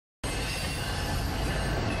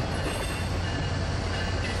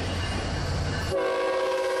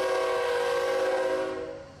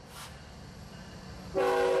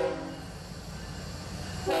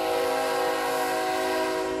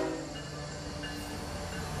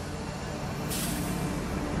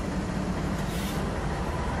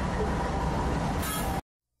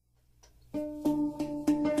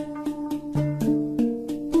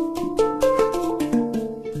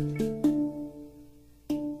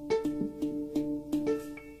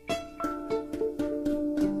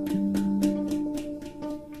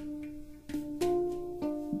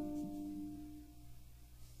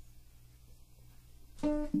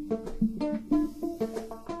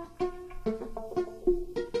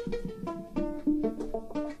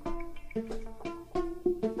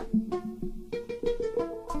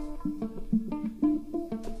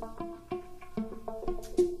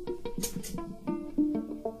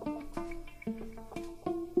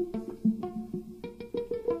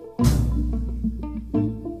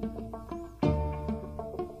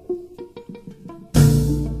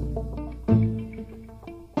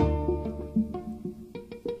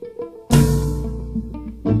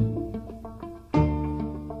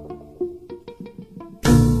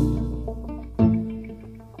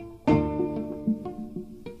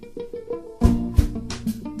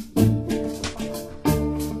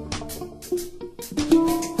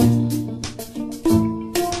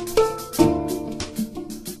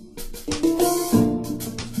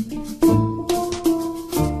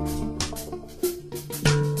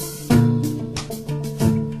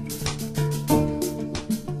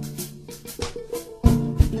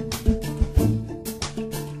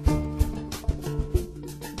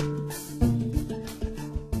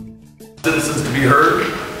citizens to be heard.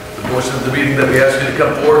 The portion of the meeting that we ask you to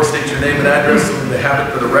come forward, state your name and address so we have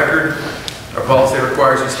it for the record. Our policy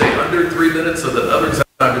requires you stay under 3 minutes so that others have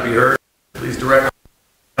time to be heard. Please direct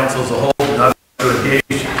council as a whole, not to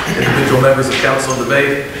engage individual members of council in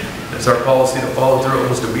debate. It's our policy to follow through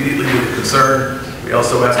almost immediately with concern. We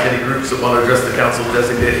also ask any groups that want to address the council to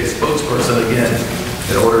designate a spokesperson again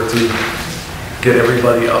in order to get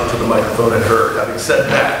everybody up to the microphone and heard. Having said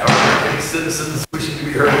that, are there any citizens wishing to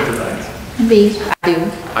be heard tonight? Me, I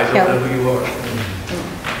do. I don't know who you are.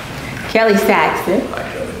 Kelly Saxon. Hi,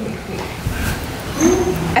 Kelly.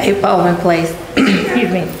 8 Bowman Place,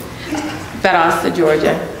 excuse me, Vadosta,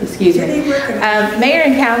 Georgia, excuse me. Mayor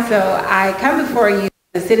and council, I come before you,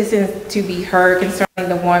 the citizens, to be heard concerning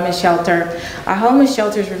the women's shelter. Our homeless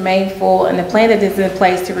shelters remain full, and the plan that is in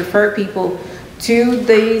place to refer people to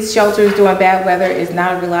these shelters during bad weather is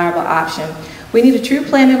not a reliable option. We need a true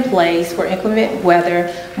plan in place for inclement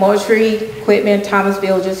weather. Moultrie, Quitman,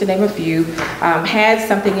 Thomasville, just to name a few, had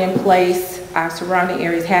something in place. Our surrounding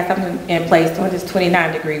areas had something in place during this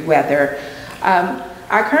 29-degree weather.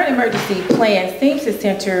 Our current emergency plan seems to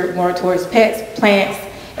center more towards pets, plants,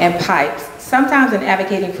 and pipes. Sometimes in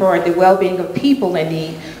advocating for the well-being of people in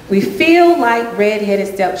need, we feel like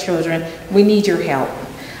red-headed stepchildren. We need your help.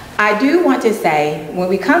 I do want to say, when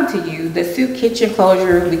we come to you, the soup kitchen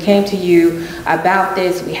closure, we came to you about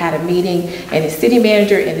this. We had a meeting, and the city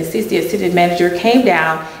manager and the assistant city manager came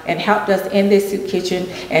down and helped us in this soup kitchen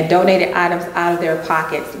and donated items out of their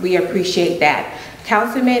pockets. We appreciate that.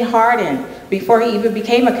 Councilman Harden, before he even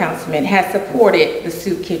became a councilman, has supported the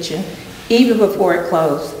soup kitchen even before it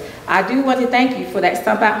closed. I do want to thank you for that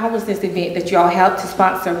Stump Out Homelessness event that you all helped to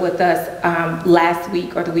sponsor with us last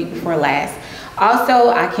week or the week before last. Also,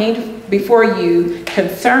 I came before you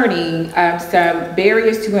concerning some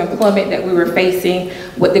barriers to employment that we were facing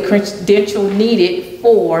with the credential needed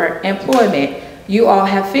for employment. You all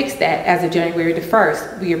have fixed that as of January the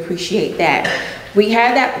 1st. We appreciate that. We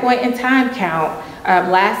had that point in time count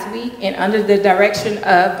last week, and under the direction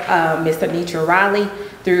of Ms. Anitra Riley,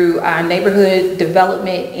 through neighborhood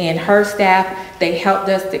development and her staff, they helped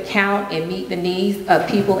us to count and meet the needs of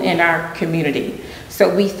people in our community.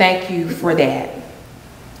 So we thank you for that.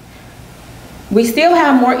 We still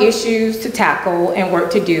have more issues to tackle and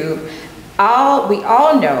work to do. We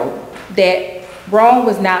all know that Rome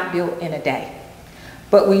was not built in a day.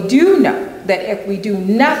 But we do know that if we do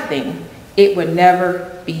nothing, it would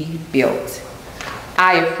never be built.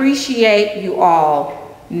 I appreciate you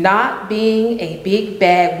all not being a big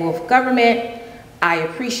bad wolf government. I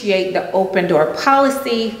appreciate the open door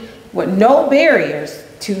policy with no barriers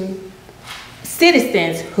to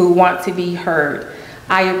citizens who want to be heard.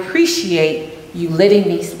 I appreciate you letting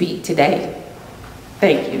me speak today.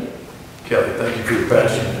 Thank you. Kelly, thank you for your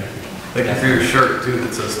passion. Thank you for your shirt too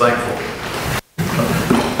that says thankful.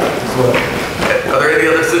 Are there any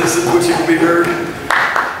other citizens wishing to be heard?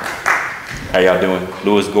 How y'all doing?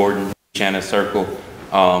 Lewis Gordon, Shannon Circle.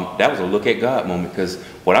 That was a look at God moment, because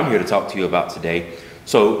what I'm here to talk to you about today.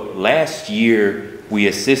 So last year we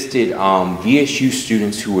assisted VSU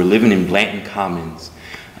students who were living in Blanton Commons.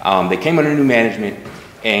 They came under new management,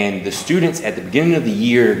 and the students at the beginning of the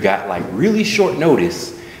year got like really short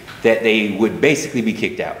notice that they would basically be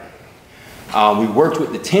kicked out. We worked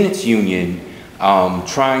with the tenants union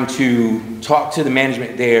trying to talk to the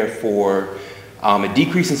management there for a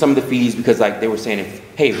decrease in some of the fees, because like they were saying,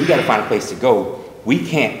 hey, we got to find a place to go. We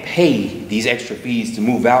can't pay these extra fees to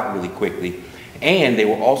move out really quickly. And they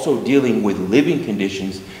were also dealing with living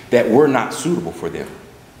conditions that were not suitable for them.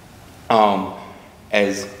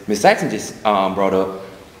 As Ms. Saxon just brought up,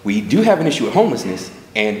 we do have an issue with homelessness,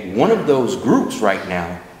 and one of those groups right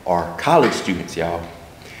now are college students, y'all.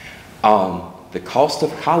 The cost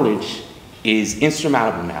of college is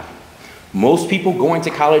insurmountable now. Most people going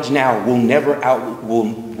to college now will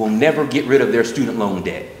never get rid of their student loan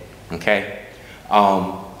debt, okay?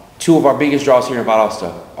 Two of our biggest draws here in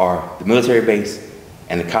Vadosta are the military base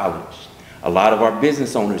and the college. A lot of our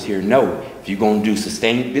business owners here know if you're going to do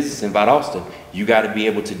sustained business in Vadosta, you got to be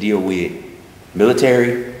able to deal with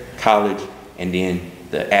military, college, and then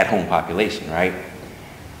the at-home population, right?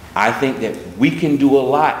 I think that we can do a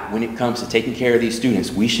lot when it comes to taking care of these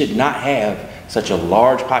students. We should not have such a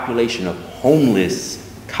large population of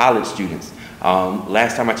homeless college students.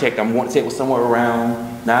 Last time I checked, I want to say it was somewhere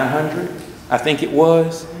around 900, I think it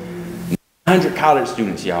was. 900 college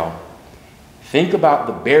students, y'all. Think about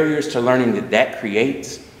the barriers to learning that that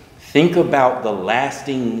creates. Think about the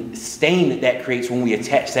lasting stain that that creates when we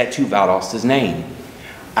attach that to Valdosta's name.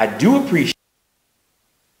 I do appreciate.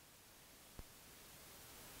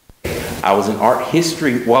 I was an art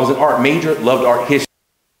history, well, I was an art major, loved art history.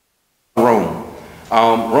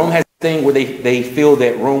 Rome has a thing where they feel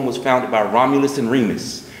that Rome was founded by Romulus and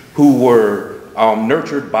Remus, who were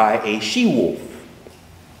nurtured by a she-wolf.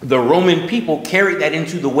 The Roman people carried that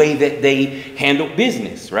into the way that they handled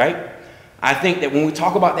business, right? I think that when we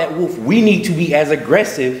talk about that wolf, we need to be as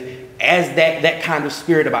aggressive as that kind of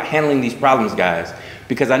spirit about handling these problems, guys.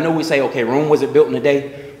 Because I know we say, okay, Rome wasn't built in a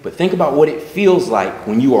day, but think about what it feels like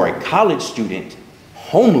when you are a college student,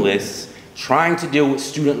 homeless, trying to deal with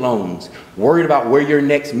student loans, worried about where your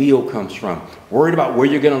next meal comes from, worried about where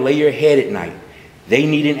you're gonna lay your head at night. They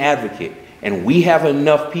need an advocate. And we have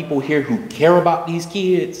enough people here who care about these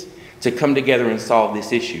kids to come together and solve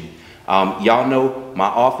this issue. Y'all know my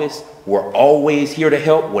office, we're always here to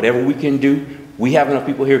help, whatever we can do. We have enough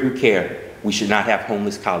people here who care. We should not have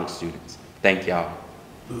homeless college students. Thank y'all.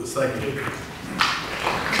 Thank you.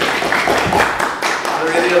 Are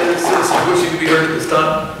there any other citizens wishing to be heard at this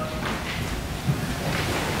time?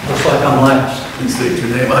 Looks like I'm last. Please state your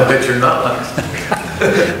name. I bet you're not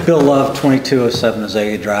last. Bill Love, 2207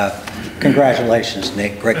 Azalea Drive. Congratulations,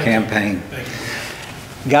 Nick. Great campaign.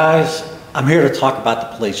 Guys, I'm here to talk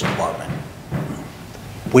about the police department.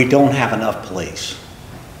 We don't have enough police.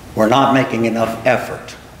 We're not making enough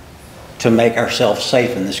effort to make ourselves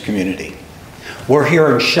safe in this community. We're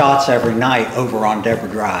hearing shots every night over on G.B.R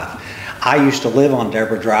Drive. I used to live on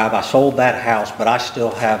G.B.R Drive. I sold that house, but I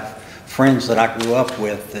still have friends that I grew up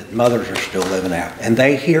with that mothers are still living there, and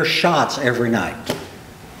they hear shots every night.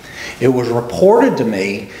 It was reported to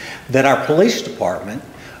me that our police department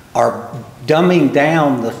are dumbing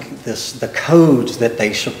down the codes that they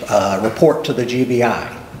report to the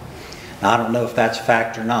GBI. Now, I don't know if that's a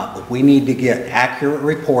fact or not, but we need to get accurate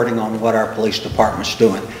reporting on what our police department's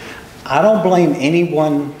doing. I don't blame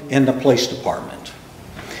anyone in the police department.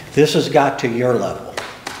 This has got to your level,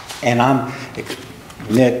 and I'm,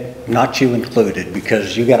 Nick, not you included,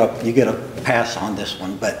 because you get a pass on this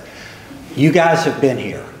one, but you guys have been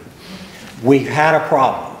here. We've had a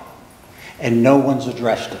problem, and no one's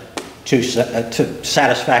addressed it to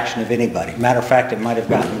satisfaction of anybody. Matter of fact, it might have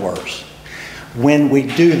gotten worse. When we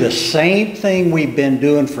do the same thing we've been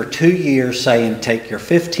doing for 2 years, saying take your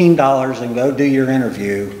 $15 and go do your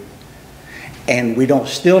interview, and we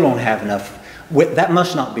still don't have enough, that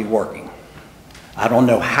must not be working. I don't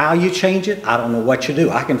know how you change it. I don't know what you do.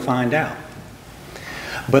 I can find out.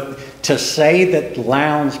 But to say that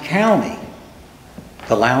Lowndes County,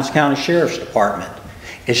 the Lowndes County Sheriff's Department,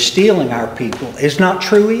 is stealing our people is not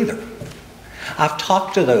true either. I've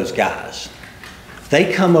talked to those guys.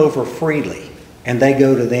 They come over freely and they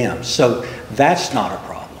go to them. So that's not a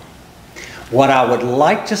problem. What I would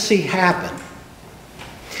like to see happen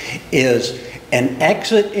is an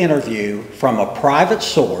exit interview from a private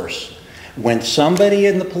source. When somebody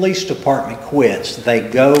in the police department quits, they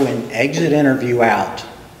go and exit interview out,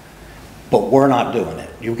 but we're not doing it.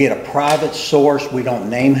 You get a private source, we don't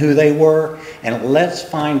name who they were, and let's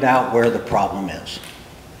find out where the problem is.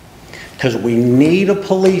 Because we need a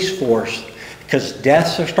police force, because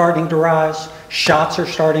deaths are starting to rise, shots are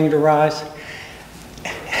starting to rise.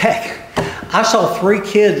 Heck, I saw 3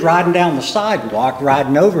 kids riding down the sidewalk,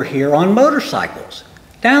 riding over here on motorcycles.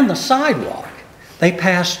 Down the sidewalk. They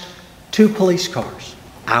passed 2 police cars,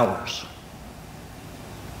 ours.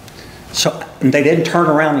 So and they didn't turn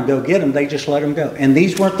around and go get them, they just let them go. And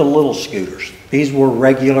these weren't the little scooters. These were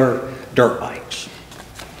regular dirt bikes.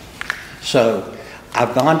 So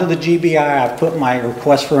I've gone to the GBI, I've put my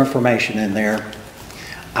request for information in there.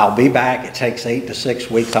 I'll be back, it takes 8 to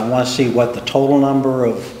 6 weeks. I want to see what the total number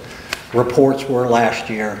of reports were last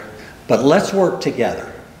year. But let's work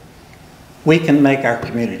together. We can make our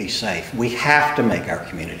community safe. We have to make our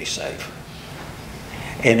community safe.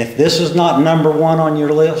 And if this is not #1 on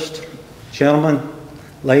your list, gentlemen,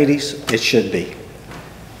 ladies, it should be.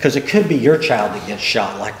 Because it could be your child that gets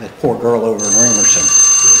shot, like the poor girl over in Remerson.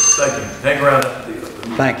 Thank you. Hang around.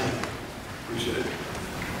 Thank you. Appreciate it.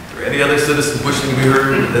 Are there any other citizens wishing to be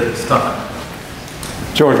heard at this time?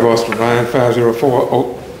 George Boston, Ryan, 504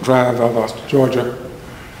 Oak Drive, Vadosta, Georgia.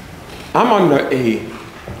 I'm under a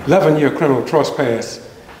 11-year criminal trespass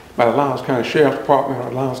by the Lowndes County Sheriff's Department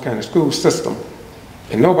or Lowndes County School System,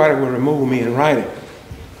 and nobody will remove me in writing.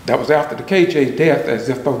 That was after the KJ death, as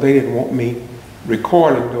if though they didn't want me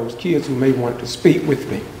recording those kids who may want to speak with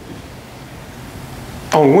me.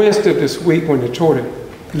 On Wednesday this week, when they tore the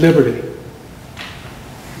Liberty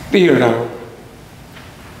Theater down,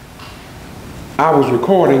 I was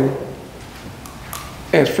recording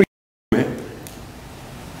as free,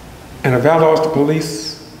 and a Vadosta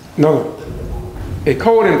a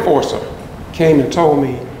code enforcer came and told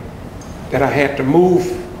me that I had to move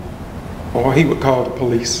or he would call the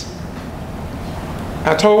police.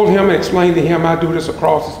 I told him and explained to him I do this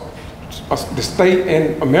across the state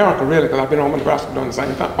and America, really, because I've been on Nebraska doing the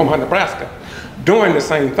same thing, doing the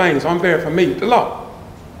same thing, so I'm very familiar with the law.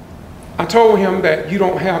 I told him that you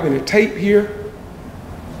don't have any tape here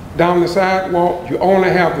down the sidewalk, you only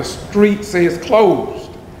have the street says closed.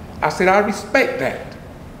 I said, I respect that.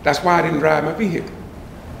 That's why I didn't drive my vehicle.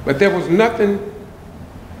 But there was nothing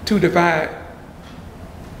to divide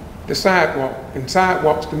the sidewalk, and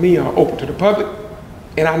sidewalks to me are open to the public.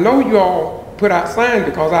 And I know you all put out signs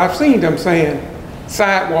because I've seen them saying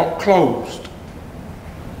sidewalk closed.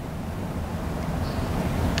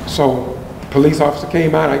 So police officer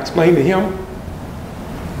came out, I explained to him,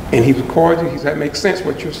 and he was cordial. He said, that makes sense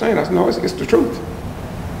what you're saying. I said, no, it's the truth.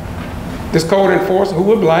 This code enforcer, who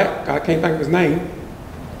was black, I can't think of his name,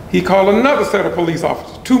 he called another set of police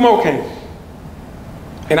officers. 2 more came.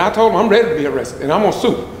 And I told him I'm ready to be arrested and I'm gonna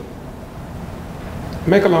sue.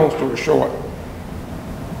 Make a long story short,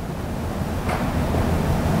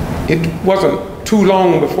 it wasn't too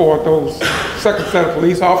long before those second set of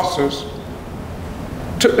police officers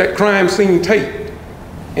took that crime scene tape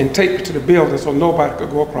and taped it to the building so nobody could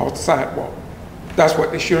go across the sidewalk. That's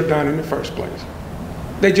what they should have done in the first place.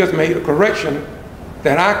 They just made a correction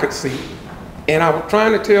that I could see. And I was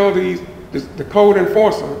trying to tell the code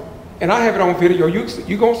enforcer, and I have it on video,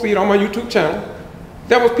 you're gonna see it on my YouTube channel,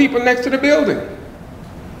 there was people next to the building.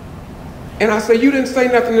 And I said, you didn't say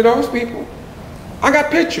nothing to those people. I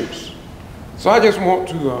got pictures. So I just want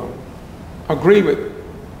to agree with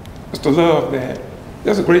Mr. Love that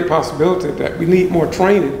there's a great possibility that we need more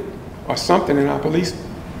training or something in our police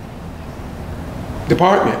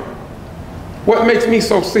department. What makes me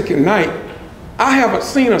so sick at night, I haven't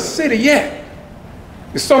seen a city yet.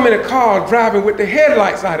 There's so many cars driving with the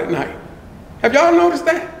headlights out at night. Have y'all noticed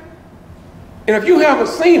that? And if you haven't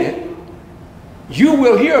seen it, you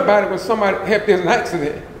will hear about it when somebody had been an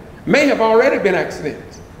accident. May have already been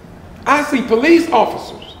accidents. I see police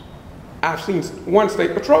officers. I've seen one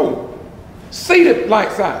state patrol see the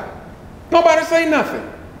lights out. Nobody say nothing.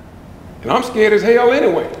 And I'm scared as hell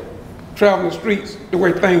anyway, traveling the streets the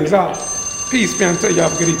way things are. Peace, man. Tell y'all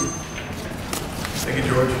good evening. Thank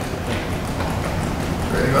you, George.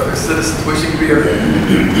 Are there any other citizens wishing to be heard?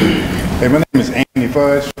 Hey, my name is Anthony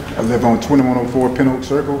Fudge. I live on 2104 Pin Oak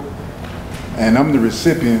Circle, and I'm the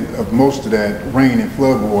recipient of most of that rain and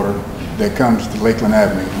flood water that comes to Lakeland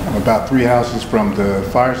Avenue. I'm about 3 houses from the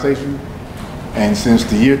fire station, and since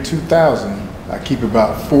the year 2000, I keep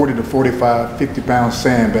about 40 to 45 50-pound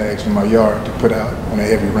sandbags in my yard to put out on a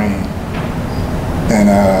heavy rain. And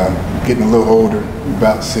getting a little older,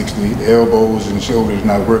 about 60, the elbows and shoulders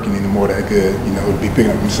not working anymore that good, you know, to be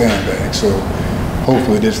picking up them sandbags. So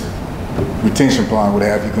hopefully this retention pond, what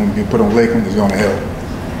have you, going to be put on Lakeland is going to help.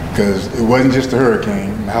 Because it wasn't just a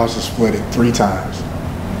hurricane, my house was flooded 3 times.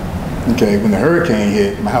 Okay, when the hurricane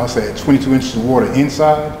hit, my house had 22 inches of water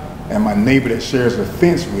inside, and my neighbor that shares a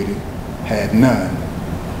fence with it had none.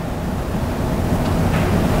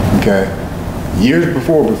 Okay. Years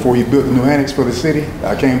before you built the new annex for the city,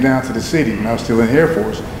 I came down to the city when I was still in the Air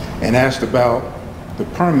Force and asked about the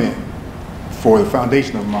permit for the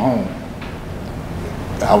foundation of my home.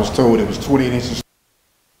 I was told it was 28 inches.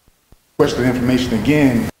 Questioned the information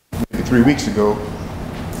again maybe 3 weeks ago.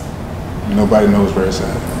 Nobody knows where it's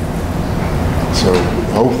at. So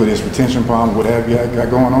hopefully this retention pond, whatever you got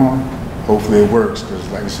going on, hopefully it works, because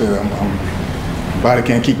like I said, my body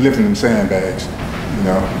can't keep lifting them sandbags, you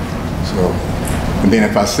know. So, and then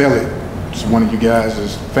if I sell it to one of you guys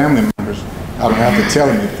as family members, I don't have to tell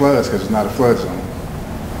them it floods because it's not a flood zone.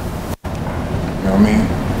 You know what I mean?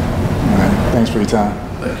 All right, thanks for your time.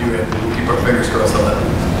 Thank you, Anthony. We'll keep our fingers crossed on that.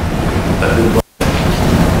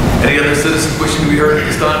 Any other citizens wishing to be heard at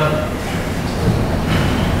this time?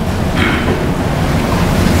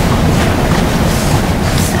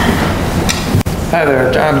 Hi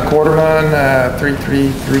there, John Quarterman,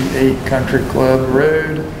 3338 Country Club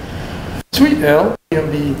Road, Suite L,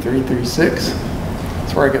 PMB 336.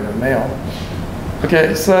 That's where I get my mail.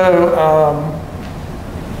 Okay, so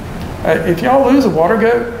if y'all lose a water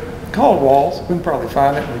goat, call Walls. We can probably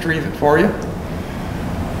find it and retrieve it for you.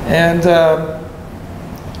 And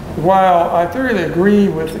while I thoroughly agree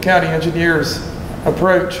with the county engineer's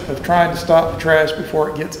approach of trying to stop the trash before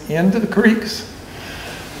it gets into the creeks,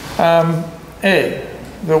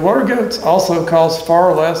 the water goats also cost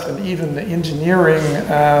far less than even the engineering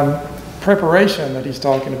preparation that he's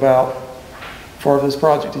talking about for this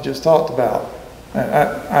project he just talked about.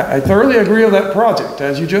 I thoroughly agree with that project.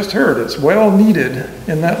 As you just heard, it's well needed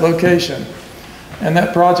in that location. And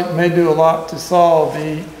that project may do a lot to solve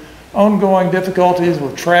the ongoing difficulties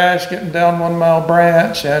with trash getting down 1 Mile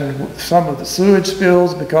Branch and some of the sewage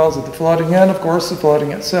spills because of the flooding and, of course, the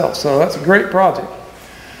flooding itself. So that's a great project.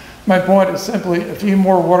 My point is simply a few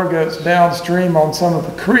more water goats downstream on some of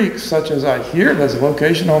the creeks, such as I hear there's a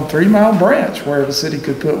location on 3 Mile Branch where the city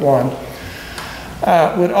could put one,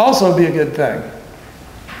 would also be a good thing.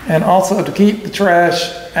 And also to keep the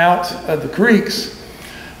trash out of the creeks,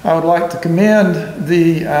 I would like to commend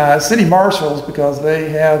the city marshals because they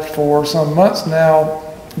have for some months now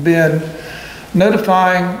been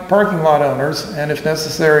notifying parking lot owners and if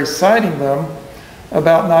necessary citing them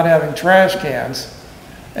about not having trash cans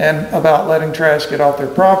and about letting trash get off their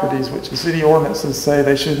properties, which the city ordinances say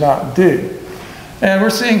they should not do. And we're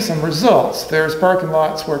seeing some results. There's parking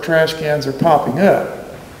lots where trash cans are popping up.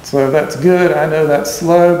 So that's good. I know that's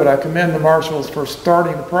slow, but I commend the marshals for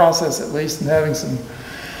starting the process at least and having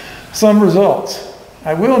some results.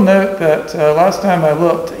 I will note that last time I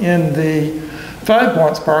looked in the 5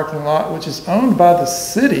 Points parking lot, which is owned by the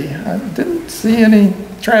city, I didn't see any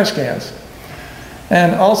trash cans.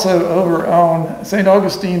 And also over on St.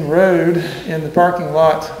 Augustine Road in the parking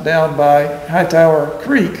lot down by Hightower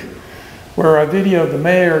Creek, where I videoed the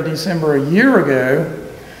mayor December a year ago,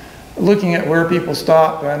 looking at where people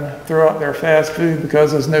stop and throw out their fast food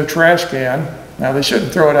because there's no trash can. Now they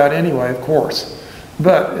shouldn't throw it out anyway, of course.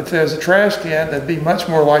 But if there's a trash can, they'd be much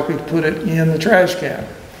more likely to put it in the trash can.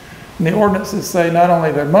 And the ordinances say not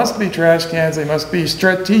only there must be trash cans, they must be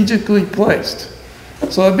strategically placed.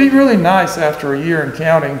 So it'd be really nice after a year and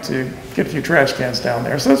counting to get a few trash cans down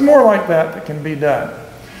there. So it's more like that can be done.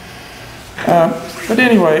 But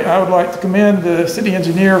anyway, I would like to commend the city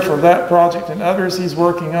engineer for that project and others he's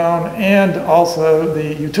working on, and also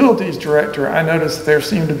the utilities director. I noticed there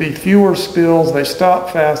seem to be fewer spills, they stop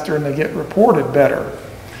faster, and they get reported better.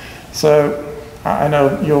 So I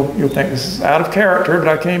know you'll think this is out of character, but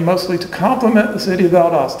I came mostly to compliment the city of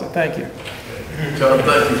Vadosta. Thank you. John,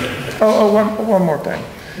 thank you. One more thing.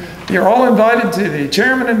 You're all invited to the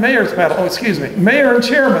chairman and mayor's paddle, mayor and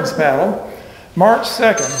chairman's paddle, March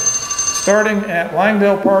 2nd, starting at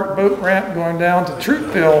Langdale Park boat ramp, going down to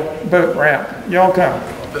Troopville boat ramp. Y'all come.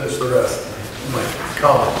 I'll finish the rest of my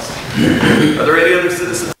comments. Are there any other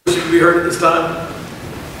citizens wishing to be heard at this time?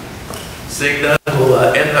 Seeing none, we'll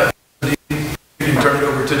end that. You can turn it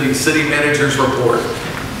over to the city manager's report.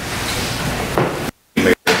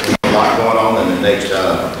 A lot going on in the next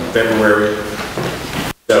February.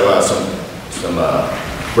 So some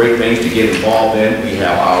great things to get involved in. We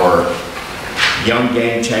have our Young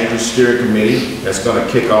Game Changers Steering Committee that's going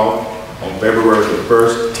to kick off on February the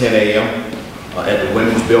 1st, 10 a.m. At the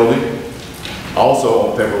Women's Building. Also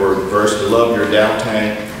on February the 1st, the Love Your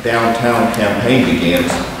Downtown campaign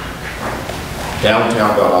begins.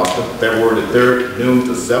 Downtown Vadosta, February the 3rd, noon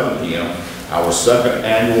to 7 p.m. Our second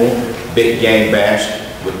annual Big Game Bash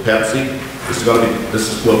with Pepsi.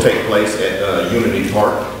 This will take place at Unity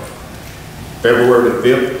Park. February the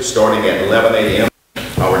 5th, starting at 11 a.m.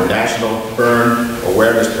 Our National Burn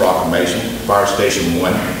Awareness Proclamation, Fire Station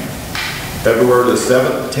 1. February the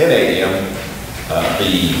 7th, 10 a.m.,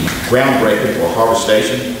 the groundbreaking for Harbor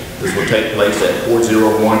Station. This will take place at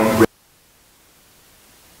 401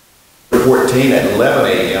 14 at 11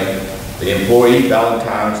 a.m. The Employee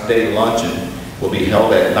Valentine's Day Luncheon will be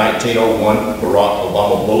held at 1901 Barack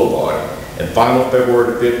Obama Boulevard. And final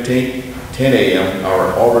February the 15th, 10 a.m.,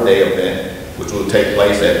 our Arbor Day event, which will take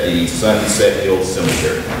place at the Sunset Hill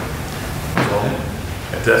Cemetery.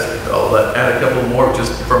 Fantastic. I'll add a couple more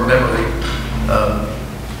just from memory.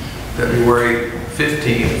 February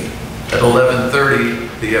 15th at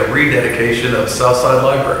 11:30, the rededication of Southside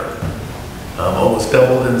Library. Almost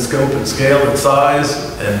doubled in scope and scale and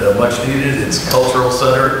size, and much needed. It's a cultural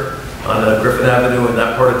center on Griffin Avenue in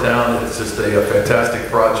that part of town. It's just a fantastic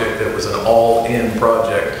project. It was an all-in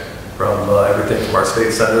project from everything from our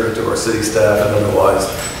state senator to our city staff and otherwise,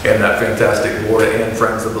 and that fantastic board and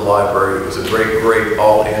friends of the library. It was a great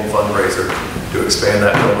all-in fundraiser to expand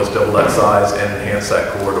that to almost double that size and enhance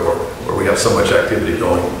that corridor where we have so much activity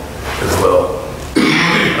going as well.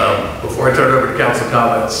 Before I turn it over to council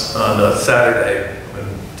comments, on Saturday,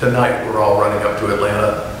 and tonight we're all running up to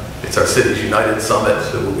Atlanta. It's our Cities United Summit,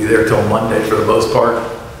 so we'll be there till Monday for the most part.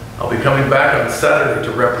 I'll be coming back on Saturday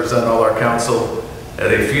to represent all our council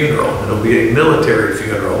at a funeral. It'll be a military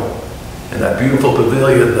funeral in that beautiful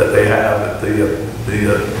pavilion that they have at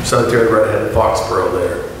the cemetery right ahead of Foxborough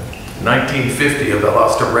there. 1950, a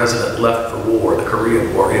Vadosta resident left for war, the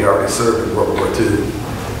Korean War. He had already served in World War II.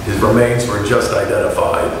 His remains were just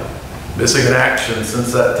identified. Missing in action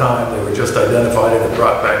since that time, they were just identified and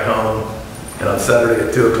brought back home. And on Saturday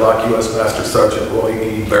at 2 o'clock, U.S. Master Sergeant Roy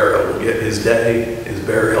E. Barrow will get his day, his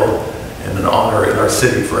burial, and an honor in our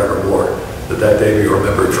city forevermore. That day be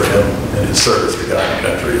remembered for him and his service to God and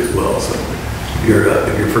country as well. So if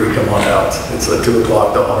you're free, come on out. It's at 2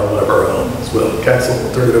 o'clock to honor one of our own as well. Council,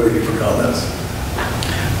 we'll turn it over to you for comments.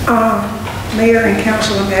 Mayor and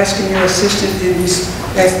council, I'm asking your assistance in this,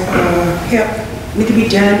 help need to be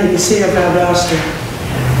done in the city of Vadosta.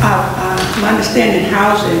 My understanding,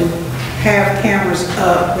 housing have cameras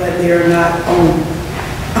up, but they're not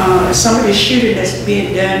on. Some of the shooting that's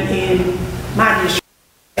being done in my district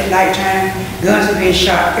at nighttime, guns are being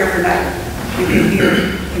shot every night. You can hear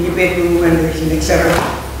in your bedroom windows and etc.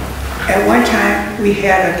 At one time, we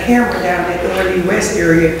had a camera down at the Early West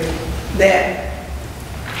area that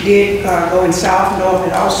did going south, north,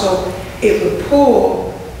 and also it would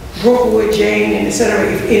pull Brookwood, Jane, and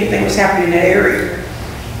etc. if anything was happening in that area.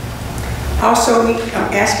 Also,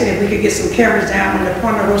 I'm asking if we could get some cameras down in the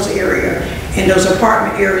Ponderosa area and those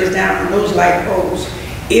apartment areas down on those light poles.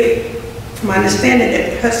 From my understanding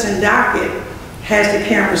that Hudson Docket has the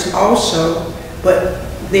cameras also, but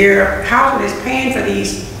their housing is paying for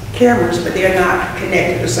these cameras, but they're not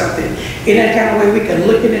connected or something. In that kind of way, we can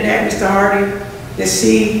look into that, Mr. Hardy, to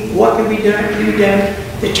see what can be done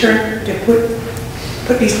to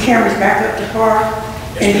put these cameras back up to par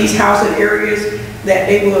in these housing areas, that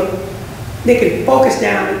they can focus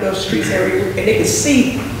down at those streets areas and they can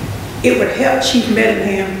see. It would help Chief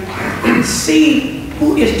Meddingham see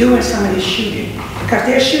who is doing some of this shooting, because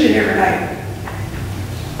they're shooting every night.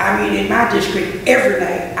 I mean, in my district, every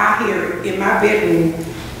night I hear it in my bedroom.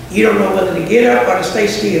 You don't know whether to get up or to stay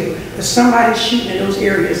still, but somebody's shooting in those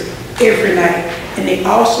areas every night, and they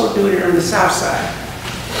also do it on the south side.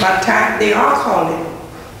 By the time they are calling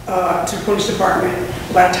to the police department,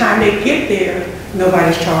 by the time they get there,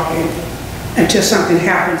 nobody's talking until something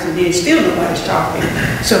happens, and then still nobody's talking.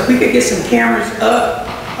 So if we could get some cameras up,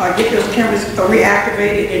 or get those cameras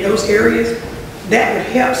reactivated in those areas, that would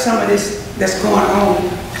help some of this that's going on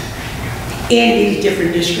in these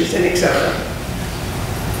different districts and etc.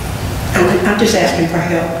 I'm just asking for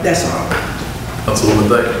help, that's all. Councilwoman,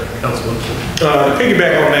 thank you. Councilwoman. To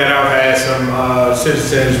piggyback on that, I've had some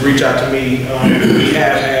citizens reach out to me. We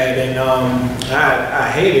have had, and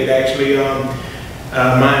I hate it actually.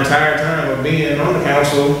 My entire time of being on the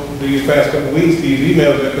council these past couple weeks, these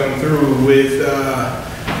emails that come through with,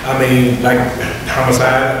 I mean, like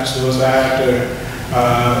homicide, suicide,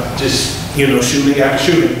 or just, you know, shooting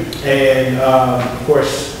after shooting. And of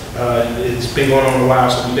course, it's been going on a while,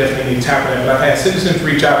 so we definitely need to tackle that. But I've had citizens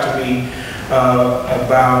reach out to me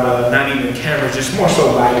about not even cameras, just more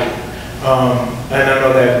so lighting. And I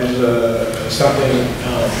know that was something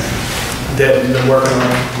that we've been working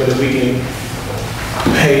on, but if we can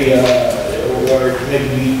pay or maybe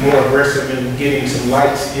be more aggressive in getting some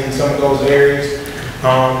lights in some of those areas,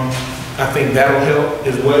 I think that'll help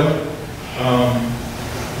as well.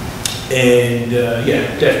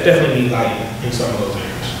 Yeah, definitely need lighting in some of those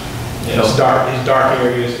areas. Yeah, it's dark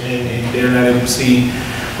areas, and they're not able to see,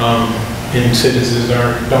 and citizens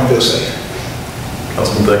don't feel safe.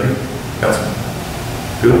 Councilman, thank you. Councilman.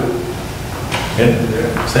 Good. And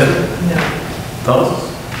Senator? No. Thomas?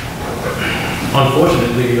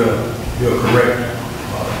 Unfortunately, you're correct,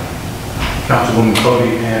 Councilwoman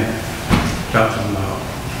Cody and Councilman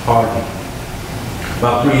Hardy.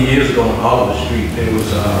 About 3 years ago on Oliver Street, there was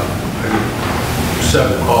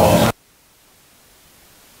several calls.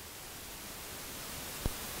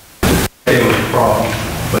 There was a problem,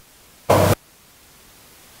 but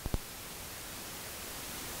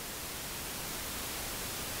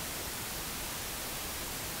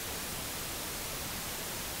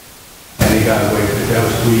and he got away with it. That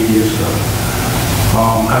was 3 years ago.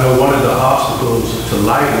 I know one of the obstacles to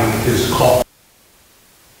lighting is cost.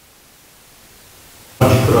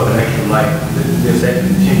 Once you put up an extra light, there's that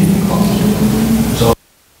continuing cost. So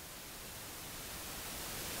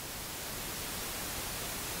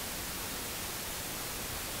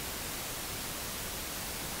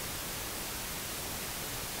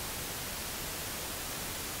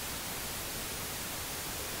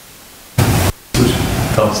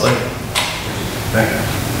Thomas, thank you. Thank you.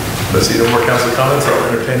 Let's see no more council comments. I'll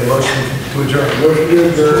entertain a motion to adjourn. Motion to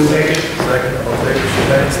adjourn. Second. All in favor,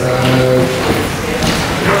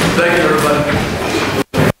 thank you, everybody.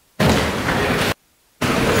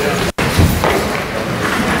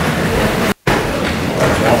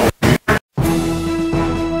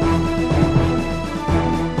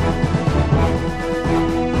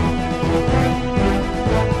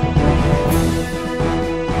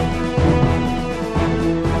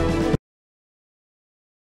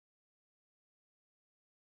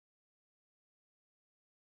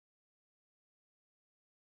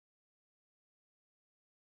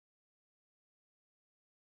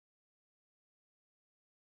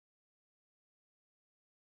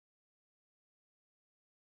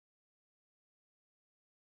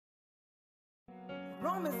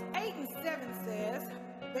 Romans 8:7 says,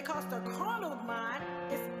 because the carnal mind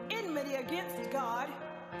is enmity against God,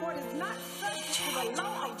 for it is not subject to the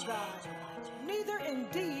law of God, neither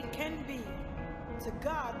indeed can be. To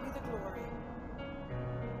God be the glory.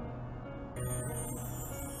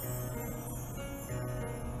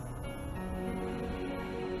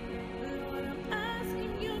 Lord, I'm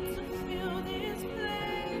asking you to fill this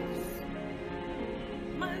place.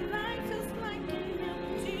 My life is like an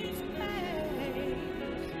empty space.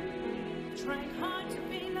 Trying hard to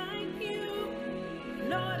be like you.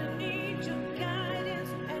 Lord, I need your guidance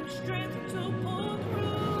and strength to pull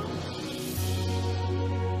through.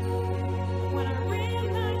 When I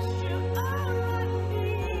realize you're all I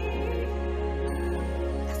need,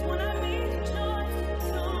 that's when I made the choice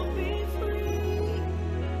to be free.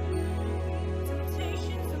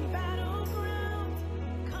 Temptations and battlegrounds,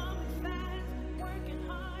 coming fast, working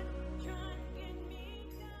hard, trying to get me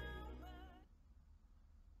down.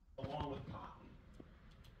 Along with cotton.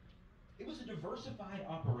 It was a diversified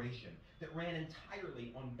operation that ran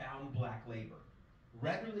entirely on bound black labor,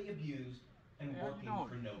 regularly abused and working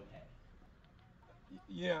for no pay.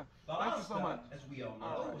 Yeah, thank you so much. Vadosta, as we all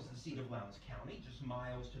know, was the seat of Lowndes County, just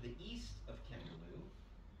miles to the east of Kinderlou.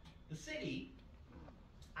 The city,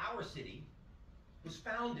 our city, was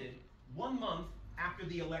founded 1 month after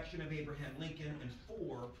the election of Abraham Lincoln and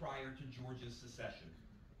 4 prior to Georgia's secession.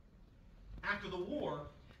 After the war,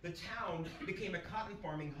 the town became a cotton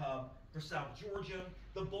farming hub for South Georgia,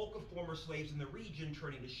 the bulk of former slaves in the region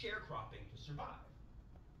turning to sharecropping to survive.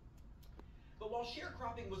 But while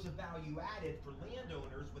sharecropping was a value added for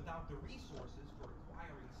landowners without the resources for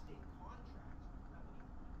acquiring state contracts for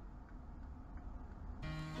revenue.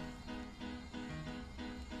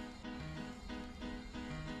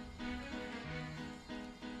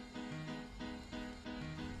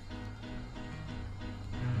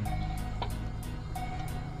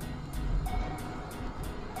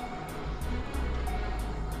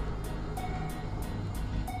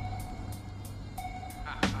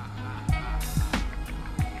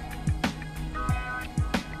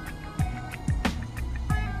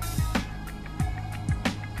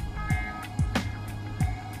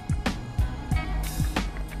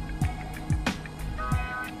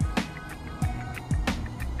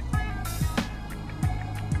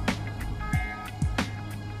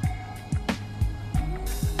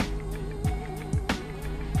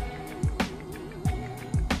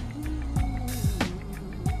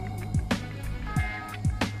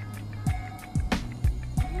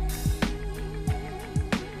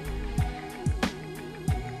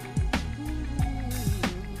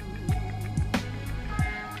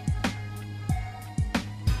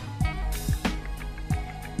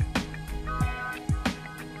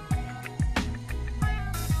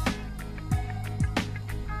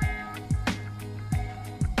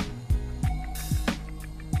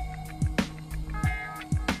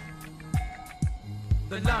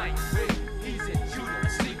 The lion, where he's in Judah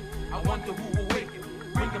asleep. I wonder who will wake him,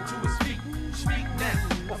 bring him to his feet. Speak now,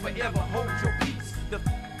 or forever hold your peace. The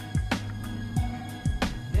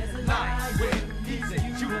lion, where he's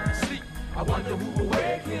in Judah asleep. I wonder who will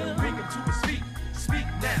wake him, bring him to his feet. Speak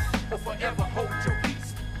now, or forever hold your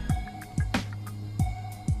peace.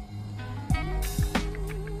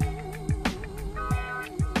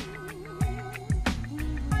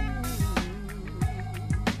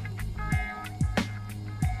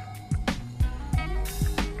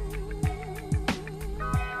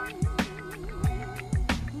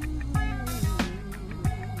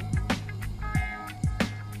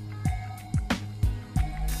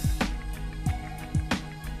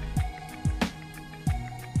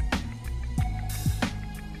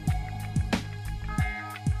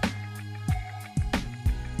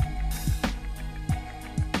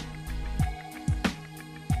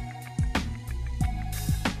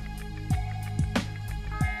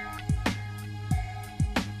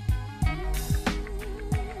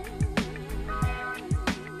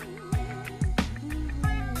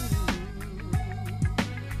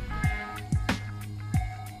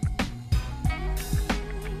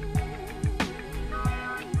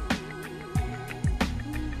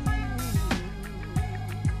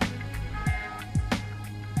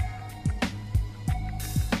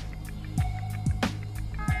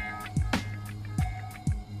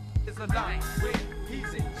 The lion, where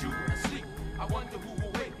he's in Judah asleep. I wonder who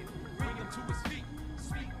will wake him, bring him to his feet.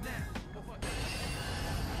 Speak now, or forever.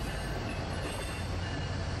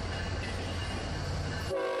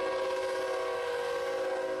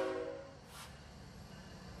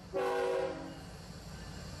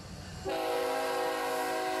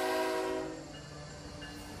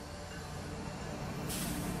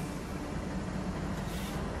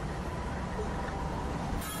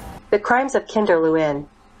 The Crimes of Kinderlou in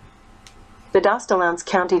Vadosta,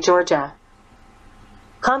 County, Georgia.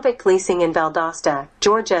 Convict leasing in Vadosta,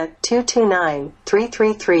 Georgia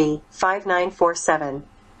 229-333-5947.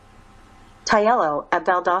 Aiello at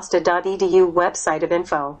valdosta.edu website of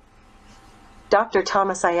info. Dr.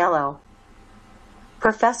 Thomas Aiello.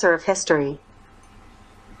 Professor of History.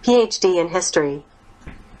 PhD in History.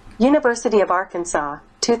 University of Arkansas,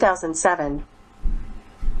 2007.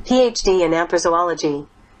 PhD in Anthrozoology.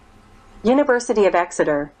 University of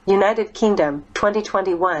Exeter, United Kingdom,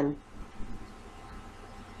 2021.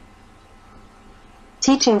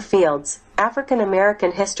 Teaching fields: African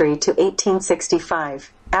American history to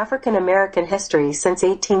 1865, African American history since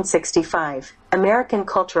 1865, American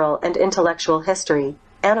cultural and intellectual history,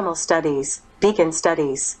 animal studies, vegan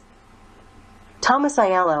studies. Thomas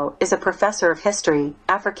Aiello is a professor of history,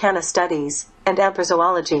 Africana studies, and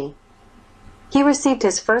anthrozoology. He received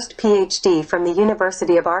his first PhD from the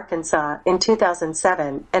University of Arkansas in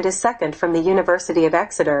 2007 and his second from the University of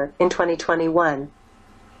Exeter in 2021.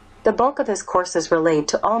 The bulk of his courses relate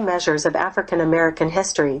to all measures of African American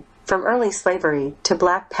history, from early slavery to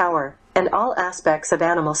Black Power, and all aspects of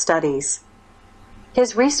animal studies.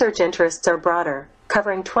 His research interests are broader,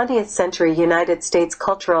 covering 20th century United States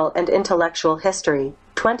cultural and intellectual history,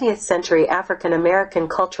 20th century African American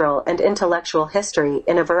cultural and intellectual history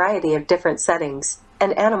in a variety of different settings,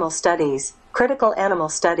 and animal studies, critical animal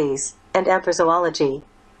studies, and anthrozoology.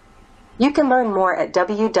 You can learn more at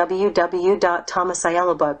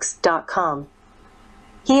www.thomasaiellobooks.com.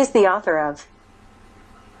 He is the author of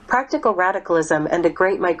Practical Radicalism and the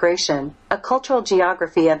Great Migration, A Cultural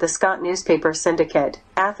Geography of the Scott Newspaper Syndicate,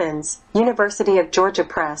 Athens, University of Georgia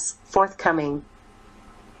Press, forthcoming.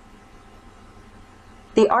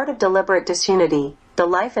 The Art of Deliberate Disunity, The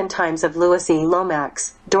Life and Times of Louis E.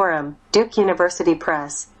 Lomax, Durham, Duke University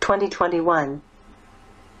Press, 2021.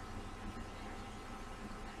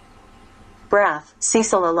 Brath,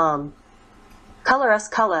 Cecil alum. Color Us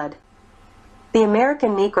Colored. The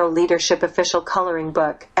American Negro Leadership Official Coloring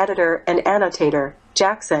Book, Editor and Annotator,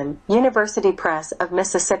 Jackson, University Press of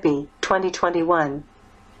Mississippi, 2021.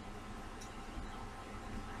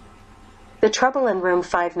 The Trouble in Room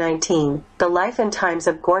 519, The Life and Times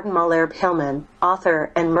of Gordon Malherbe Hillman, Author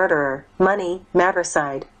and Murderer, Money,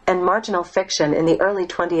 Matricide, and Marginal Fiction in the Early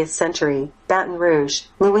 20th Century, Baton Rouge,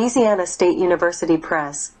 Louisiana State University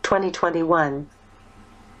Press, 2021.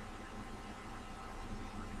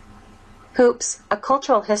 Hoops, A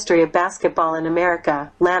Cultural History of Basketball in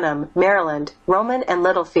America, Lanham, Maryland, Rowman and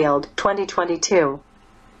Littlefield, 2022.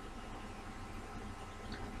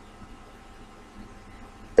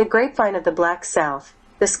 The Grapevine of the Black South,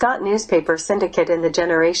 The Scott Newspaper Syndicate in the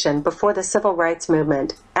Generation Before the Civil Rights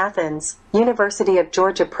Movement, Athens, University of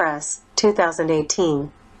Georgia Press, 2018.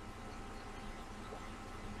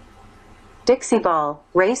 Dixie Ball,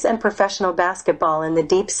 Race and Professional Basketball in the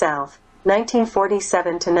Deep South,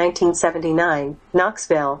 1947 to 1979,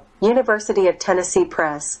 Knoxville, University of Tennessee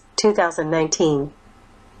Press, 2019.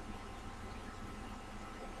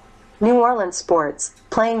 New Orleans Sports,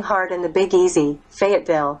 Playing Hard in the Big Easy,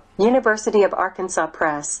 Fayetteville, University of Arkansas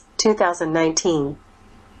Press, 2019.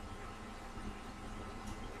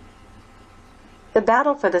 The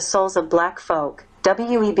Battle for the Souls of Black Folk,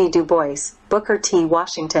 W.E.B. Du Bois, Booker T.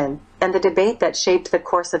 Washington, and the Debate That Shaped the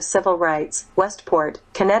Course of Civil Rights, Westport,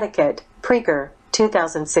 Connecticut, Prager,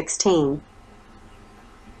 2016.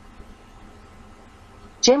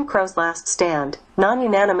 Jim Crow's Last Stand,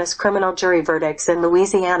 Non-Unanimous Criminal Jury Verdicts in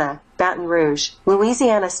Louisiana, Baton Rouge,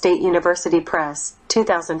 Louisiana State University Press,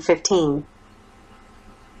 2015.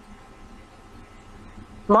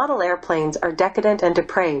 Model airplanes are decadent and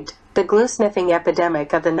depraved. The glue-sniffing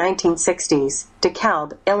epidemic of the 1960s,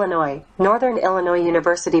 DeKalb, Illinois, Northern Illinois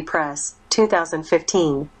University Press,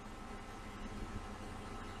 2015.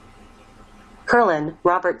 Curlin,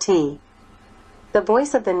 Robert T. The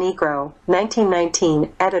Voice of the Negro,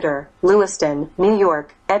 1919, editor, Lewiston, New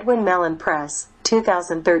York, Edwin Mellon Press,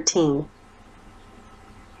 2013.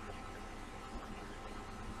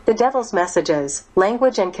 The Devil's Messages,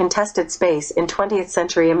 Language and Contested Space in 20th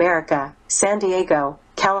Century America, San Diego,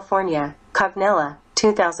 California, Cognella,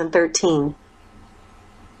 2013.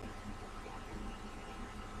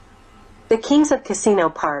 The Kings of Casino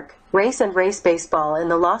Park, Race and Race Baseball in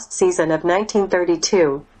the Lost Season of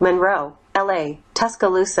 1932, Monroe, L.A.,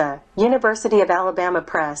 Tuscaloosa, University of Alabama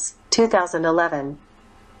Press, 2011.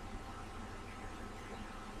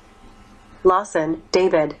 Lawson,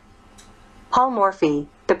 David. Paul Morphy,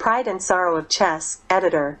 The Pride and Sorrow of Chess,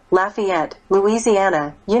 editor, Lafayette,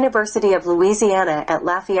 Louisiana, University of Louisiana at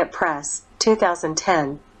Lafayette Press,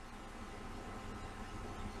 2010.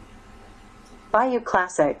 Bayou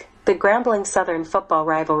Classic, The Grambling Southern Football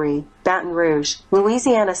Rivalry, Baton Rouge,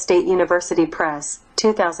 Louisiana State University Press,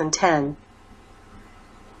 2010.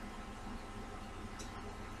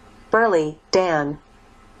 Burley, Dan.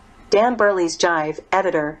 Dan Burley's Jive,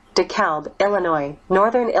 editor, DeKalb, Illinois,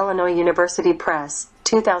 Northern Illinois University Press,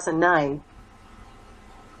 2009.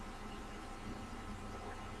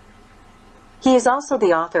 He is also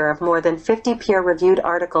the author of more than 50 peer-reviewed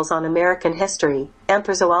articles on American history,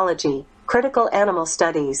 anthrozoology, critical animal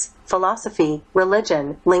studies, philosophy,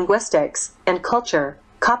 religion, linguistics, and culture,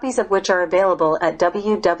 copies of which are available at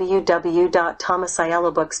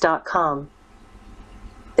www.thomasaiellobooks.com.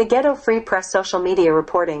 The Ghetto Free Press social media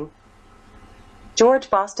reporting. George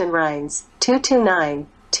Boston Rhines,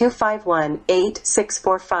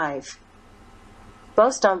 229-251-8645.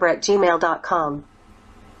 Bostombre@gmail.com.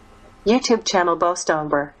 YouTube channel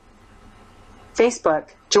Bostombre.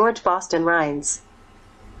 Facebook, George Boston Rhines.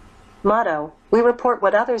 Motto, we report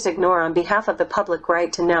what others ignore on behalf of the public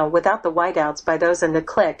right to know without the whiteouts by those in the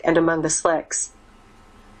clique and among the slicks.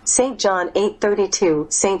 St. John 8:32,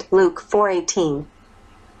 St. Luke 4:18.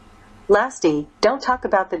 Lasty, don't talk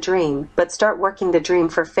about the dream, but start working the dream,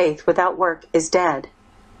 for faith without work is dead.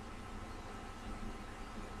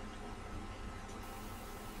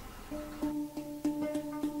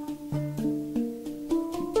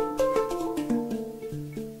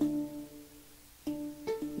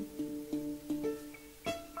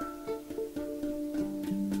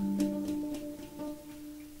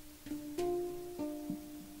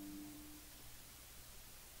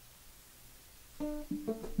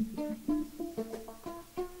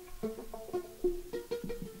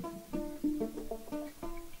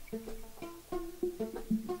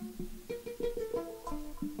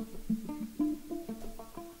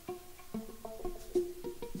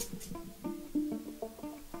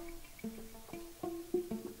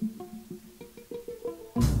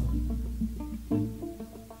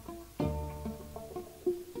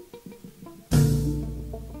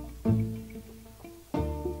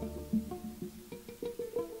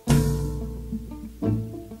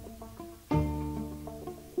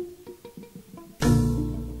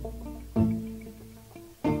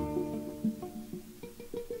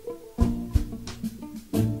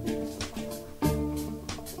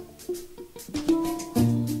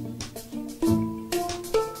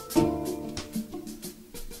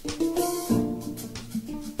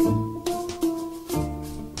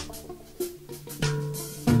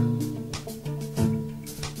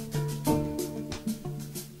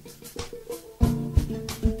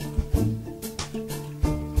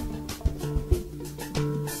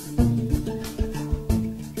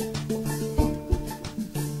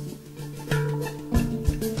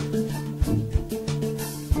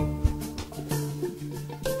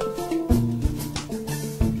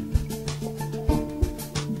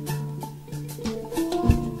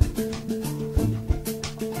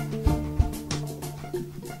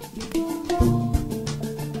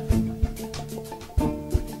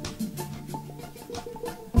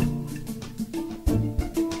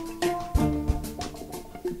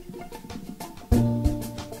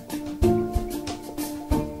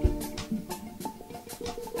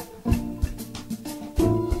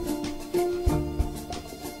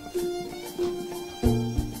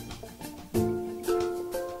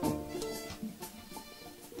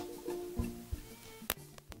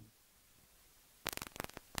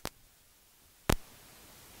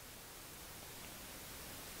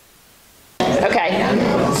 Okay,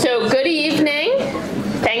 so good evening.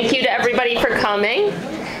 Thank you to everybody for coming.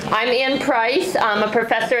 I'm Ann Price. I'm a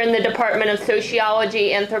professor in the Department of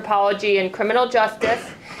Sociology, Anthropology, and Criminal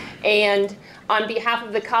Justice. And on behalf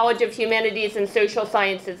of the College of Humanities and Social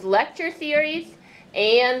Sciences Lecture Series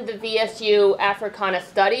and the VSU Africana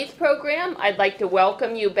Studies program, I'd like to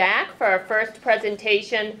welcome you back for our first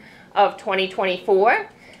presentation of 2024.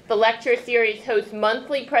 The lecture series hosts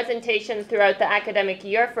monthly presentations throughout the academic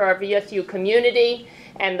year for our VSU community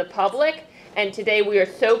and the public. And today we are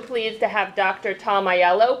so pleased to have Dr. Tom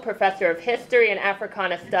Aiello, Professor of History and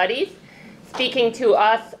Africana Studies, speaking to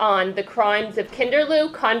us on the crimes of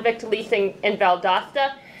Kinderlou, convict leasing in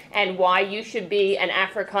Vadosta, and why you should be an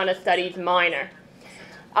Africana Studies minor.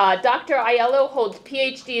 Dr. Aiello holds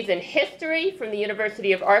PhDs in history from the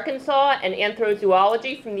University of Arkansas and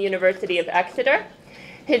anthrozoology from the University of Exeter.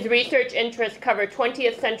 His research interests cover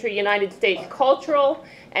 20th century United States cultural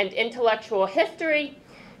and intellectual history,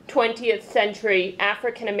 20th century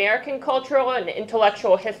African American cultural and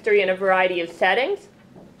intellectual history in a variety of settings,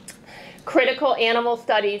 critical animal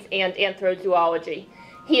studies, and anthrozoology.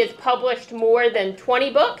 He has published more than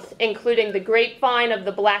 20 books, including The Grapevine of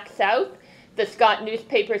the Black South, the Scott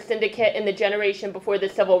Newspaper Syndicate in the generation before the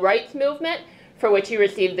Civil Rights Movement, for which he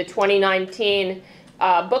received the 2019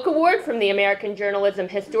 Book Award from the American Journalism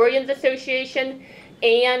Historians Association,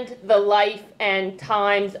 and The Life and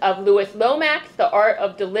Times of Louis Lomax, The Art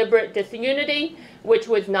of Deliberate Disunity, which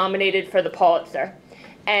was nominated for the Pulitzer.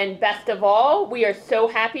 And best of all, we are so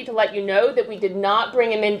happy to let you know that we did not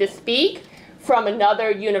bring him in to speak from another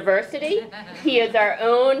university. He is our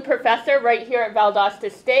own professor right here at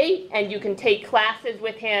Valdosta State, and you can take classes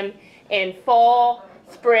with him in fall,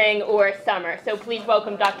 spring, or summer. So please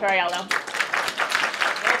welcome Dr. Aiello.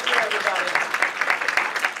 Thank you, everybody.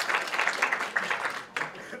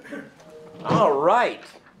 All right.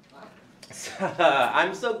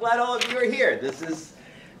 I'm so glad all of you are here. This is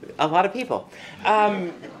a lot of people.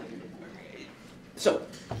 So,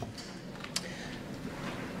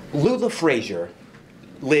 Lula Frazier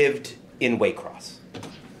lived in Waycross.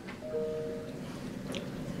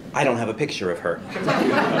 I don't have a picture of her.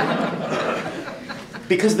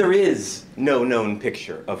 Because there is no known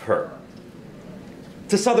picture of her.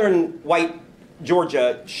 To southern white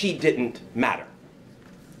Georgia, she didn't matter.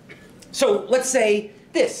 So let's say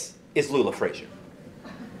this is Lula Frazier.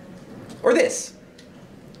 Or this.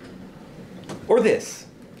 Or this.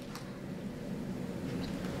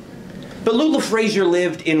 But Lula Frazier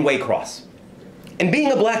lived in Waycross. And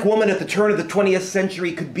being a black woman at the turn of the 20th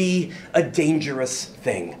century could be a dangerous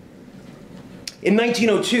thing. In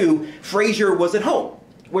 1902, Frazier was at home,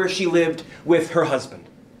 where she lived with her husband.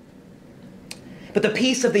 But the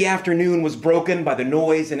peace of the afternoon was broken by the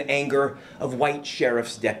noise and anger of white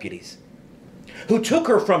sheriff's deputies, who took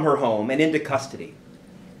her from her home and into custody.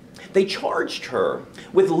 They charged her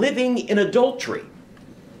with living in adultery,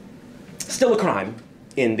 still a crime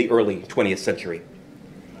in the early 20th century,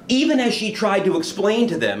 even as she tried to explain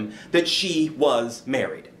to them that she was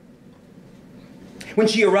married. When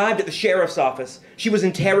she arrived at the sheriff's office, she was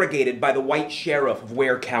interrogated by the white sheriff of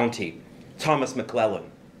Ware County, Thomas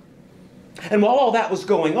McClellan. And while all that was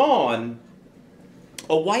going on,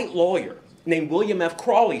 a white lawyer named William F.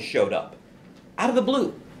 Crawley showed up, out of the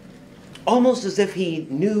blue, almost as if he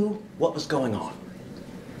knew what was going on.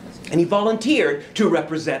 And he volunteered to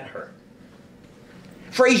represent her.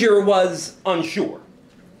 Frazier was unsure,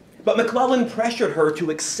 but McClellan pressured her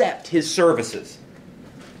to accept his services.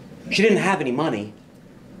 She didn't have any money.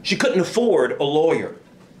 She couldn't afford a lawyer.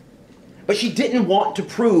 But didn't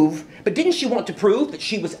she want to prove that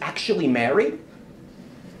she was actually married?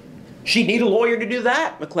 She'd need a lawyer to do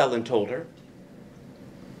that, McClellan told her.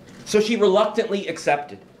 So she reluctantly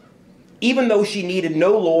accepted, even though she needed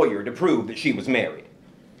no lawyer to prove that she was married.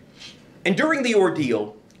 And during the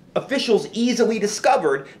ordeal, officials easily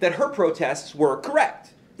discovered that her protests were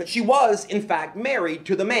correct, that she was, in fact, married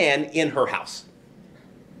to the man in her house.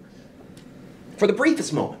 For the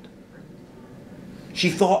briefest moment, she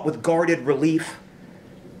thought with guarded relief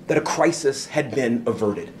that a crisis had been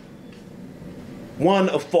averted. One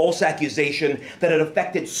of false accusation that had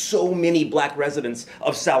affected so many black residents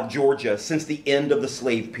of South Georgia since the end of the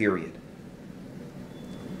slave period.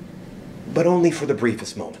 But only for the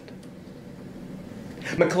briefest moment.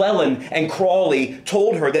 McClellan and Crawley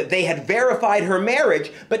told her that they had verified her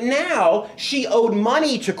marriage, but now she owed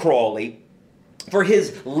money to Crawley for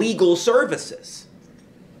his legal services.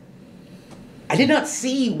 I did not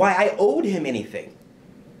see why I owed him anything,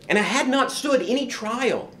 and I had not stood any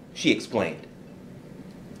trial, she explained.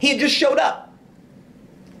 He had just showed up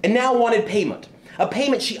and now wanted payment, a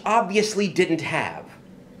payment she obviously didn't have.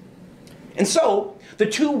 And so the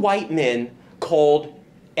two white men called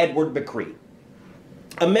Edward McCree,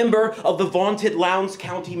 a member of the vaunted Lowndes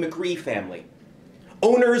County McCree family,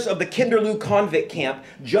 owners of the Kinderlou convict camp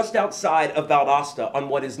just outside of Valdosta on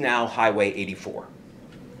what is now Highway 84.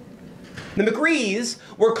 The McCrees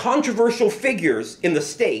were controversial figures in the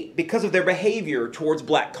state because of their behavior towards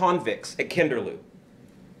black convicts at Kinderlou.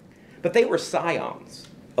 But they were scions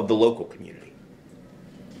of the local community.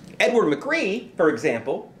 Edward McCree, for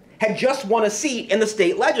example, had just won a seat in the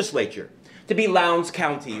state legislature to be Lowndes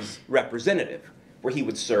County's representative, where he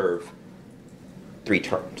would serve 3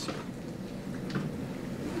 terms.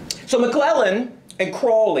 So McClellan and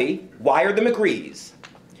Crawley wired the McCrees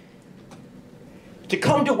to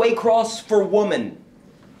come to Waycross for woman.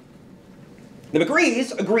 The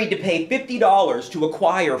McCrees agreed to pay $50 to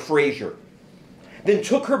acquire Frazier, then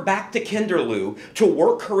took her back to Kinderlou to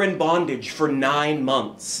work her in bondage for 9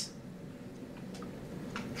 months.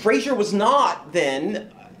 Frazier was not,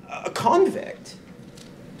 then, a convict.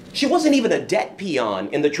 She wasn't even a debt peon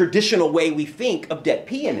in the traditional way we think of debt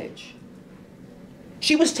peonage.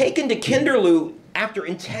 She was taken to Kinderlou after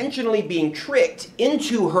intentionally being tricked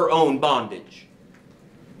into her own bondage.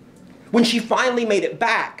 When she finally made it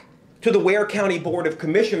back to the Ware County Board of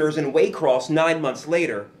Commissioners in Waycross 9 months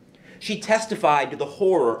later, she testified to the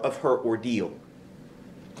horror of her ordeal.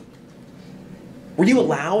 "Were you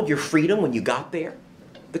allowed your freedom when you got there?"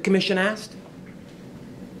 the commission asked.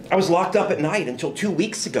 "I was locked up at night until 2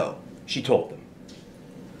 weeks ago," she told them.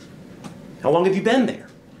 "How long have you been there?"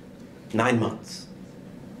 9 months.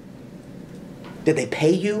 "Did they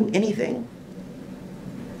pay you anything?"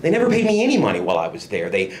 "They never paid me any money while I was there.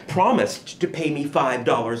 They promised to pay me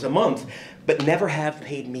 $5 a month, but never have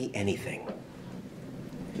paid me anything."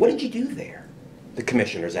 "What did you do there?" the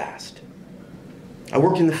commissioners asked. "I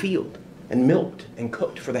worked in the field and milked and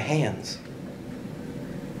cooked for the hands."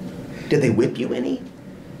 "Did they whip you any?"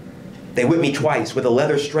 "They whipped me twice with a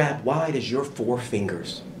leather strap wide as your 4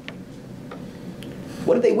 fingers."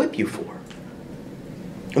 "What did they whip you for?"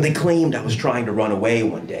 "Well, they claimed I was trying to run away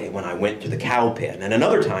one day when I went to the cow pen, and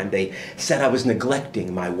another time they said I was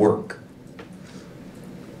neglecting my work."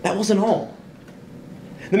 That wasn't all.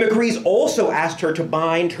 The McCrees also asked her to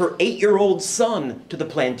bind her 8-year-old son to the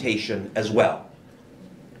plantation as well.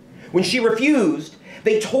 When she refused,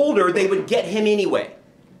 they told her they would get him anyway,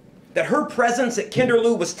 that her presence at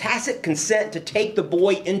Kinderlou was tacit consent to take the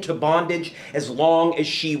boy into bondage as long as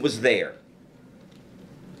she was there.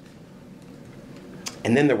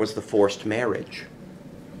 And then there was the forced marriage.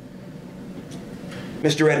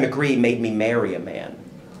 Mr. Ed McCree made me marry a man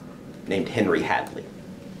named Henry Hadley.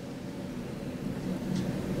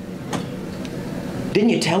 "Didn't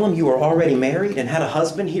you tell him you were already married and had a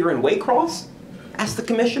husband here in Waycross?" asked the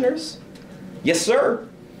commissioners. "Yes, sir.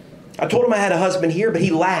 I told him I had a husband here, but he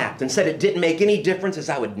laughed and said it didn't make any difference as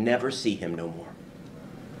I would never see him no more."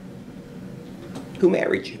 "Who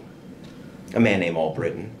married you?" "A man named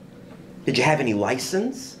Albritton." "Did you have any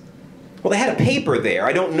license?" "Well, they had a paper there.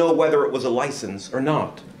 I don't know whether it was a license or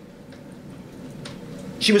not."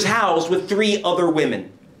 She was housed with 3 other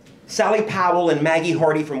women, Sally Powell and Maggie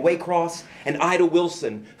Hardy from Waycross, and Ida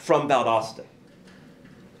Wilson from Vadosta.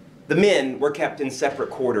 The men were kept in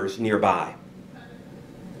separate quarters nearby.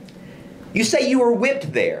 "You say you were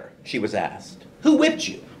whipped there?" she was asked. "Who whipped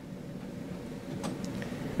you?"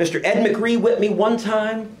 "Mr. Ed McCree whipped me one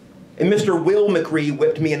time, and Mr. Will McCree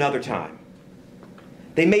whipped me another time.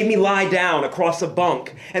 They made me lie down across a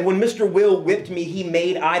bunk, and when Mr. Will whipped me, he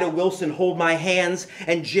made Ida Wilson hold my hands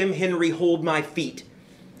and Jim Henry hold my feet.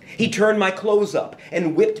 He turned my clothes up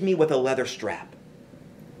and whipped me with a leather strap."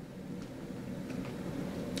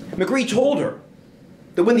 McCree told her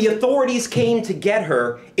that when the authorities came to get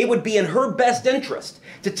her, it would be in her best interest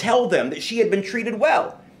to tell them that she had been treated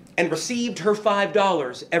well and received her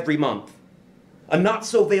 $5 every month, a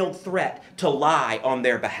not-so-veiled threat to lie on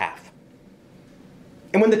their behalf.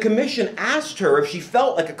 And when the commission asked her if she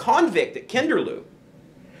felt like a convict at Kinderlou,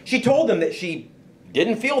 she told them that she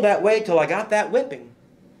didn't feel that way till I got that whipping.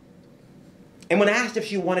 And when asked if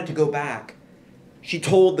she wanted to go back, she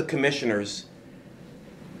told the commissioners,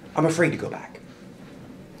 "I'm afraid to go back.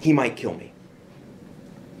 He might kill me."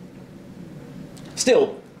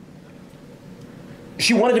 Still,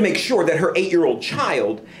 she wanted to make sure that her 8-year-old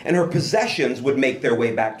child and her possessions would make their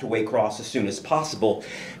way back to Waycross as soon as possible,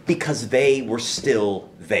 because they were still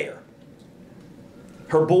there.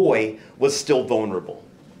 Her boy was still vulnerable,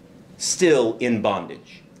 still in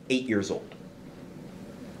bondage, 8 years old.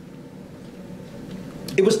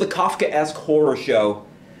 It was the Kafkaesque horror show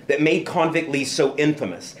that made Convict Lee so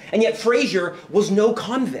infamous, and yet Frazier was no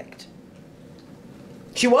convict.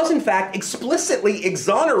 She was, in fact, explicitly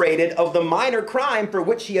exonerated of the minor crime for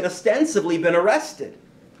which she had ostensibly been arrested.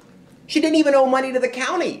 She didn't even owe money to the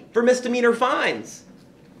county for misdemeanor fines.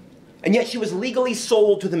 And yet she was legally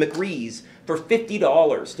sold to the McCrees for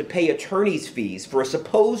 $50 to pay attorney's fees for a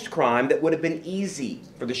supposed crime that would have been easy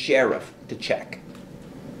for the sheriff to check.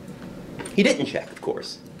 He didn't check, of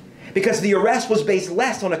course, because the arrest was based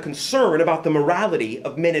less on a concern about the morality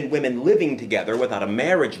of men and women living together without a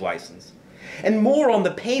marriage license, and more on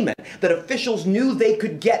the payment that officials knew they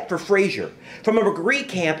could get for Frazier from a McCree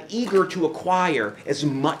camp eager to acquire as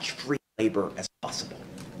much free labor as possible.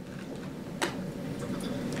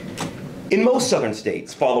 In most southern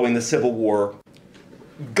states following the Civil War,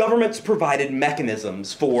 governments provided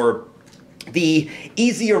mechanisms for the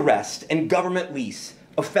easy arrest and government lease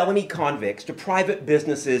of felony convicts to private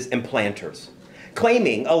businesses and planters,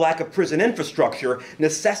 claiming a lack of prison infrastructure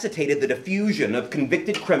necessitated the diffusion of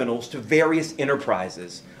convicted criminals to various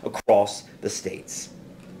enterprises across the states.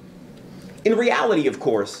 In reality, of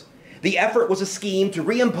course, the effort was a scheme to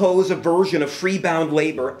reimpose a version of free-bound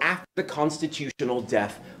labor after the constitutional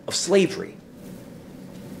death of slavery.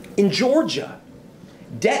 In Georgia,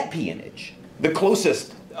 debt peonage, the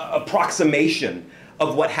closest approximation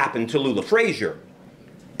of what happened to Lula Frazier.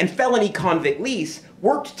 And felony convict lease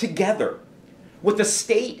worked together with the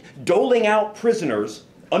state doling out prisoners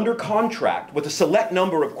under contract with a select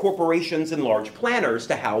number of corporations and large planners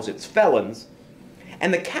to house its felons,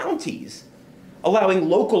 and the counties allowing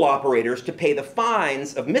local operators to pay the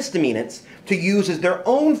fines of misdemeanants to use as their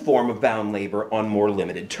own form of bound labor on more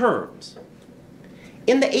limited terms.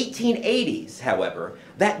 In the 1880s, however,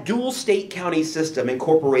 that dual state-county system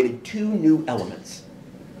incorporated two new elements.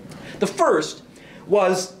 The first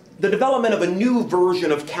was the development of a new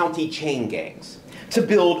version of county chain gangs to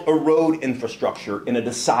build a road infrastructure in a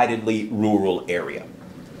decidedly rural area.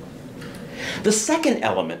 The second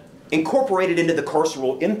element, incorporated into the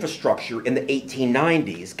carceral infrastructure in the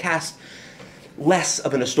 1890s, cast less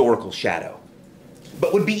of an historical shadow,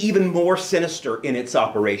 but would be even more sinister in its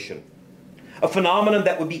operation. A phenomenon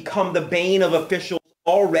that would become the bane of officials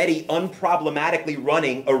already unproblematically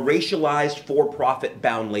running a racialized for-profit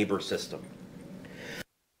bound labor system.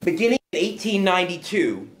 Beginning in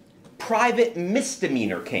 1892, private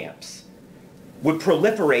misdemeanor camps would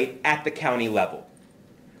proliferate at the county level,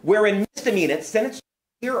 wherein misdemeanants sentenced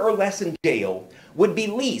to a year or less in jail would be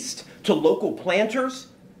leased to local planters,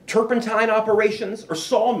 turpentine operations, or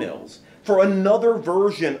sawmills for another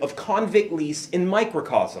version of convict lease in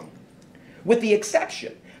microcosm, with the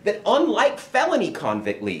exception that unlike felony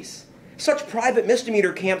convict lease, such private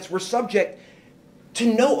misdemeanor camps were subject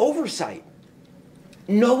to no oversight,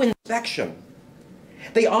 no inspection.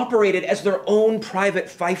 They operated as their own private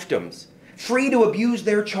fiefdoms, free to abuse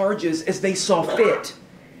their charges as they saw fit,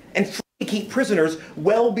 and free to keep prisoners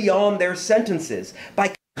well beyond their sentences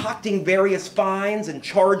by concocting various fines and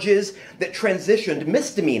charges that transitioned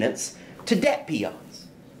misdemeanants to debt peons,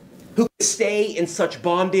 who could stay in such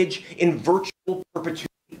bondage in virtual perpetuity.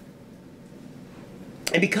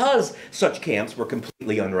 And because such camps were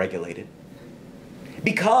completely unregulated,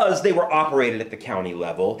 because they were operated at the county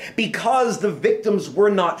level, because the victims were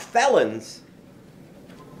not felons,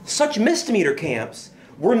 such misdemeanor camps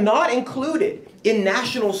were not included in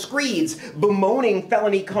national screeds bemoaning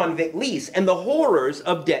felony convict lease and the horrors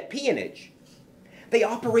of debt peonage. They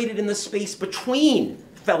operated in the space between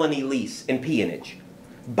felony lease and peonage,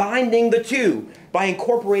 binding the two by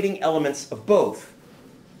incorporating elements of both.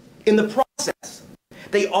 In the process,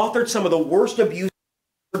 they authored some of the worst abuse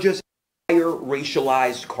charges in entire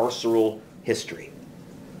racialized carceral history.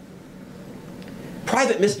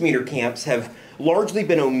 Private misdemeanor camps have largely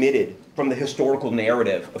been omitted from the historical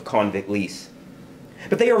narrative of convict lease.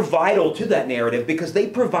 But they are vital to that narrative because they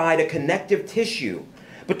provide a connective tissue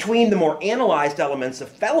between the more analyzed elements of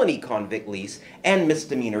felony convict lease and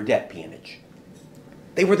misdemeanor debt peonage.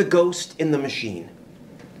 They were the ghost in the machine,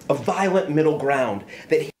 a violent middle ground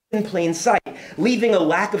that hid in plain sight, leaving a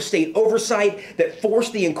lack of state oversight that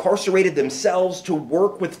forced the incarcerated themselves to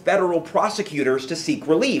work with federal prosecutors to seek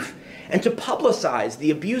relief and to publicize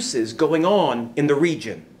the abuses going on in the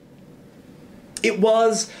region. It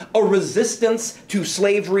was a resistance to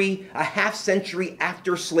slavery a half-century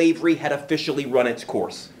after slavery had officially run its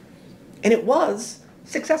course. And it was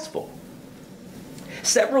successful.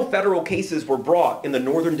 Several federal cases were brought in the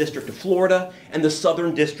Northern District of Florida and the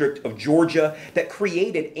Southern District of Georgia that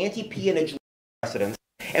created anti-peonage precedents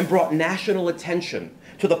and brought national attention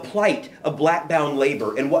to the plight of black-bound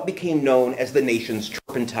labor in what became known as the nation's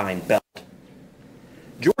turpentine belt.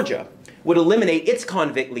 Georgia would eliminate its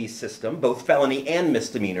convict lease system, both felony and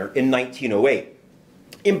misdemeanor, in 1908,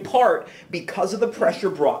 in part because of the pressure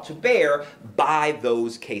brought to bear by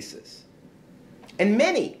those cases. And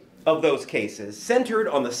many of those cases centered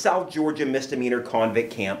on the South Georgia misdemeanor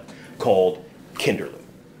convict camp called Kinderlou.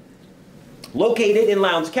 Located in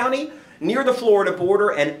Lowndes County, near the Florida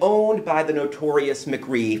border and owned by the notorious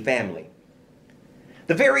McRee family.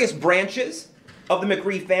 The various branches of the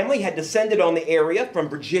McRee family had descended on the area from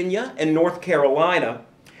Virginia and North Carolina,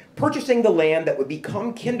 purchasing the land that would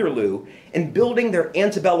become Kinderlou and building their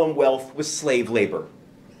antebellum wealth with slave labor.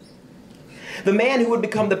 The man who would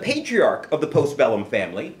become the patriarch of the postbellum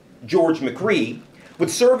family, George McRee, would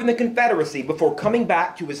serve in the Confederacy before coming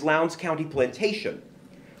back to his Lowndes County plantation,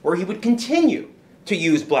 where he would continue to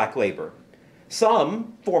use black labor,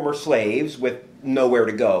 some former slaves with nowhere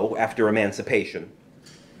to go after emancipation.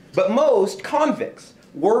 But most convicts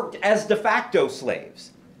worked as de facto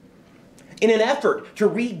slaves. In an effort to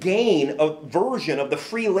regain a version of the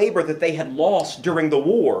free labor that they had lost during the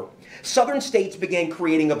war, Southern states began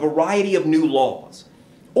creating a variety of new laws,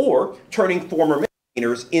 or turning former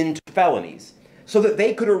misdemeanors into felonies, so that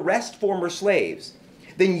they could arrest former slaves,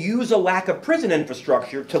 then use a lack of prison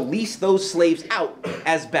infrastructure to lease those slaves out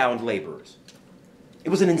as bound laborers. It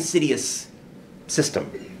was an insidious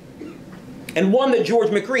system. and one that George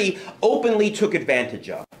McCree openly took advantage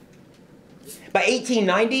of. By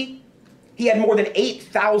 1890, he had more than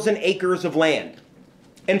 8,000 acres of land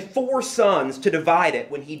and 4 sons to divide it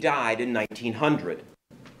when he died in 1900.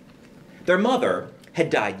 Their mother had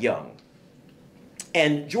died young,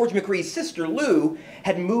 and George McCree's sister Lou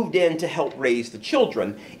had moved in to help raise the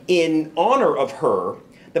children. In honor of her,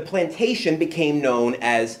 the plantation became known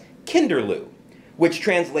as Kinderlou, which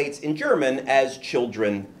translates in German as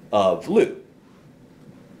Children of Lou.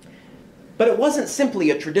 But it wasn't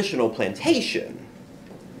simply a traditional plantation.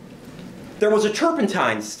 There was a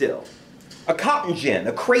turpentine still, a cotton gin,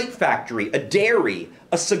 a crate factory, a dairy,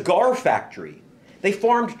 a cigar factory. They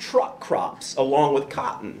farmed truck crops along with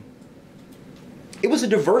cotton. It was a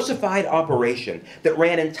diversified operation that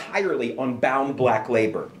ran entirely on bound black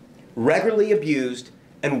labor, regularly abused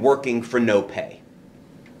and working for no pay.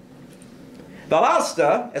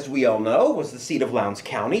 Vadosta, as we all know, was the seat of Lowndes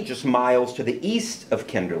County, just miles to the east of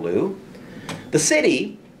Kinderlou. The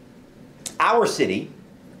city, our city,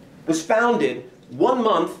 was founded 1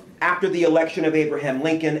 month after the election of Abraham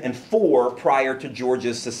Lincoln and 4 prior to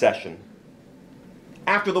Georgia's secession.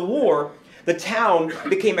 After the war, the town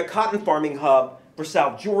became a cotton farming hub for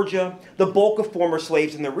South Georgia, the bulk of former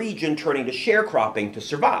slaves in the region turning to sharecropping to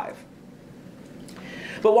survive.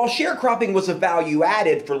 But while sharecropping was a value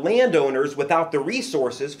added for landowners without the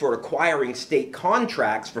resources for acquiring state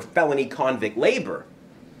contracts for felony convict labor,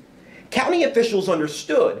 county officials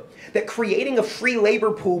understood that creating a free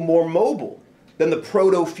labor pool more mobile than the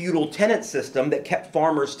proto-feudal tenant system that kept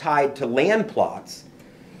farmers tied to land plots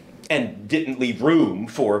and didn't leave room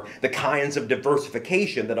for the kinds of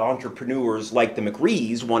diversification that entrepreneurs like the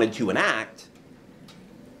McCrees wanted to enact,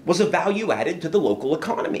 was a value added to the local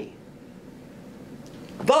economy.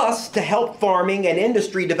 Thus, to help farming and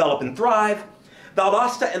industry develop and thrive,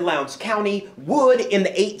 Vadosta and Lowndes County would, in the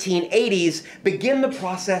 1880s, begin the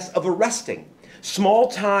process of arresting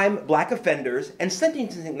small-time black offenders and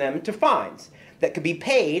sentencing them to fines that could be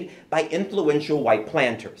paid by influential white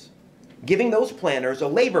planters, giving those planters a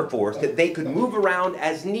labor force that they could move around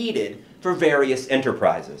as needed for various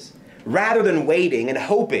enterprises, rather than waiting and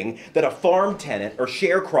hoping that a farm tenant or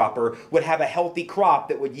sharecropper would have a healthy crop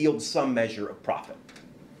that would yield some measure of profit.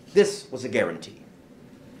 This was a guarantee.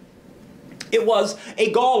 It was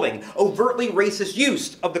a galling, overtly racist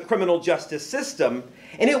use of the criminal justice system,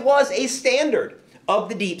 and it was a standard of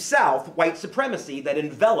the Deep South white supremacy that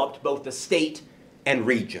enveloped both the state and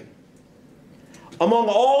region. Among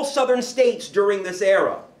all southern states during this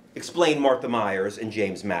era, explained Martha Myers and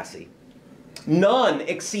James Massey, none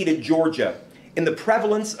exceeded Georgia in the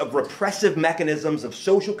prevalence of repressive mechanisms of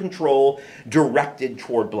social control directed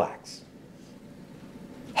toward blacks.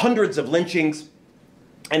 Hundreds of lynchings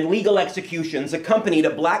and legal executions accompanied a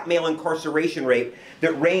black male incarceration rate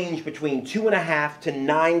that ranged between 2.5 to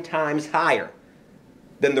 9 times higher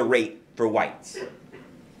than the rate for whites.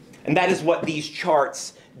 And that is what these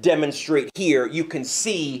charts demonstrate here. You can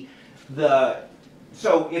see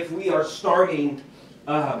so if we are starting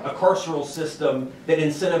a carceral system that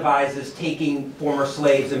incentivizes taking former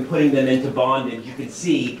slaves and putting them into bondage, you can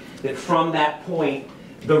see that from that point,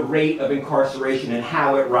 the rate of incarceration and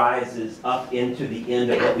how it rises up into the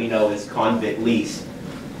end of what we know as convict lease.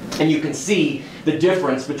 And you can see the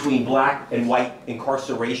difference between black and white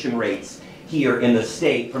incarceration rates here in the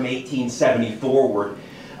state from 1870 forward.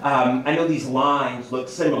 I know these lines look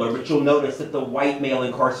similar, but you'll notice that the white male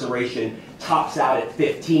incarceration tops out at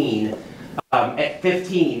 15. At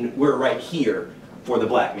 15, we're right here for the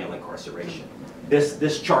black male incarceration.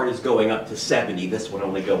 This chart is going up to 70, this one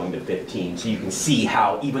only going to 15. So you can see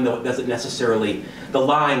how, even though it doesn't necessarily, the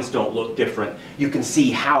lines don't look different, you can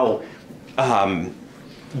see how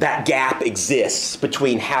that gap exists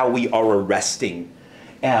between how we are arresting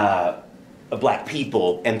black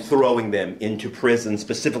people and throwing them into prison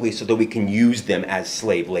specifically so that we can use them as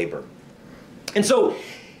slave labor. And so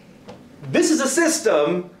this is a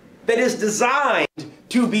system that is designed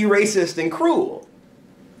to be racist and cruel.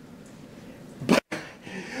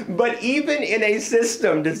 But even in a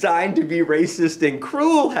system designed to be racist and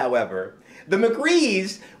cruel, however, the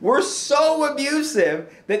McCrees were so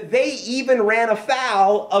abusive that they even ran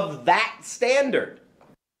afoul of that standard.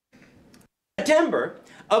 In September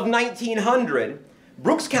of 1900,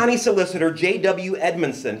 Brooks County Solicitor J.W.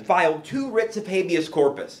 Edmondson filed 2 writs of habeas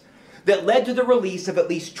corpus that led to the release of at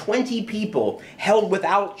least 20 people held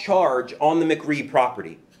without charge on the McCree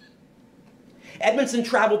property. Edmondson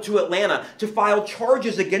traveled to Atlanta to file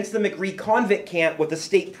charges against the McCree convict camp with the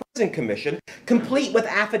State Prison Commission, complete with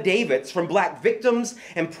affidavits from black victims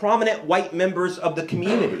and prominent white members of the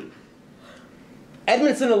community.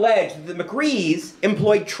 Edmondson alleged that the McCrees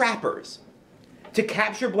employed trappers to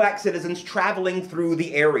capture black citizens traveling through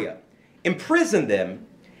the area, imprison them,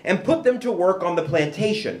 and put them to work on the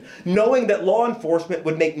plantation, knowing that law enforcement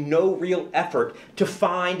would make no real effort to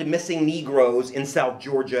find missing Negroes in South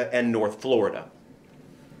Georgia and North Florida.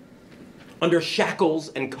 Under shackles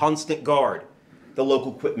and constant guard, the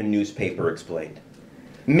local Quitman newspaper explained.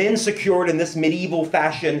 Men secured in this medieval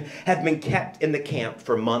fashion have been kept in the camp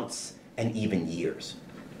for months and even years.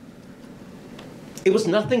 It was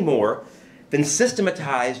nothing more than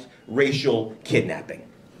systematized racial kidnapping.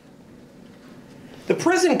 The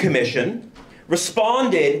Prison Commission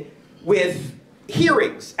responded with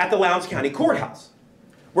hearings at the Lowndes County Courthouse,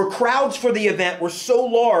 where crowds for the event were so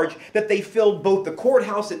large that they filled both the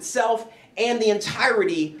courthouse itself and the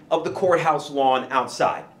entirety of the courthouse lawn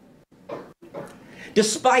outside.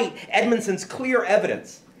 Despite Edmondson's clear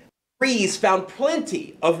evidence, Rees found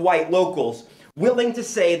plenty of white locals willing to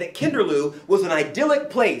say that Kinderlou was an idyllic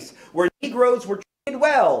place where Negroes were treated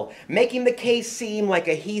well, making the case seem like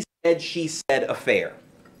a he said, she said affair.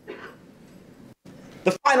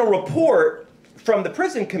 The final report from the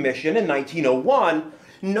Prison Commission in 1901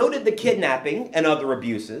 noted the kidnapping and other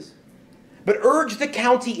abuses, but urged the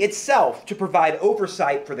county itself to provide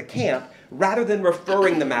oversight for the camp rather than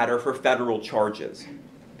referring the matter for federal charges.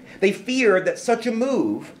 They feared that such a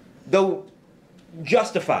move, though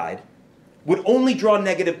justified, would only draw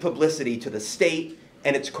negative publicity to the state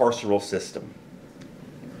and its carceral system.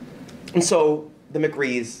 And so the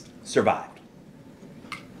McRees survived,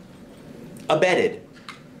 abetted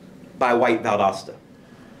by white Vadosta,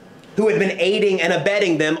 who had been aiding and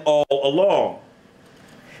abetting them all along.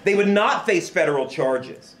 They would not face federal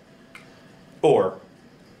charges, or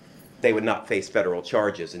they would not face federal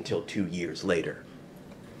charges until 2 years later.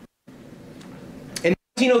 In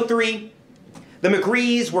 1903, the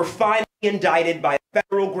McRees were finally indicted by a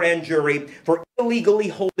federal grand jury for illegally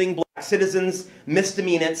holding black citizens,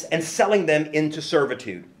 misdemeanants, and selling them into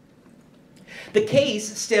servitude. The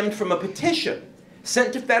case stemmed from a petition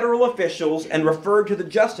sent to federal officials and referred to the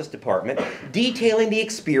Justice Department, detailing the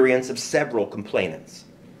experience of several complainants.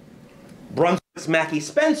 Brunswick's Mackie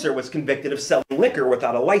Spencer was convicted of selling liquor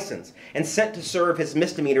without a license and sent to serve his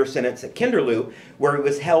misdemeanor sentence at Kinderlou, where he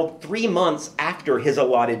was held 3 months after his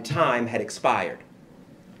allotted time had expired.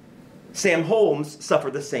 Sam Holmes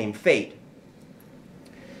suffered the same fate.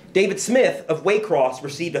 David Smith of Waycross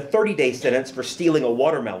received a 30-day sentence for stealing a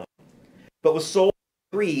watermelon, but was sold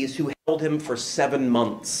to McRees, who held him for 7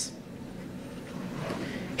 months.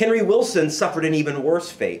 Henry Wilson suffered an even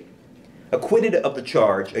worse fate, acquitted of the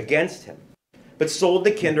charge against him, but sold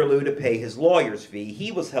to Kinderlou to pay his lawyer's fee.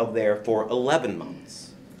 He was held there for 11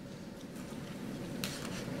 months.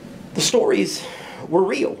 The stories were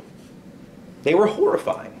real. They were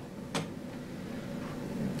horrifying.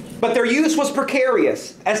 But their use was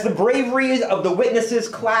precarious, as the bravery of the witnesses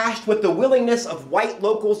clashed with the willingness of white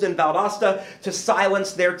locals in Vadosta to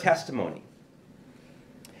silence their testimony.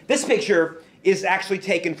 This picture is actually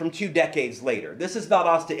taken from 2 decades later. This is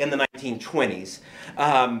Vadosta in the 1920s.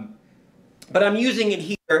 But I'm using it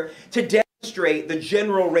here to demonstrate the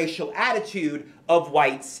general racial attitude of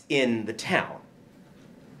whites in the town.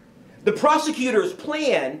 The prosecutor's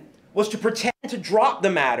plan was to pretend to drop the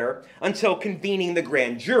matter until convening the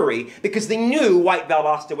grand jury, because they knew white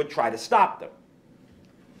Vadosta would try to stop them.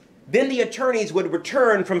 Then the attorneys would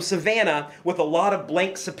return from Savannah with a lot of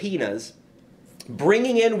blank subpoenas,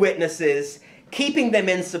 bringing in witnesses, keeping them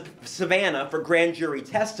in Savannah for grand jury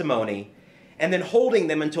testimony, and then holding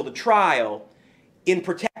them until the trial in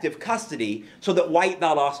protective custody so that white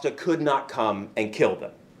Vadosta could not come and kill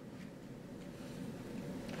them.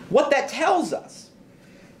 What that tells us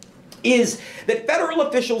is that federal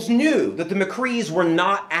officials knew that the McRees were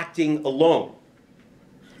not acting alone,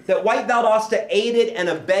 that white Vadosta aided and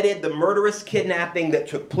abetted the murderous kidnapping that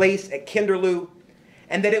took place at Kinderlou,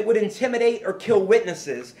 and that it would intimidate or kill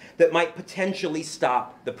witnesses that might potentially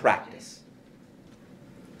stop the practice.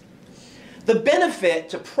 The benefit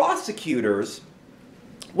to prosecutors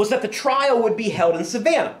was that the trial would be held in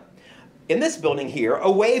Savannah, in this building here,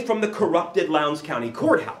 away from the corrupted Lowndes County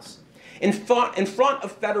Courthouse, in front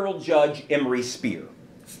of federal judge Emery Spear.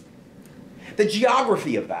 The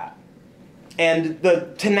geography of that and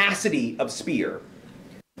the tenacity of Spear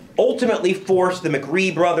ultimately forced the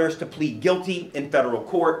McRee brothers to plead guilty in federal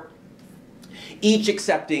court, each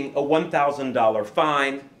accepting a $1,000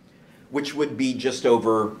 fine, which would be just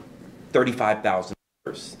over $35,000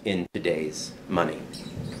 in today's money.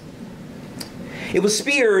 It was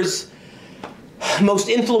Spear's most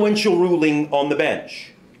influential ruling on the bench.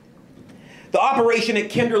 The operation at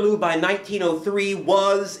Kinderlou by 1903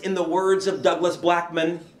 was, in the words of Douglas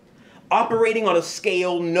Blackman, operating on a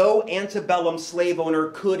scale no antebellum slave owner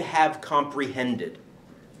could have comprehended.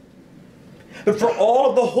 But for all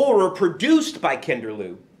of the horror produced by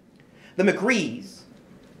Kinderlou, the McRees,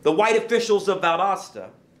 the white officials of Vadosta,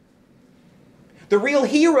 the real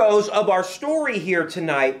heroes of our story here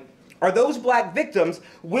tonight are those black victims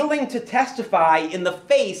willing to testify in the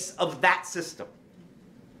face of that system.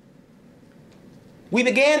 We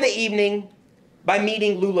began the evening by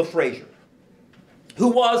meeting Lula Frazier, who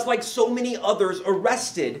was, like so many others,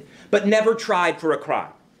 arrested but never tried for a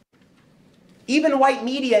crime. Even white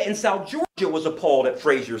media in South Georgia was appalled at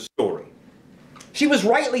Frazier's story. She was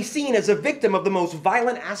rightly seen as a victim of the most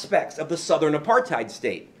violent aspects of the Southern apartheid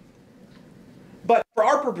state. But for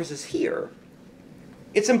our purposes here,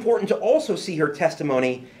 it's important to also see her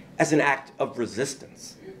testimony as an act of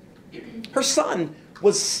resistance. Her son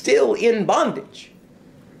was still in bondage.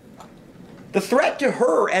 The threat to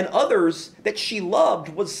her and others that she loved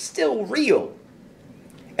was still real,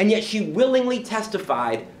 and yet she willingly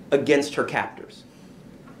testified against her captors.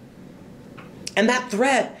 And that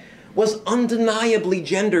threat was undeniably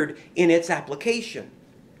gendered in its application.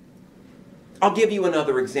 I'll give you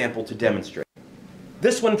another example to demonstrate.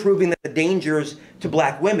 This one proving that the dangers to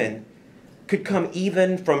black women could come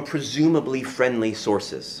even from presumably friendly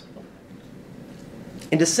sources.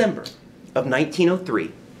 In December of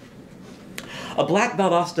 1903, a black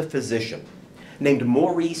Vadosta physician named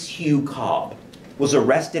Maurice Hugh Cobb was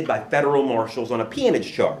arrested by federal marshals on a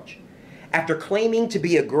peonage charge after claiming to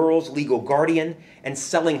be a girl's legal guardian and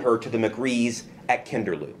selling her to the McRees at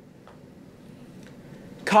Kinderlou.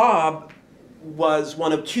 Cobb was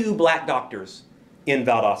one of 2 black doctors in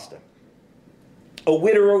Vadosta. A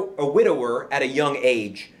widower at a young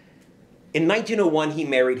age. In 1901, he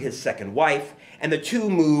married his second wife, and the 2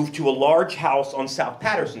 moved to a large house on South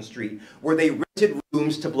Patterson Street where they rented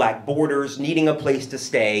rooms to black boarders needing a place to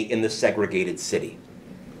stay in the segregated city.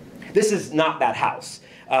 This is not that house.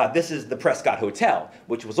 This is the Prescott Hotel,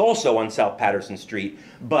 which was also on South Patterson Street,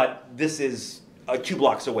 but this is 2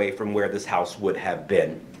 blocks away from where this house would have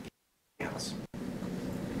been.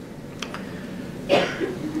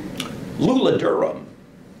 Lula Durham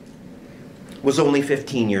was only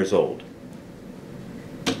 15 years old.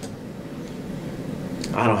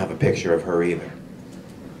 I don't have a picture of her either,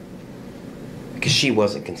 because she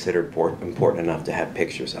wasn't considered important enough to have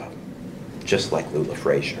pictures of, just like Lula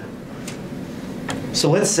Frazier.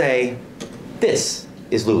 So let's say this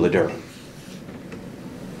is Lula Durham,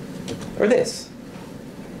 or this,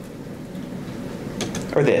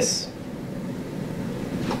 or this.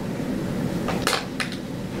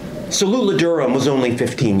 So Lula Durham was only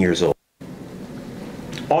 15 years old,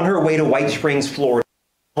 on her way to White Springs, Florida,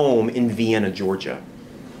 home in Vienna, Georgia.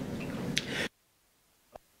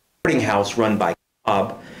 Boarding house run by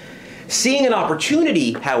Cobb. Seeing an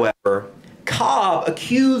opportunity, however, Cobb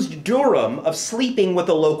accused Durham of sleeping with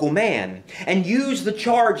a local man and used the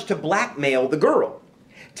charge to blackmail the girl,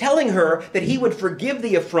 telling her that he would forgive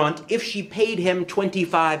the affront if she paid him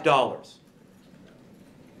 $25.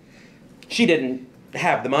 She didn't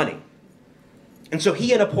have the money. And so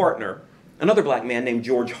he and a partner, another black man named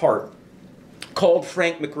George Hart, called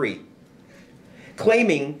Frank McRee,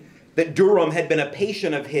 claiming that Durham had been a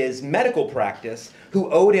patient of his medical practice who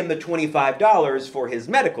owed him the $25 for his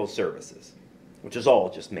medical services, which is all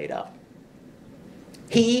just made up.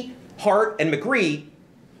 He, Hart, and McRee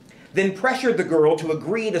then pressured the girl to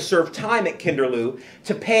agree to serve time at Kinderlou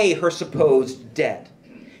to pay her supposed debt,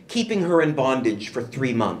 keeping her in bondage for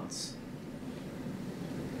 3 months.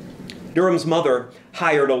 Durham's mother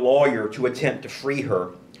hired a lawyer to attempt to free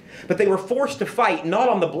her, but they were forced to fight not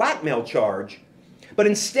on the blackmail charge, but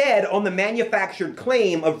instead on the manufactured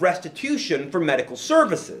claim of restitution for medical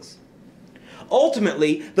services.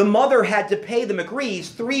 Ultimately, the mother had to pay the McRees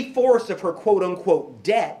 3/4 of her quote-unquote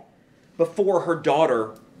debt before her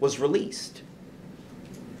daughter was released.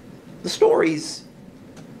 The stories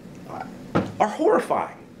are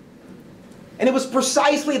horrifying. And it was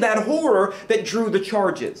precisely that horror that drew the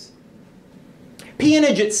charges.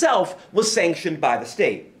 Peonage itself was sanctioned by the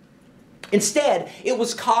state. Instead, it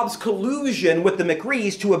was Cobb's collusion with the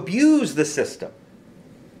McRees to abuse the system.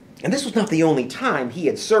 And this was not the only time he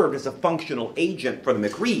had served as a functional agent for the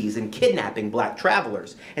McRees in kidnapping black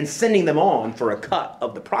travelers and sending them on for a cut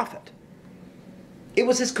of the profit. It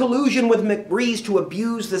was his collusion with McRees to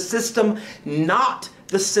abuse the system, not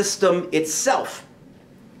the system itself,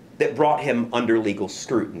 that brought him under legal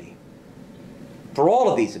scrutiny. For all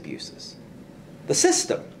of these abuses, the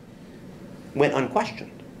system went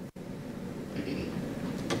unquestioned.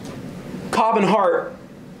 Cobb and Hart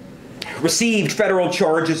received federal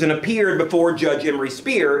charges and appeared before Judge Emery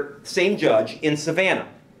Spear, same judge, in Savannah.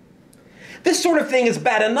 This sort of thing is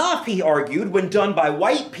bad enough, he argued, when done by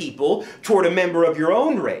white people toward a member of your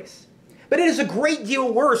own race. But it is a great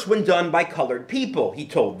deal worse when done by colored people, he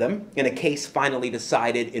told them, in a case finally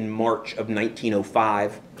decided in March of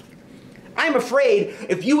 1905. I am afraid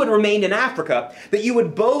if you had remained in Africa, that you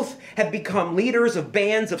would both have become leaders of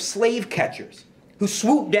bands of slave catchers who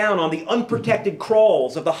swoop down on the unprotected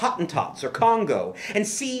kraals of the Hottentots or Congo and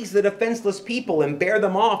seize the defenseless people and bear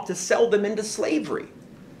them off to sell them into slavery.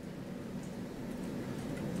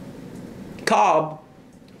 Cobb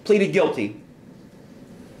pleaded guilty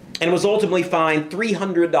and was ultimately fined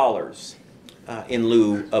 $300 in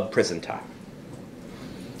lieu of prison time,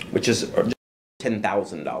 which is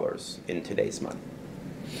 $10,000 in today's money,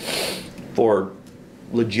 for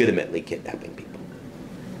legitimately kidnapping people.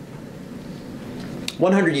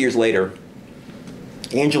 100 years later,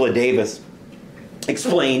 Angela Davis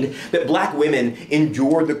explained that black women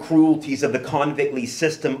endured the cruelties of the convict lease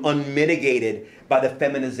system unmitigated by the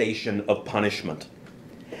feminization of punishment.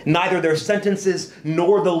 Neither their sentences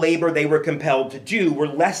nor the labor they were compelled to do were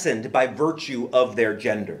lessened by virtue of their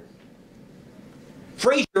gender.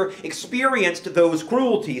 Frazier experienced those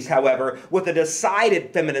cruelties, however, with a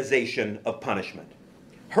decided feminization of punishment.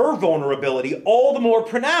 Her vulnerability all the more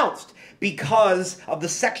pronounced because of the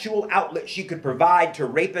sexual outlet she could provide to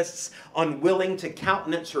rapists unwilling to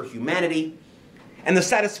countenance her humanity, and the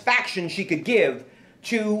satisfaction she could give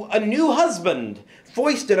to a new husband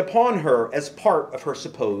foisted upon her as part of her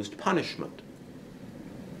supposed punishment.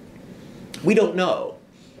 We don't know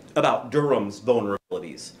about Durham's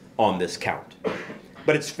vulnerabilities on this count,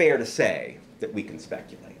 but it's fair to say that we can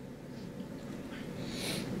speculate.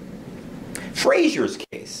 Frazier's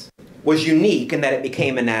case was unique in that it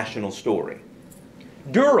became a national story.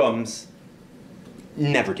 Durham's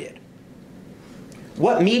never did.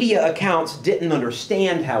 What media accounts didn't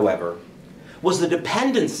understand, however, was the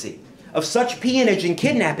dependency of such peonage and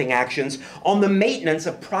kidnapping actions on the maintenance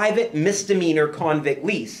of private misdemeanor convict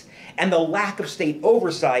lease and the lack of state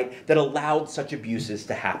oversight that allowed such abuses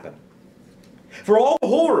to happen. For all the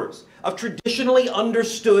horrors of traditionally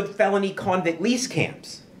understood felony convict lease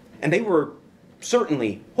camps, and they were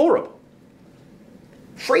certainly horrible,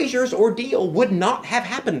 Frazier's ordeal would not have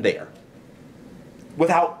happened there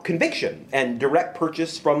without conviction and direct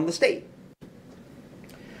purchase from the state.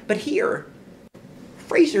 But here,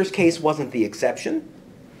 Frazier's case wasn't the exception,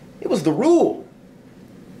 it was the rule.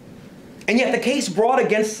 And yet the case brought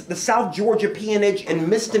against the South Georgia peonage and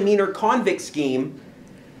misdemeanor convict scheme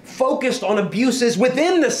focused on abuses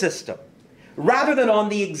within the system, rather than on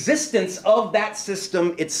the existence of that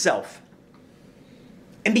system itself.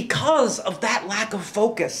 And because of that lack of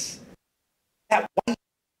focus, that white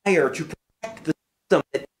desire to protect the system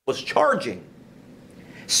that it was charging,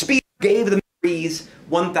 Speer gave the McRees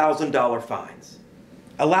 $1,000 fines,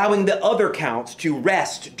 allowing the other counts to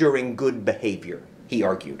rest during good behavior, he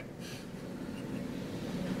argued.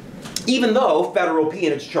 Even though federal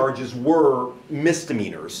peonage charges were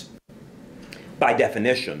misdemeanors, by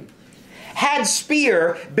definition, had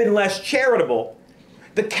Speer been less charitable,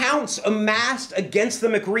 the counts amassed against the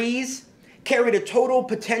McRees carried a total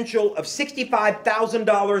potential of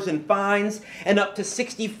 $65,000 in fines and up to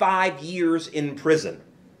 65 years in prison.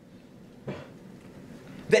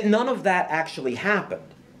 That none of that actually happened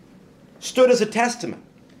stood as a testament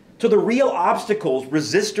to the real obstacles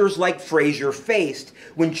resistors like Frazier faced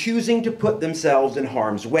when choosing to put themselves in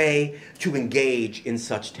harm's way to engage in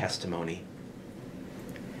such testimony.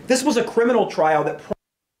 This was a criminal trial that promised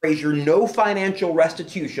Frazier no financial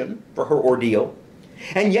restitution for her ordeal,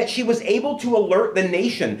 and yet she was able to alert the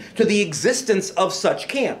nation to the existence of such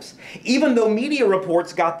camps, even though media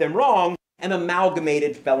reports got them wrong and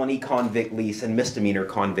amalgamated felony convict lease and misdemeanor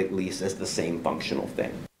convict lease as the same functional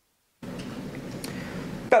thing.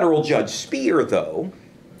 Federal Judge Speer, though,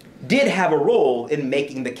 did have a role in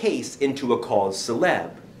making the case into a cause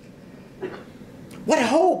célèbre. What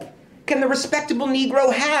hope can the respectable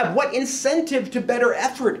Negro have? What incentive to better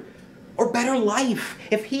effort or better life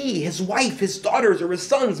if he, his wife, his daughters, or his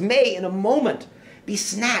sons may, in a moment, be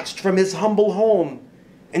snatched from his humble home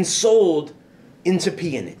and sold into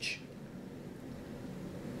peonage?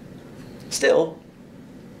 Still,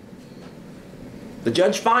 the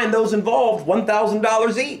judge fined those involved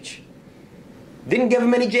 $1,000 each, didn't give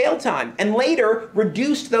them any jail time, and later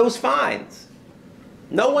reduced those fines.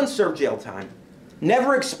 No one served jail time,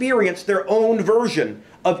 never experienced their own version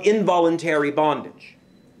of involuntary bondage.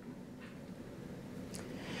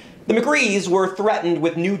 The McRees were threatened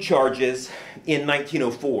with new charges in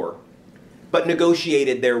 1904, but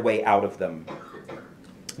negotiated their way out of them.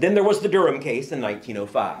 Then there was the Durham case in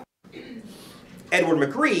 1905. Edward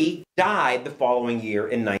McGree died the following year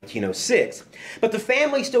in 1906, but the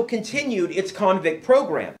family still continued its convict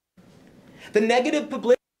program. The negative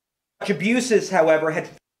publicity of such abuses, however, had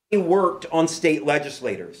worked on state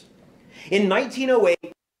legislators. In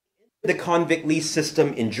 1908, the convict lease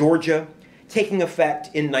system in Georgia, taking effect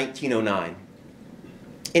in 1909.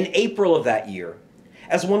 In April of that year,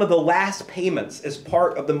 as one of the last payments as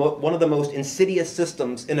part of one of the most insidious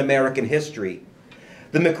systems in American history,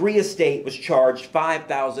 the McGree estate was charged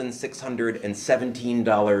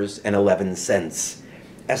 $5,617.11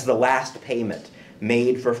 as the last payment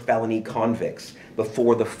made for felony convicts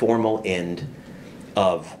before the formal end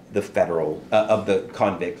of the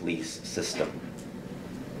convict lease system.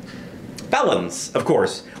 Felons, of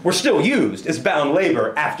course, were still used as bound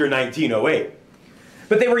labor after 1908,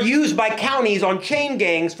 but they were used by counties on chain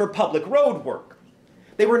gangs for public road work.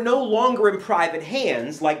 They were no longer in private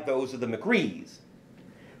hands like those of the McGrees.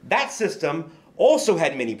 That system also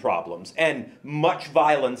had many problems and much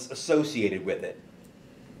violence associated with it.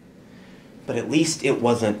 But at least it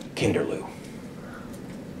wasn't Kinderlou.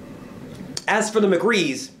 As for the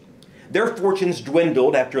McGrees, their fortunes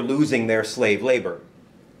dwindled after losing their slave labor.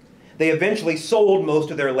 They eventually sold most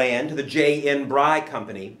of their land to the J.N.Bray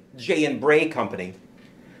Company,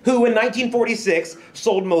 who in 1946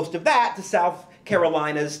 sold most of that to South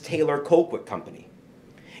Carolina's Taylor Colquitt Company.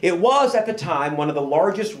 It was at the time one of the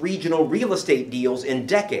largest regional real estate deals in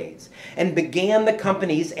decades and began the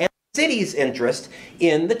company's and the city's interest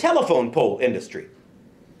in the telephone pole industry,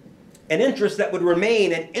 an interest that would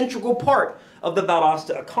remain an integral part of the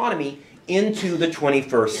Vadosta economy into the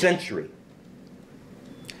 21st century.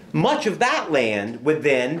 Much of that land would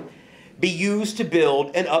then be used to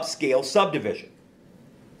build an upscale subdivision.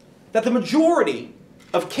 That the majority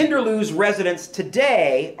of Kinderlou's residents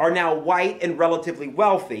today are now white and relatively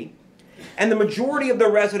wealthy, and the majority of the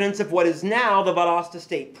residents of what is now the Vadosta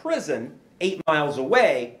State Prison, 8 miles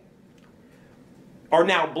away, are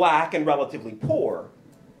now black and relatively poor,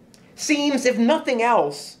 seems, if nothing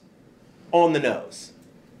else, on the nose.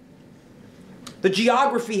 The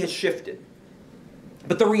geography has shifted,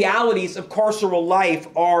 but the realities of carceral life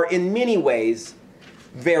are in many ways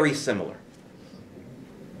very similar.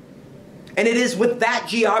 And it is with that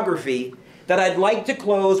geography that I'd like to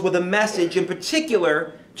close with a message in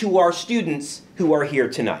particular to our students who are here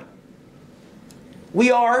tonight. We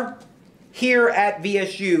are here at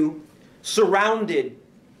VSU surrounded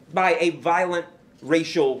by a violent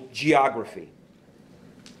racial geography.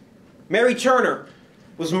 Mary Turner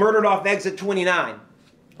was murdered off exit 29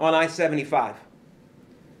 on I-75.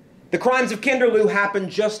 The crimes of Kinderlou happened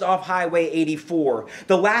just off Highway 84.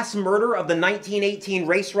 The last murder of the 1918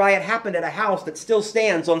 race riot happened at a house that still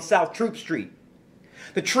stands on South Troop Street.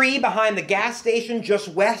 The tree behind the gas station just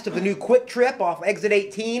west of the new Quick Trip off exit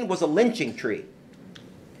 18 was a lynching tree.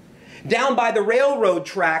 Down by the railroad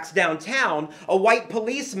tracks downtown, a white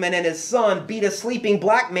policeman and his son beat a sleeping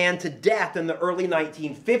black man to death in the early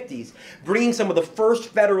 1950s, bringing some of the first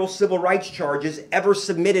federal civil rights charges ever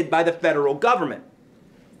submitted by the federal government.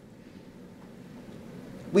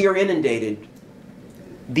 We are inundated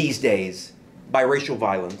these days by racial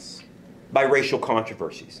violence, by racial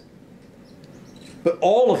controversies. But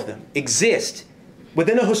all of them exist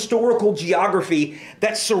within a historical geography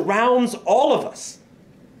that surrounds all of us.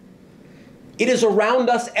 It is around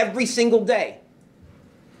us every single day.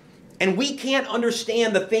 And we can't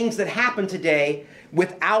understand the things that happen today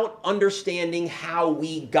without understanding how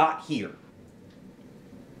we got here.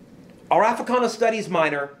 Our Africana Studies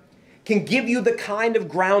minor can give you the kind of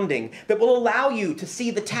grounding that will allow you to see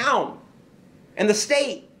the town and the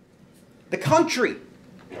state, the country,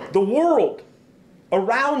 the world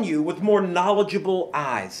around you with more knowledgeable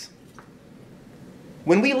eyes.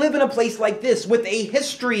 When we live in a place like this, with a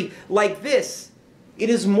history like this, it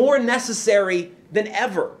is more necessary than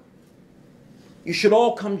ever. You should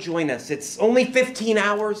all come join us. It's only 15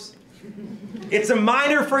 hours. It's a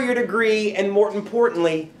minor for your degree, and more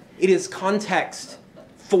importantly, it is context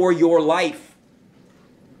for your life.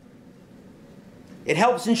 It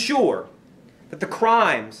helps ensure that the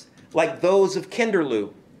crimes like those of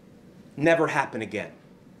Kinderlou never happen again.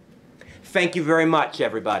 Thank you very much,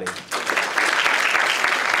 everybody.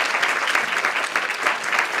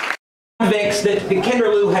 Convicts that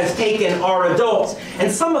Kinderlou has taken are adults, and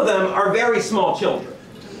some of them are very small children.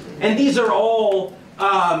 And these are all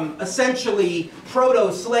essentially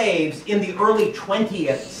proto-slaves in the early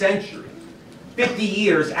 20th century, 50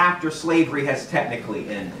 years after slavery has technically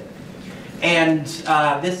ended. And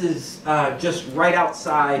this is just right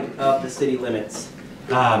outside of the city limits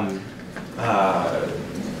on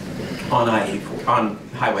I-84, on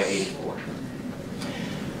Highway 84.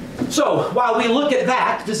 So, while we look at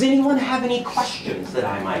that, does anyone have any questions that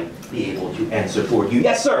I might be able to answer for you?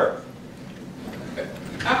 Yes, sir.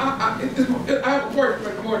 I have a question,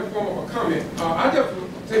 but more in the form of a comment. I just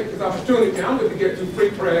take this opportunity. I'm going to get to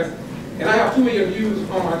free press, and I have 2 million views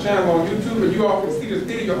on my channel on YouTube, and you all can see this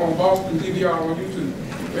video on Boston G.B.R. on YouTube.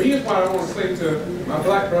 But here's what I want to say to my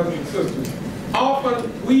black brothers and sisters.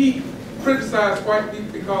 Often we criticize white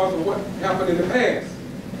people because of what happened in the past.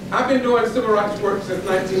 I've been doing civil rights work since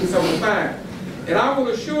 1975, and I will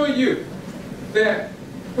assure you that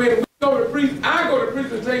when we go to I go to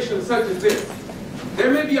presentations such as this.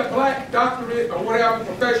 There may be a black doctorate or whatever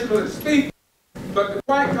professional that speaks, but the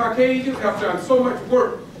white Caucasians have done so much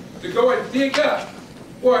work to go and dig up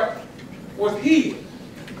what was hidden.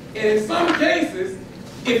 And in some cases,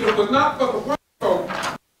 if it was not for the white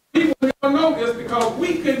folks, people would never know this because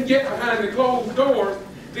we couldn't get behind the closed doors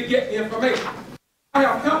to get the information. I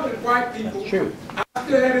have accompanied white people. That's true. I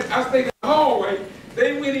stayed in the hallway.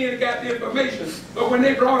 They went in and got the information. But when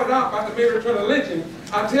they brought it out about the Mary Turner lynching,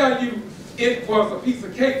 I tell you, it was a piece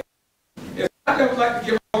of cake. And I just like to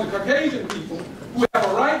give all the Caucasian people who have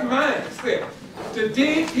a right mindset to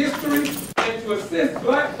dig history and to assist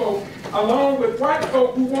black folk along with white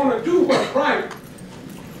folk who want to do what's right to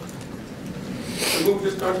move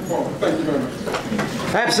this country forward. Thank you very much.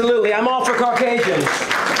 Absolutely. I'm all for Caucasians.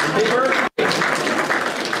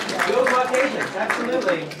 Go Caucasians.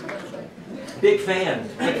 Absolutely. Big fan.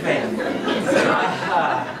 Big fan.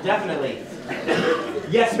 Definitely.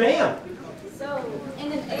 Yes, ma'am. So,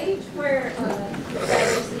 in an age where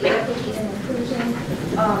diversity, equity, and inclusion,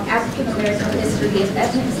 African American history, and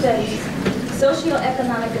ethnic studies,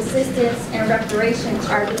 socioeconomic assistance, and reparations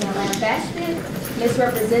are being lambasted,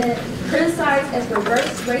 misrepresented, criticized as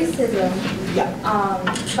reverse racism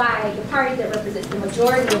by the party that represents the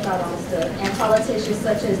majority of Vadosta, and politicians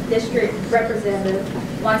such as District Representative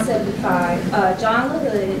 175, John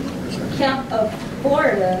LaHood, Kemp of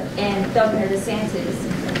Florida, and Governor DeSantis.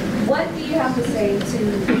 What do you have to say to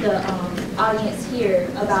the audience here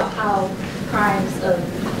about how crimes of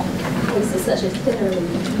places such as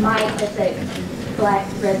Kinderlou might affect black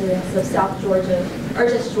residents of South Georgia, or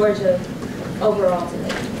just Georgia overall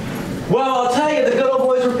today? Well, I'll tell you, the good old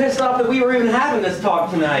boys were pissed off that we were even having this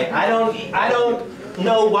talk tonight. I don't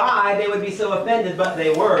know why they would be so offended, but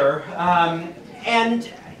they were. And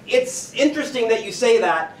it's interesting that you say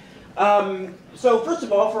that. So first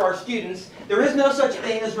of all, for our students, there is no such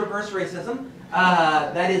thing as reverse racism.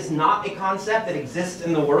 That is not a concept that exists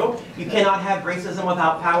in the world. You cannot have racism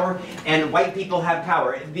without power, and white people have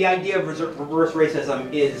power. The idea of reverse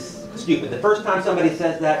racism is stupid. The first time somebody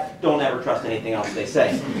says that, don't ever trust anything else they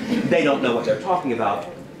say. They don't know what they're talking about.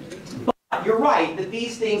 But you're right that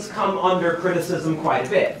these things come under criticism quite a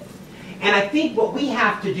bit. And I think what we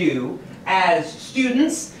have to do as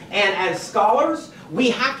students and as scholars, we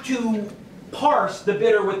have to parse the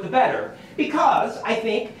bitter with the better. Because I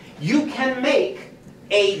think you can make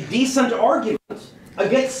a decent argument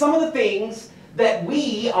against some of the things that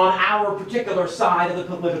we on our particular side of the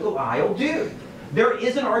political aisle do. There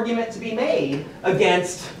is an argument to be made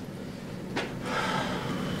against,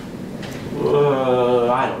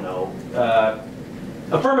 I don't know,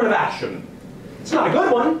 affirmative action. It's not a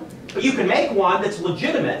good one, but you can make one that's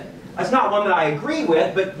legitimate. That's not one that I agree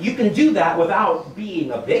with, but you can do that without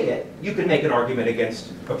being a bigot. You can make an argument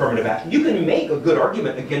against affirmative action. You can make a good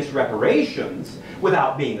argument against reparations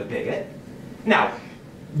without being a bigot. Now,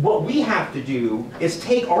 what we have to do is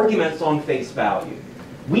take arguments on face value.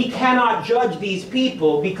 We cannot judge these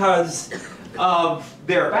people because of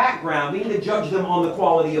their background. We need to judge them on the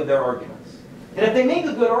quality of their arguments. And if they make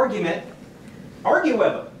a good argument, argue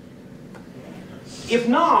with them. If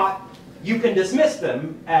not, you can dismiss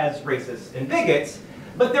them as racists and bigots,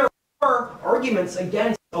 but there are arguments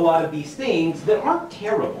against a lot of these things that aren't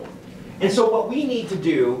terrible. And so what we need to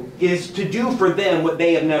do is to do for them what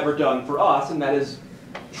they have never done for us, and that is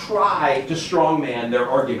try to strongman their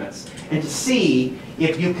arguments and to see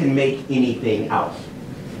if you can make anything out.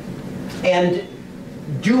 And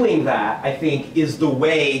doing that, I think, is the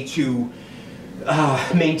way to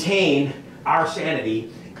maintain our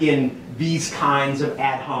sanity in these kinds of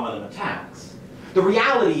ad hominem attacks. The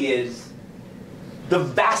reality is, the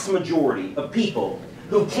vast majority of people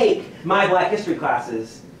who take my black history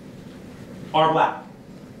classes are black.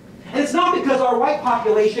 And it's not because our white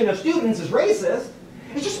population of students is racist,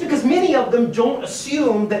 it's just because many of them don't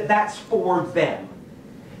assume that that's for them.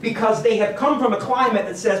 Because they have come from a climate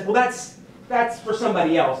that says, well, that's for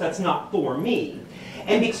somebody else, that's not for me.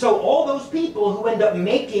 And so all those people who end up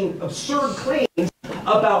making absurd claims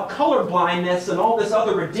about color blindness and all this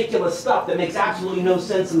other ridiculous stuff that makes absolutely no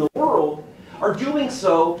sense in the world are doing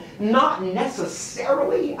so not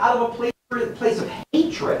necessarily out of a place of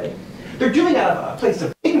hatred. They're doing it out of a place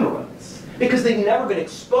of ignorance, because they've never been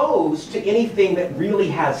exposed to anything that really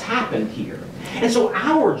has happened here. And so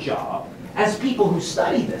our job, as people who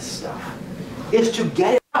study this stuff, is to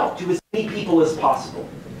get it out to as many people as possible.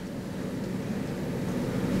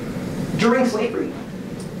 During slavery,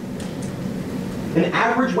 an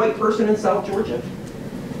average white person in South Georgia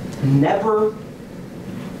never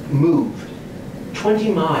moved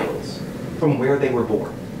 20 miles from where they were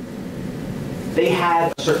born. They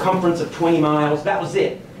had a circumference of 20 miles, that was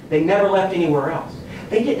it. They never left anywhere else.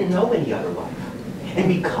 They didn't know any other life. And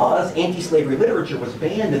because anti-slavery literature was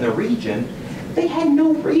banned in the region, they had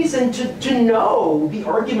no reason to know the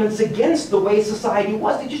arguments against the way society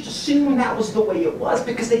was. They just assumed that was the way it was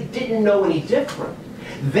because they didn't know any different.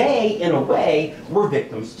 They, in a way, were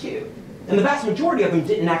victims too. And the vast majority of them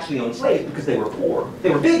didn't actually own slaves because they were poor.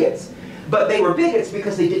 They were bigots. But they were bigots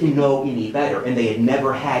because they didn't know any better and they had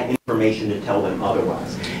never had information to tell them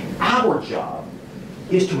otherwise. Our job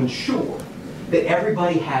is to ensure that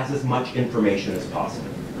everybody has as much information as possible.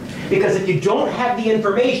 Because if you don't have the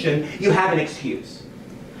information, you have an excuse.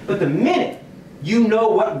 But the minute you know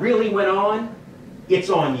what really went on, it's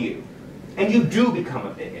on you. And you do become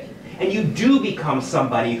a bigot. And you do become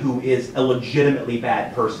somebody who is a legitimately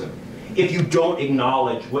bad person if you don't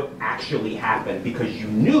acknowledge what actually happened because you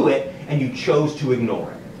knew it and you chose to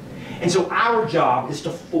ignore it. And so our job is to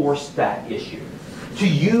force that issue, to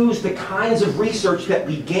use the kinds of research that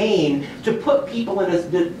we gain to put people in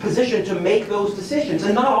a position to make those decisions.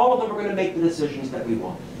 And not all of them are going to make the decisions that we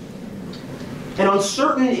want. And on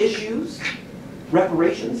certain issues,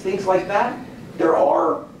 reparations, things like that, there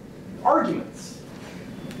are arguments.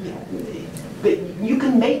 But you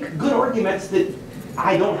can make good arguments that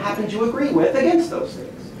I don't happen to agree with against those things.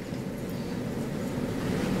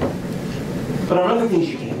 But on other things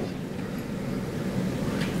you can't.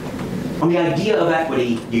 On the idea of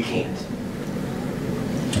equity, you can't.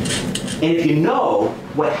 And if you know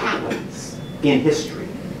what happens in history,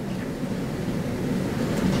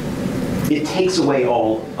 it takes away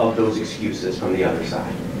all of those excuses from the other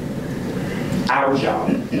side. Our job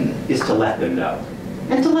is to let them know.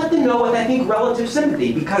 And to let them know with, I think, relative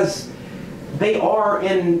sympathy, because they are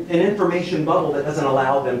in an information bubble that doesn't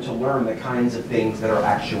allow them to learn the kinds of things that are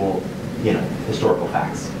actual, historical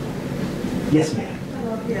facts. Yes, ma'am.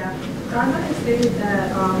 Yeah. I know you stated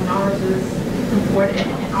that knowledge is important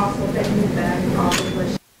and also taking it back off of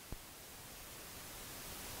what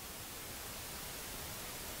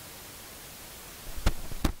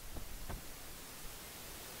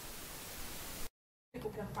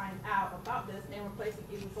people can find out about this and replace it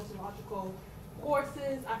with sociological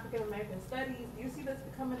courses, African American studies. Do you see this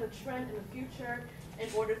becoming a trend in the future in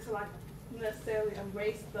order to necessarily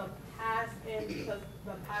erase the past, and because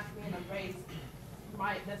the past being erased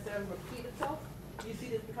might necessarily repeat itself? Do you see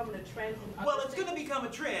this becoming a trend? Well, it's going to become a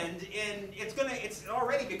trend, and it's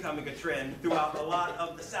already becoming a trend throughout a lot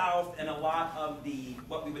of the South and a lot of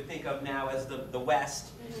what we would think of now as the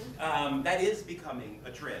West. Mm-hmm. That is becoming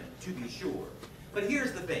a trend, to be sure. But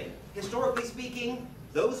here's the thing. Historically speaking,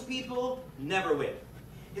 those people never win.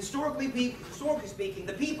 Historically speaking,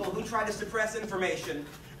 the people who try to suppress information,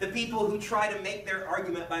 the people who try to make their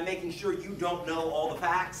argument by making sure you don't know all the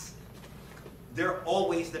facts, they're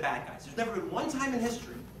always the bad guys. There's never been one time in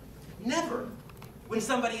history, never, when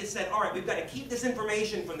somebody has said, all right, we've got to keep this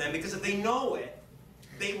information from them because if they know it,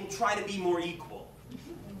 they will try to be more equal.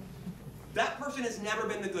 That person has never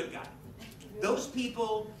been the good guy. Those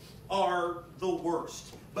people are the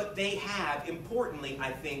worst. But they have, importantly, I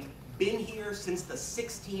think, been here since the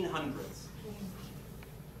 1600s.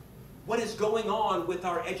 What is going on with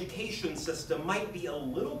our education system might be a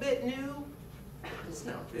little bit new, but it's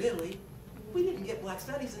not really. We didn't get black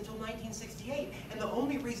studies until 1968, and the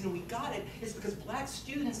only reason we got it is because black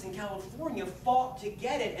students in California fought to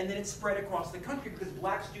get it, and then it spread across the country because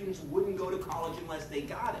black students wouldn't go to college unless they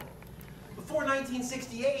got it. Before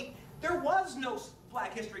 1968, there was no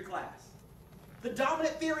black history class. The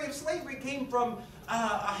dominant theory of slavery came from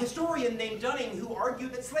a historian named Dunning who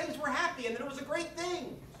argued that slaves were happy and that it was a great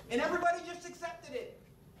thing, and everybody just accepted it.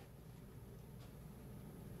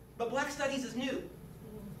 But black studies is new.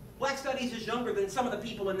 Black studies is younger than some of the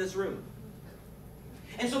people in this room.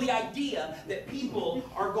 And so the idea that people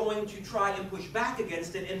are going to try and push back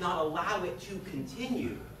against it and not allow it to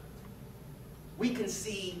continue, we can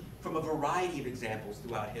see from a variety of examples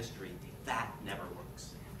throughout history that never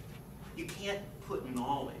works. You can't put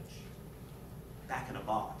knowledge back in a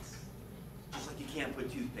box, just like you can't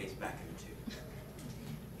put toothpaste back in a tube.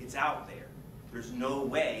 It's out there. There's no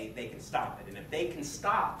way they can stop it. And if they can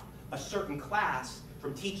stop a certain class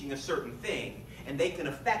from teaching a certain thing, and they can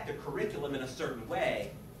affect a curriculum in a certain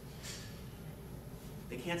way,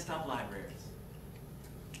 they can't stop libraries.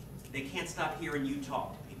 They can't stop hearing you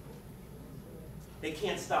talk to people. They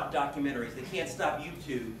can't stop documentaries. They can't stop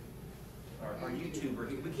YouTube or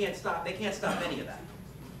YouTuber. They can't stop any of that.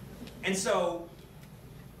 And so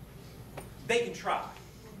they can try.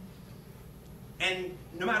 And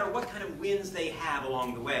no matter what kind of wins they have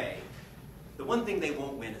along the way, the one thing they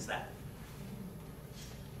won't win is that.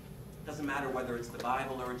 It doesn't matter whether it's the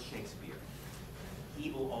Bible or it's Shakespeare.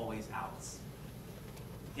 Evil always outs.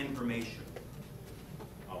 Information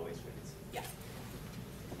always wins. Yeah.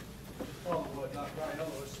 Well, what Dr.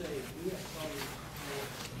 Aiello was saying, we are probably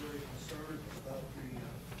very concerned about the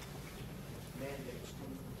mandates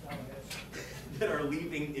coming from Tallahassee. That are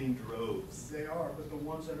leaving in droves. They are, but the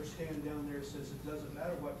ones that are standing down there says it doesn't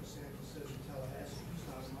matter what DeSantis says in Tallahassee, he's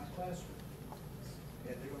not in my classroom.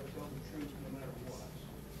 And they're going to tell the truth no matter what.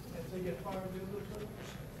 If they get fired, they'll look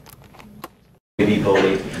like Be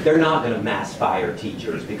bullied. They're not going to mass fire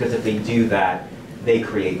teachers, because if they do that, they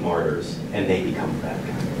create martyrs and they become bad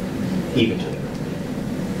guys, even to them.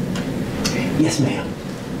 Yes, ma'am.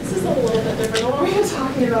 This is a little bit different than what we were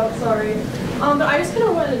talking about, sorry. But I just kind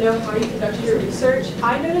of wanted to know how you conducted your research.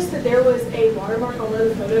 I noticed that there was a watermark on one of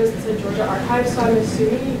the photos that said Georgia Archives, so I'm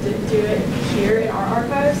assuming you didn't do it here in our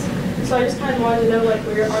archives. So I just kind of wanted to know like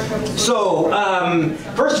where your archive was. So,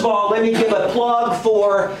 first of all, let me give a plug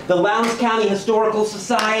for the Lowndes County Historical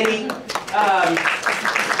Society,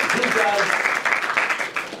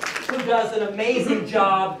 who does an amazing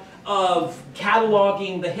job of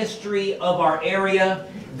cataloging the history of our area.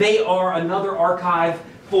 They are another archive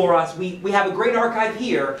for us. We have a great archive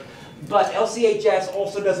here, but LCHS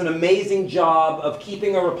also does an amazing job of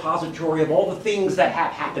keeping a repository of all the things that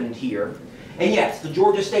have happened here. And yes, the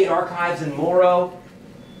Georgia State Archives in Morrow,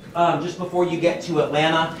 just before you get to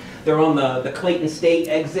Atlanta, they're on the Clayton State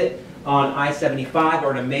exit on I-75,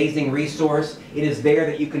 are an amazing resource. It is there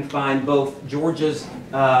that you can find both Georgia's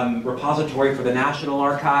repository for the National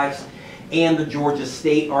Archives and the Georgia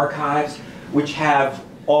State Archives, which have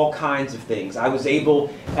all kinds of things. I was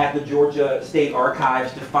able at the Georgia State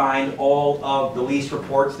Archives to find all of the lease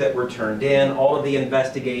reports that were turned in, all of the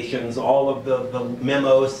investigations, all of the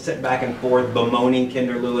memos sent back and forth bemoaning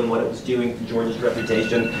Kinderlou and what it was doing to Georgia's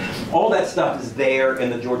reputation. All that stuff is there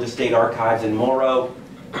in the Georgia State Archives in Morrow.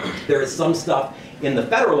 There is some stuff in the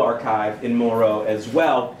Federal Archive in Morrow as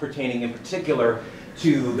well, pertaining in particular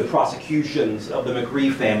to the prosecutions of the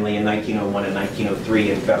McRee family in 1901 and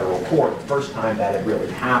 1903 in federal court, the first time that had really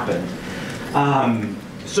happened.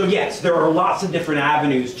 So yes, there are lots of different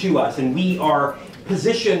avenues to us, and we are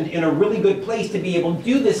positioned in a really good place to be able to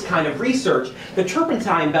do this kind of research. The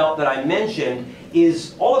turpentine belt that I mentioned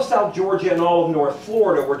is all of South Georgia and all of North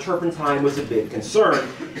Florida, where turpentine was a big concern.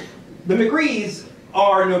 The McRees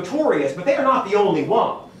are notorious, but they are not the only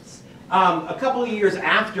ones. A couple of years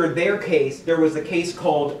after their case, there was a case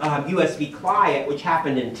called U.S. v. Client, which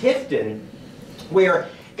happened in Tifton, where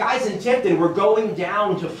guys in Tifton were going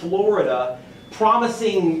down to Florida,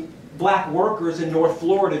 promising black workers in North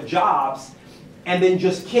Florida jobs, and then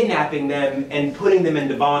just kidnapping them and putting them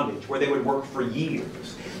into bondage, where they would work for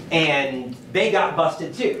years. And they got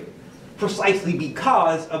busted too, precisely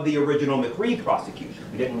because of the original McRee prosecution.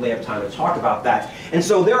 We didn't really have time to talk about that. And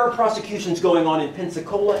so there are prosecutions going on in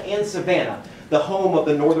Pensacola and Savannah, the home of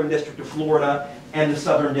the Northern District of Florida and the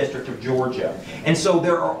Southern District of Georgia. And so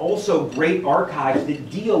there are also great archives that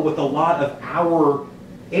deal with a lot of our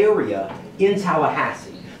area in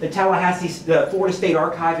Tallahassee. The Florida State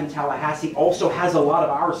Archive in Tallahassee also has a lot of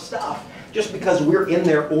our stuff, just because we're in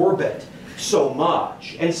their orbit so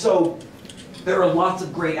much. And so there are lots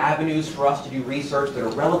of great avenues for us to do research that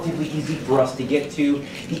are relatively easy for us to get to.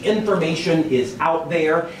 The information is out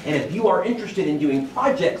there, and if you are interested in doing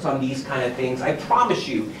projects on these kind of things, I promise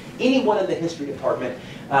you, anyone in the history department,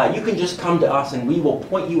 you can just come to us and we will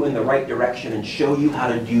point you in the right direction and show you how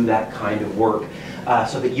to do that kind of work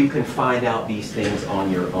so that you can find out these things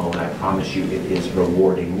on your own. I promise you it is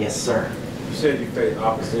rewarding. Yes, sir? You said you faced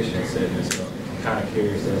opposition, said this, so I'm kind of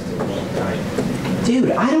curious as to what type.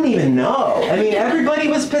 Dude, I don't even know. I mean, everybody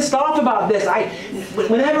was pissed off about this.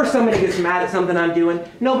 Whenever somebody gets mad at something I'm doing,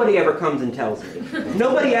 nobody ever comes and tells me.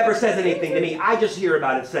 Nobody ever says anything to me. I just hear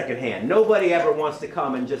about it secondhand. Nobody ever wants to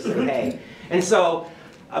come and just say, hey. And so,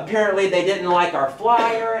 apparently they didn't like our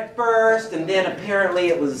flyer at first, and then apparently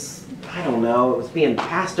it was, I don't know, it was being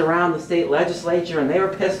passed around the state legislature and they were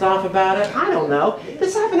pissed off about it. I don't know.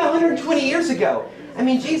 This happened 120 years ago. I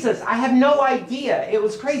mean, Jesus, I have no idea. It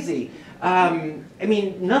was crazy. I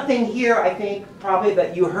mean, nothing here, I think, probably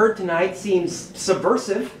that you heard tonight seems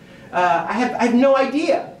subversive. I have no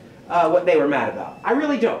idea what they were mad about. I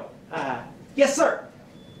really don't. Yes, sir.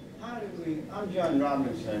 I'm John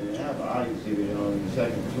Robinson, and I have an art exhibit on the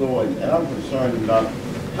second floor, and I'm concerned about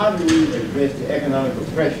how do we address the economic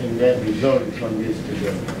oppression that resulted from this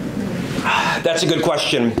today? That's a good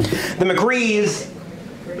question. The McCrees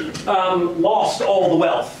lost all the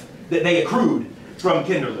wealth that they accrued from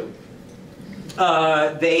Kinderlou.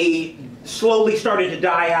 They slowly started to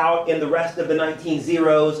die out in the rest of the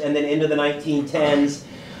 1900s and then into the 1910s.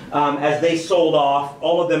 As they sold off,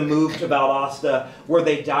 all of them moved to Vadosta, where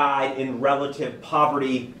they died in relative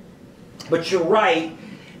poverty. But you're right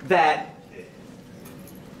that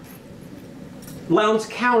Lowndes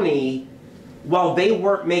County, while they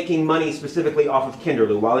weren't making money specifically off of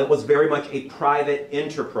Kinderlou, while it was very much a private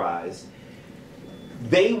enterprise,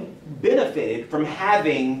 they benefited from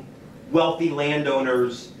having wealthy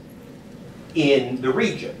landowners in the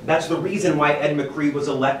region. That's the reason why Ed McCree was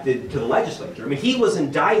elected to the legislature. I mean, he was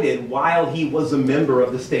indicted while he was a member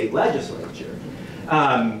of the state legislature.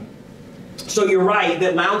 So you're right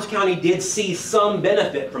that Lowndes County did see some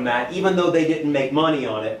benefit from that, even though they didn't make money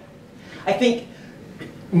on it. I think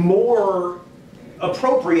more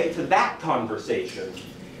appropriate to that conversation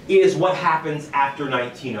is what happens after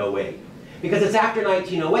 1908. Because it's after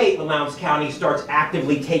 1908 when Lowndes County starts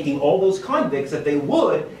actively taking all those convicts that they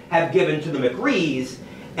would have given to the McCrees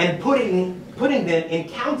and putting them in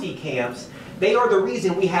county camps. They are the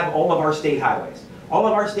reason we have all of our state highways. All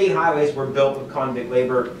of our state highways were built with convict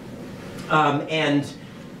labor, and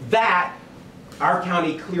that our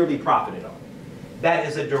county clearly profited on. That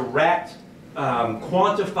is a direct,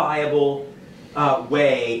 quantifiable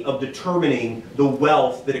way of determining the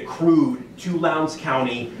wealth that accrued to Lowndes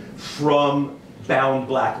County from bound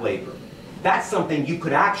black labor. That's something you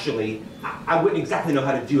could actually, I wouldn't exactly know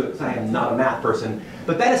how to do it because I am not a math person,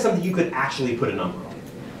 but that is something you could actually put a number on.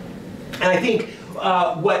 And I think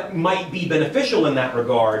what might be beneficial in that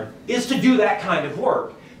regard is to do that kind of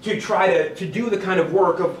work, to try to do the kind of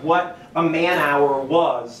work of what a man-hour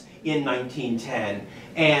was in 1910,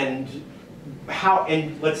 and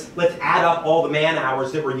let's add up all the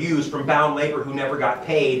man-hours that were used from bound labor who never got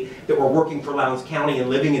paid, that were working for Lowndes County and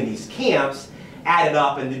living in these camps, added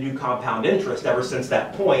up into new compound interest ever since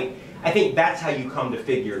that point. I think that's how you come to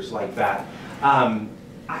figures like that. I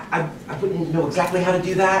wouldn't know exactly how to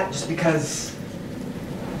do that, just because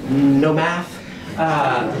no math.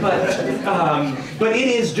 But it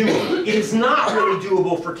is doable. It is not really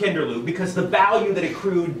doable for Kinderlou because the value that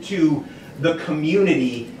accrued to the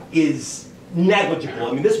community is negligible.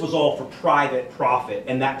 I mean, this was all for private profit,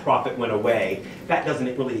 and that profit went away. That doesn't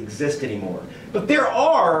really exist anymore. But there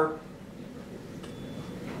are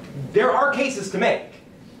cases to make.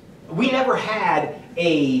 We never had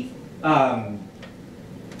a, well,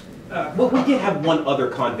 we did have one other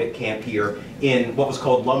convict camp here in what was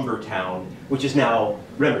called Lumbertown, which is now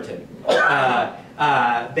Bremerton.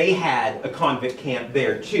 They had a convict camp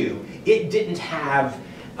there too. It didn't have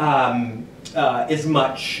as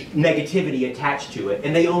much negativity attached to it,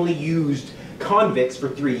 and they only used convicts for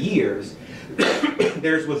 3 years.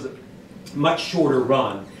 Theirs was a much shorter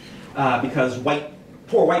run because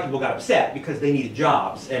poor white people got upset because they needed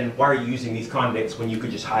jobs, and why are you using these convicts when you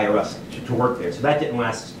could just hire us to work there? So that didn't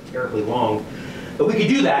last terribly long, but we could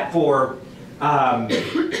do that for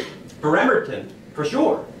Bremerton for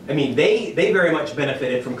sure. I mean, they very much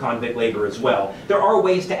benefited from convict labor as well. There are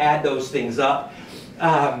ways to add those things up.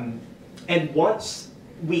 And once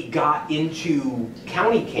we got into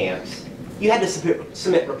county camps, you had to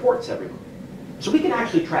submit reports every month. So we can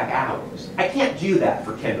actually track hours. I can't do that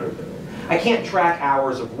for Kinderlou. I can't track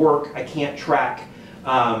hours of work. I can't track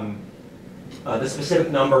the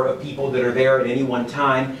specific number of people that are there at any one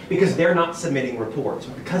time because they're not submitting reports.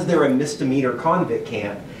 Because they're a misdemeanor convict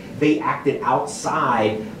camp, they acted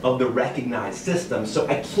outside of the recognized system. So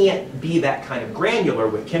I can't be that kind of granular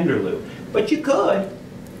with Kinderlou. But you could.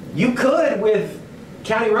 You could with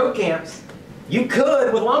county road camps. You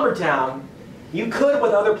could with Lumbertown. You could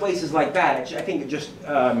with other places like that. I think it just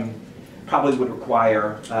probably would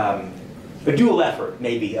require a dual effort,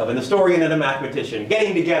 maybe, of an historian and a mathematician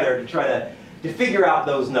getting together to try to figure out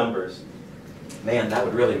those numbers. Man, that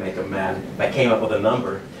would really make them mad. If I came up with a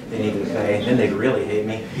number they needed to pay, then they'd really hate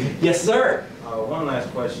me. Yes, sir? One last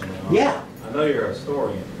question. Yeah. I know you're a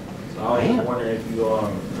historian. So I was just wondering if you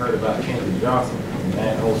heard about Kinderlou Johnson and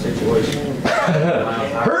that whole situation.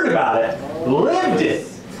 Heard about it. Lived it.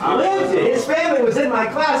 Lived it. His family was in my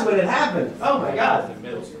class when it happened. Oh my God. In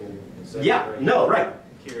middle school. Yeah. No, right.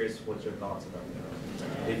 Curious what your thoughts about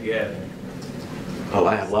that, if you have any. Oh,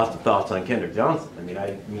 I have lots of thoughts on Kinderlou Johnson. I mean,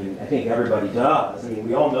 I think everybody does. I mean,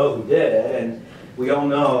 we all know who did it, and We all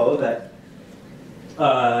know that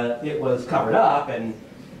it was covered up, and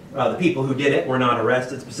the people who did it were not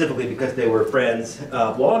arrested specifically because they were friends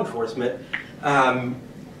of law enforcement.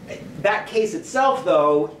 That case itself,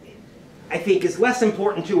 though, I think is less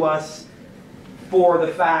important to us for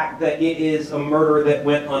the fact that it is a murder that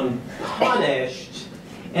went unpunished,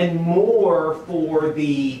 and more for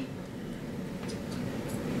the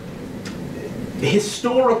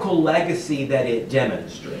historical legacy that it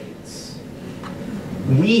demonstrates.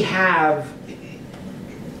 We have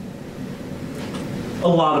a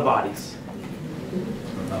lot of bodies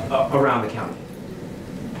around the county.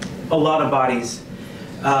 A lot of bodies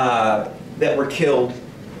that were killed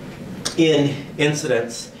in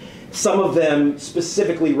incidents, some of them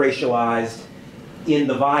specifically racialized in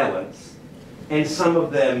the violence, and some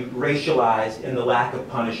of them racialized in the lack of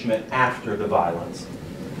punishment after the violence.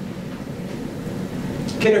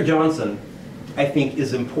 Kenneth Johnson, I think,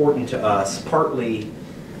 is important to us, partly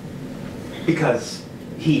because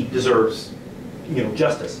he deserves,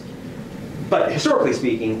 justice. But historically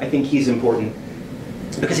speaking, I think he's important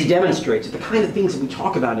because he demonstrates that the kind of things that we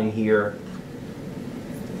talk about in here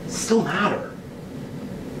still matter.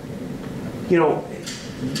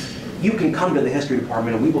 You can come to the history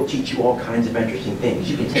department and we will teach you all kinds of interesting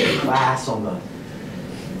things. You can take a class on the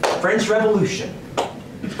French Revolution.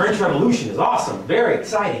 The French Revolution is awesome, very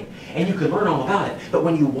exciting, and you can learn all about it. But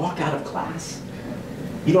when you walk out of class,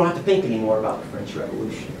 you don't have to think anymore about the French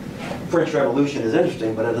Revolution. French Revolution is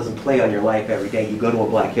interesting, but it doesn't play on your life every day. You go to a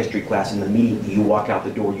black history class and immediately you walk out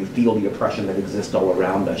the door, you feel the oppression that exists all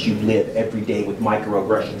around us. You live every day with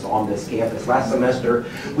microaggressions on this campus. Last semester,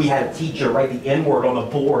 we had a teacher write the N-word on the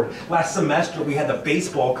board. Last semester, we had the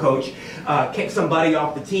baseball coach kick somebody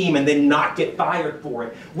off the team and then not get fired for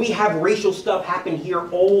it. We have racial stuff happen here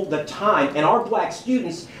all the time, and our black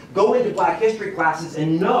students go into black history classes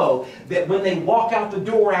and know that when they walk out the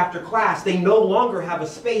door after class, they no longer have a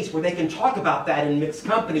space where they can talk about that in mixed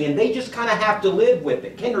company, and they just kind of have to live with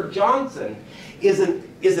it. Kenneth Johnson is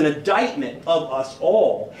an indictment of us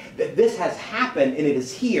all, that this has happened and it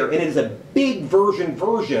is here, and it is a big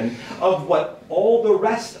version of what all the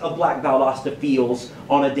rest of Black Valdosta feels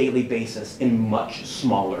on a daily basis in much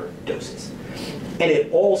smaller doses. And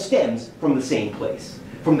it all stems from the same place,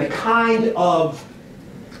 from the kind of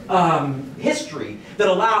history that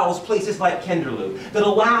allows places like Kinderlou, that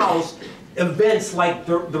allows events like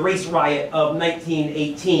the race riot of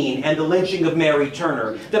 1918 and the lynching of Mary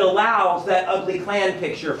Turner, that allows that ugly Klan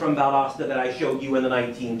picture from Vadosta that I showed you in the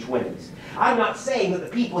 1920s. I'm not saying that the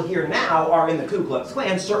people here now are in the Ku Klux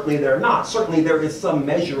Klan. Certainly they're not. Certainly there is some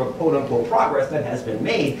measure of quote-unquote progress that has been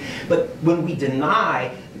made. But when we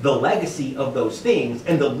deny the legacy of those things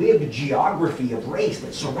and the lived geography of race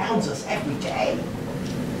that surrounds us every day,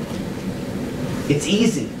 it's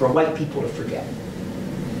easy for white people to forget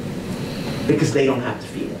because they don't have to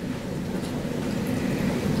feel it.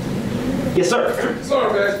 Yes, sir. Sorry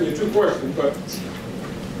for asking you two questions, but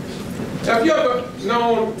have you ever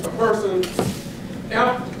known a person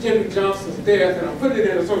after Kenneth Johnson's death, and I put it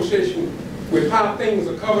in association with how things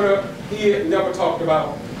are covered up, hid, and never talked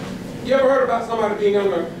about? You ever heard about somebody being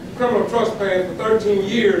on a criminal trespass for 13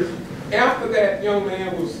 years after that young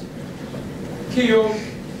man was killed,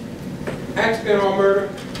 accident or murder?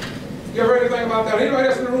 You ever heard anything about that? Anybody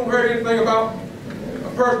else in the room heard anything about a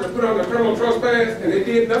person that put on a criminal trespass and they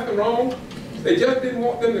did nothing wrong? They just didn't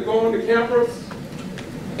want them to go on the campus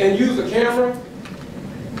and use a camera?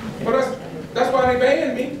 Well, that's why they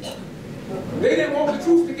banned me. They didn't want the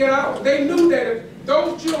truth to get out. They knew that if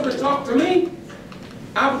those children talked to me,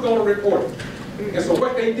 I was going to report it. And so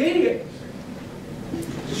what they did,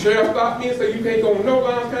 the sheriff stopped me and said, you can't go to no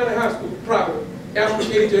Lowndes County High School property after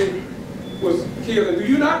KJ was killed. And do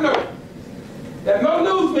you not know that no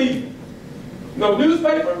news media, no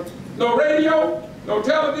newspaper, no radio, no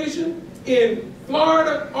television in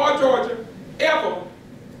Florida or Georgia ever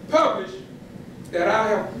published that I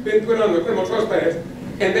have been put under criminal trespass?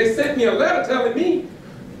 And they sent me a letter telling me,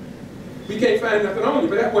 we can't find nothing on you,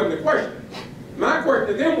 but that wasn't the question. My question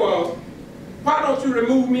to them was, why don't you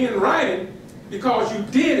remove me in writing because you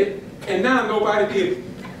did it and now nobody did it?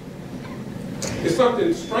 There's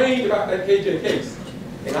something strange about that KJ case.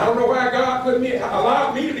 And I don't know why God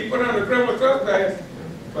allowed me to be put under criminal trespass,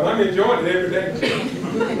 but I'm enjoying it every day.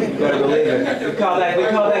 You gotta believe it. We call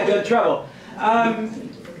that good trouble.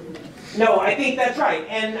 No, I think that's right.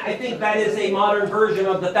 And I think that is a modern version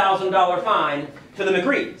of the $1,000 fine to the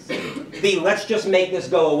McCreeds. Let's just make this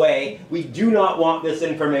go away. We do not want this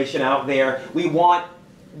information out there. We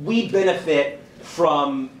benefit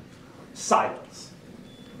from silence.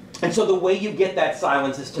 And so the way you get that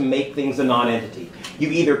silence is to make things a non-entity. You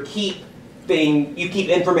either keep thing, you keep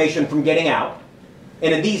information from getting out.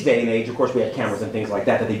 And in these day and age, of course, we have cameras and things like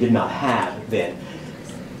that that they did not have then.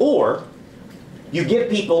 Or you give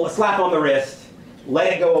people a slap on the wrist,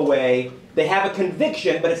 let it go away. They have a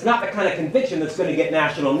conviction, but it's not the kind of conviction that's going to get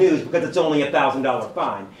national news because it's only a $1,000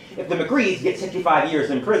 fine. If the McGrees get 65 years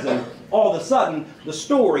in prison, all of a sudden, the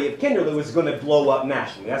story of Kinderlou is going to blow up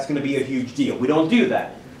nationally. That's going to be a huge deal. We don't do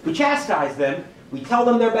that. We chastise them, we tell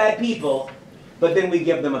them they're bad people, but then we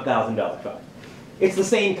give them a $1,000 fine. It's the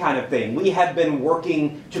same kind of thing. We have been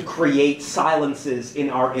working to create silences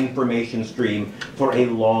in our information stream for a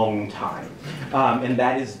long time. And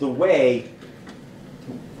that is the way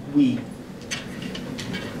we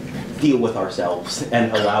deal with ourselves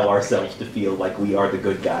and allow ourselves to feel like we are the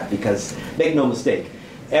good guy. Because, make no mistake,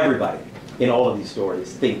 everybody in all of these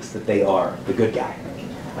stories thinks that they are the good guy.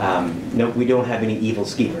 No, we don't have any evil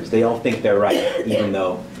schemers. They all think they're right, even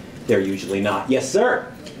though they're usually not. Yes,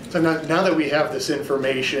 sir? So now that we have this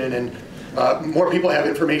information and more people have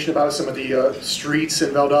information about some of the streets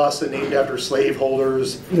in Vadosta named after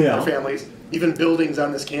slaveholders, their families, even buildings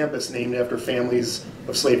on this campus named after families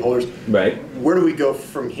of slaveholders. Right. Where do we go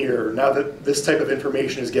from here? Now that this type of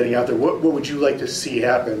information is getting out there, what would you like to see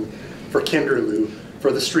happen for Kinderlou,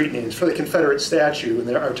 for the street names, for the Confederate statue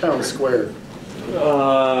in our town square?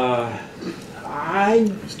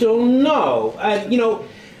 I don't know. You know,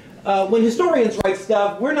 when historians write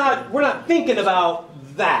stuff, we're not thinking about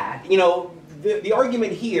that. You know, the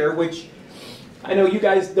argument here, which I know you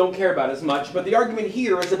guys don't care about as much, but the argument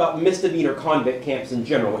here is about misdemeanor convict camps in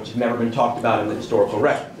general, which have never been talked about in the historical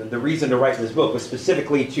record. The reason to write this book was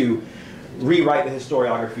specifically to rewrite the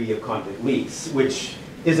historiography of convict lease, which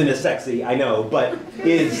isn't as sexy, I know, but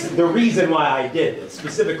is the reason why I did this,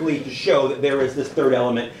 specifically to show that there is this third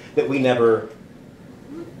element that we never...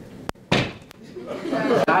 Did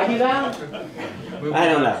I do that? I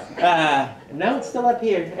don't know. No, it's still up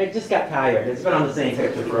here. It just got tired. It's been on the same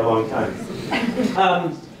picture for a long time.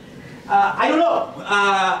 I don't know.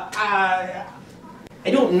 I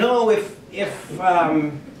don't know if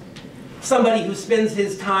somebody who spends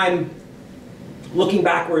his time looking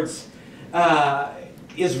backwards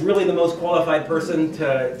is really the most qualified person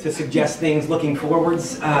to suggest things looking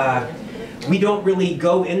forwards. We don't really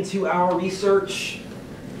go into our research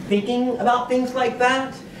thinking about things like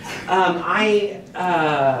that. I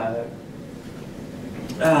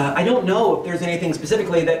don't know if there's anything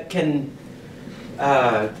specifically that can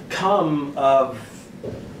come of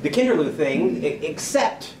the Kinderlou thing,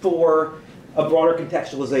 except for a broader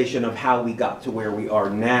contextualization of how we got to where we are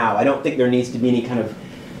now. I don't think there needs to be any kind of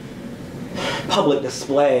public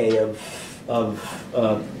display of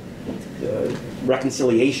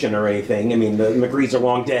reconciliation or anything. I mean, the McGrees are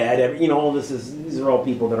long dead. You know, all these are all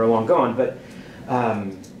people that are long gone. But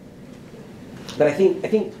I think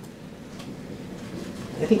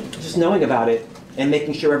just knowing about it and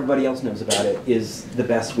making sure everybody else knows about it is the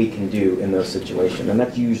best we can do in those situations. And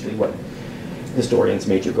that's usually what historians'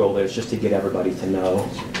 major goal is, just to get everybody to know.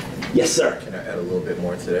 Yes, sir. Can I add a little bit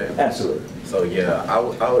more to that? Absolutely. So yeah,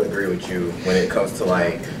 I would agree with you when it comes to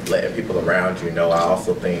like letting people around you know. I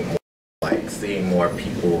also think like seeing more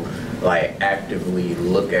people like actively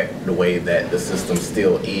look at the way that the system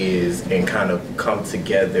still is and kind of come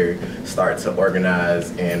together, start to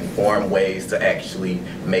organize and form ways to actually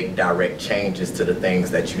make direct changes to the things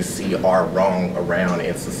that you see are wrong around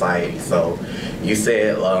in society. So you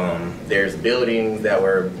said there's buildings that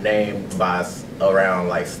were named by around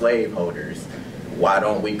like slaveholders. Why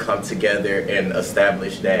don't we come together and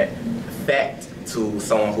establish that fact to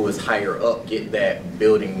someone who is higher up, get that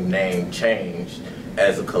building name changed?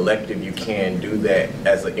 As a collective, you can do that.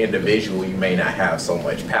 As an individual, you may not have so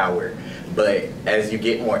much power. But as you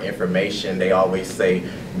get more information, they always say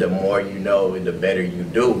the more you know, the better you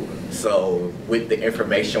do. So with the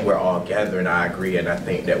information we're all gathering, I agree, and I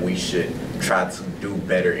think that we should try to do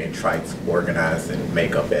better and try to organize and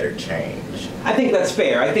make a better change. I think that's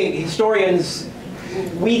fair. I think historians,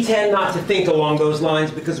 we tend not to think along those lines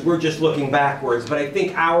because we're just looking backwards. But I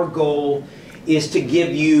think our goal is to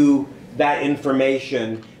give you that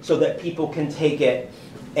information so that people can take it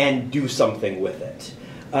and do something with it.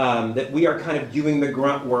 That we are kind of doing the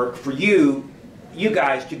grunt work for you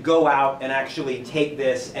guys to go out and actually take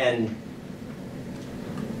this and,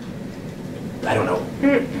 I don't know,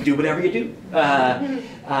 do whatever you do. But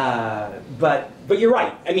you're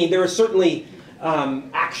right. I mean, there are certainly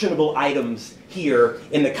actionable items here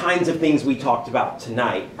in the kinds of things we talked about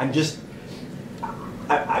tonight. I'm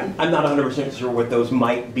not 100% sure what those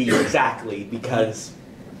might be exactly, because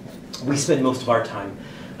we spend most of our time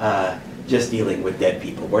just dealing with dead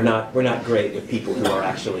people. We're not great with people who are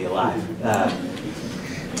actually alive.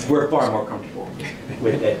 We're far more comfortable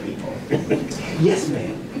with dead people. Yes,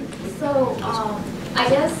 ma'am. So, I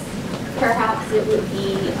guess perhaps it would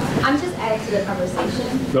be, I'm just adding to the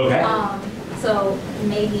conversation. Okay. So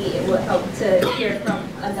maybe it would help to hear from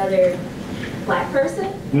another black person.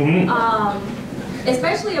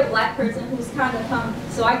 Especially a black person who's kind of come,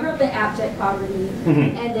 so I grew up in abject poverty,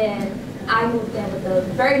 and then I moved in with a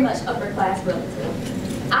very much upper class relative.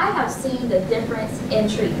 I have seen the difference in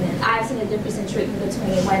treatment. I've seen the difference in treatment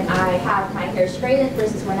between when I have my hair straightened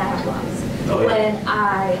versus when I have locks. Oh, yeah. When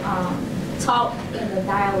I talk in the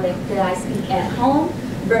dialect that I speak at home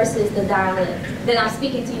versus the dialect that I'm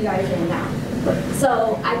speaking to you guys in now.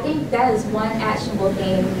 So I think that is one actionable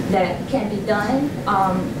thing that can be done,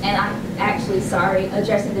 and I'm actually sorry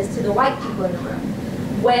addressing this to the white people in the room.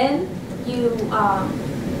 When you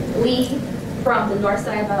leave from the north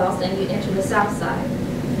side of Vadosta and you enter the south side,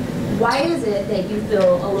 why is it that you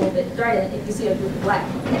feel a little bit threatened if you see a group of black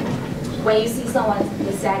people? When you see someone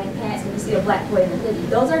with sagging pants, when you see a black boy in a hoodie,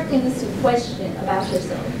 those are things to question about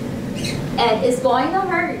yourself. And it's going to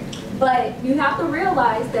hurt, but you have to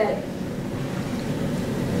realize that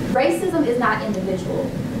racism is not individual.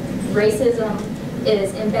 Racism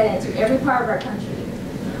is embedded into every part of our country.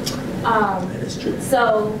 That is true.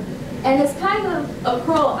 So, and it's kind of a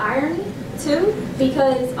cruel irony too,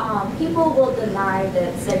 because people will deny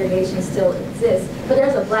that segregation still exists, but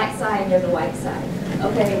there's a black side and there's a white side.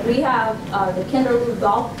 Okay, we have the Kinderlou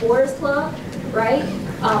Golf Boys Club, right?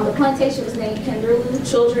 The plantation was named Kinderlou,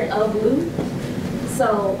 Children of Lou.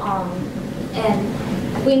 So,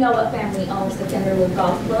 and we know what family owns the Kinderlou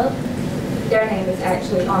Golf Club. Their name is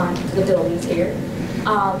actually on the buildings here.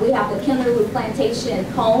 We have the Kinderlou Plantation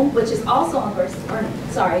Home, which is also on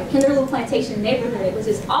Kinderlou Plantation Neighborhood, which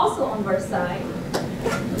is also on North Side.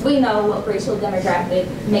 We know what racial demographic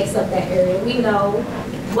makes up that area. We know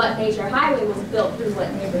what major highway was built through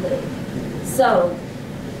what neighborhood. So,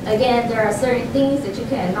 again, there are certain things that you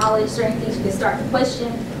can acknowledge, certain things you can start to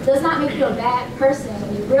question. It does not make you a bad person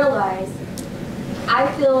when you realize,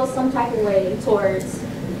 I feel some type of way towards,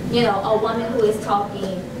 you know, a woman who is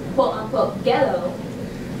talking, quote unquote, ghetto,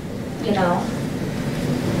 you know.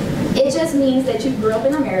 It just means that you grew up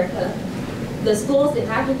in America. The schools did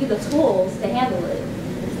not give you the tools to handle it.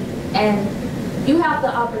 And you have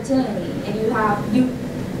the opportunity, and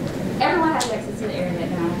everyone has access to the internet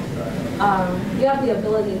now. You have the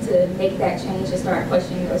ability to make that change and start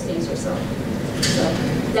questioning those things yourself. So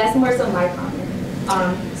that's more so my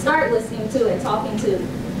comment. Start listening to and talking to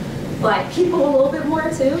black people a little bit more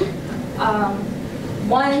too.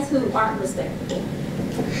 Ones who aren't respectable.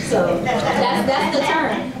 So that's the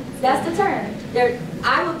term. That's the term.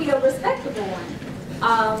 I would be a respectable one.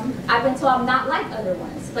 I've been told I'm not like other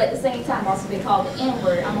ones, but at the same time, I've also been called the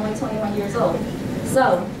N-word. I'm only 21 years old.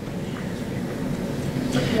 So,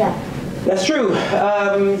 yeah. That's true.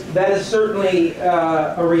 That is certainly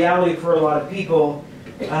a reality for a lot of people.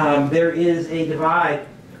 There is a divide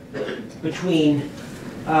between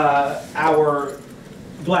our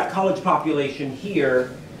black college population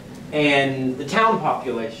here and the town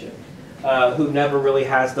population, who never really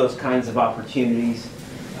has those kinds of opportunities.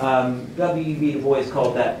 W.B. Du Bois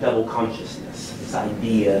called that double consciousness, this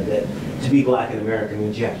idea that to be black in America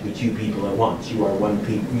means you have to be two people at once. You are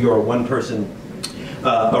one person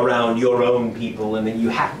around your own people, and then you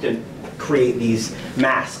have to create these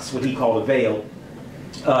masks, what he called a veil,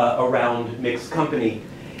 around mixed company.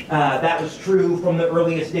 That was true from the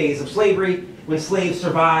earliest days of slavery, when slaves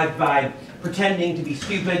survived by pretending to be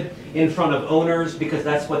stupid in front of owners because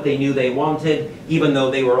that's what they knew they wanted, even though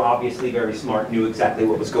they were obviously very smart, knew exactly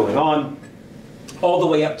what was going on, all the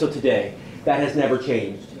way up till today. That has never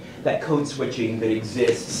changed. That code switching that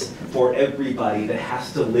exists for everybody that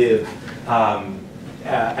has to live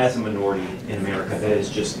as a minority in America, that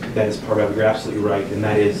is part of it. You're absolutely right, and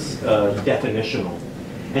that is definitional,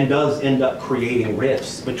 and does end up creating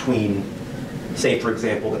rifts between, say, for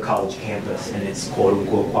example, the college campus and its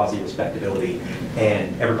quote-unquote quasi-respectability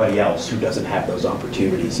and everybody else who doesn't have those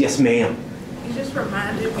opportunities. Yes, ma'am. You just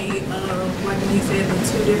reminded me of, like when you said, the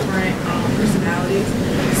two different personalities.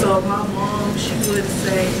 So my mom, she would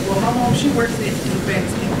say, well, my mom, she works at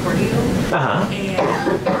events in Cornell,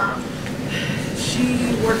 and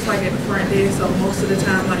she works like at the front desk, so most of the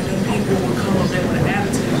time, like, them people would come up there with an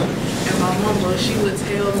attitude. And my mama, she would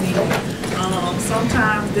tell me,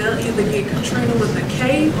 sometimes they'll either get Katrina with a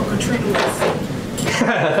K or Katrina with a C.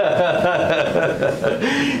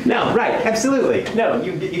 No, right, absolutely. No,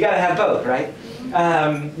 you gotta have both, right?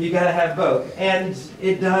 You gotta have both. And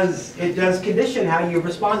it does condition how you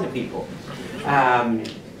respond to people.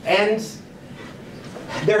 And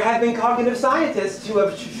There have been cognitive scientists who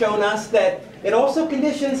have shown us that it also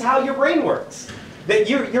conditions how your brain works. That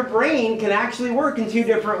your brain can actually work in two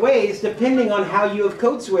different ways depending on how you have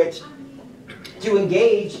code switched to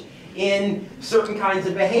engage in certain kinds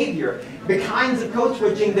of behavior. The kinds of code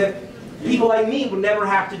switching that people like me would never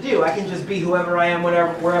have to do. I can just be whoever I am,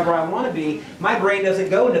 wherever I want to be. My brain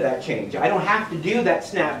doesn't go into that change. I don't have to do that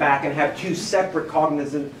snap back and have two separate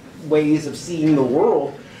cognitive ways of seeing the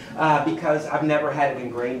world because I've never had it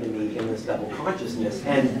ingrained in me in this double consciousness.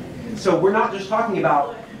 And so we're not just talking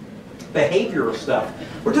about behavioral stuff.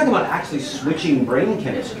 We're talking about actually switching brain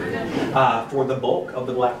chemistry for the bulk of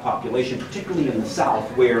the black population, particularly in the South,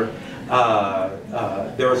 where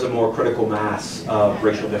there is a more critical mass of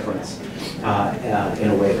racial difference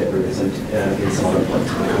in a way that there isn't in some other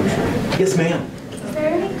parts of the country. Yes, ma'am. Is there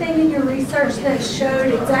anything in your research that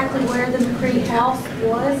showed exactly where the McCree house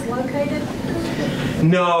was located?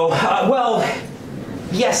 No. Well,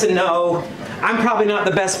 yes and no. I'm probably not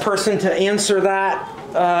the best person to answer that.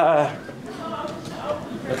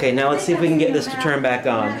 Okay, now let's see if we can get this to turn back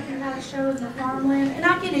on. Shows the farmland, and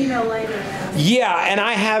I can email later. Yeah, and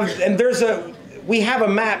I have, and we have a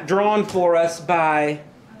map drawn for us by,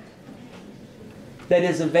 that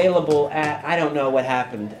is available at, I don't know what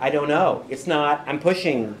happened. I don't know. It's not, I'm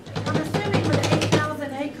pushing. I'm assuming with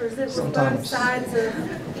 8,000 acres, it was both sides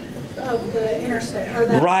of the interstate. Or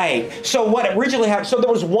the Right. So what originally happened, so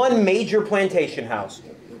there was one major plantation house.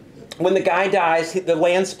 When the guy dies, the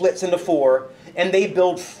land splits into 4, and they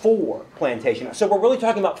build 4 plantation. So we're really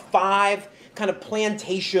talking about 5 kind of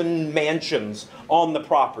plantation mansions on the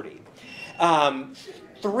property.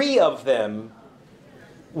 3 of them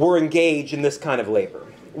were engaged in this kind of labor.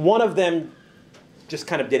 One of them just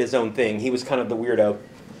kind of did his own thing. He was kind of the weirdo.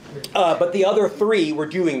 But the other 3 were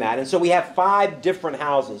doing that. And so we have 5 different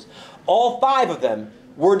houses. All 5 of them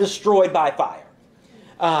were destroyed by fire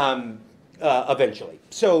eventually.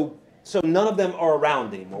 So none of them are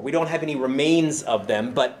around anymore. We don't have any remains of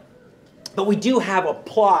them, but we do have a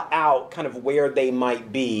plot out kind of where they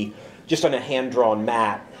might be, just on a hand-drawn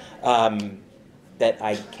map that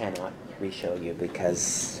I cannot re-show you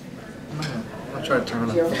because I'll try to turn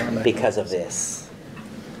it on. Because of this.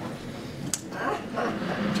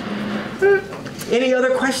 Any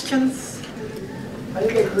other questions? Are the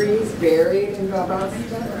McCrees buried in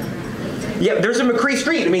Vadosta? Yeah, there's a McCree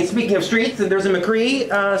Street. I mean, speaking of streets, there's a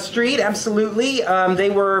McCree Street, absolutely. They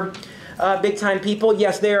were big-time people.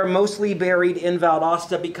 Yes, they are mostly buried in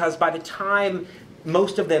Vadosta because by the time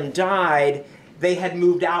most of them died, they had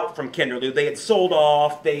moved out from Kinderlou. They had sold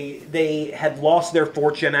off. They had lost their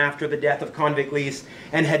fortune after the death of Convict Lease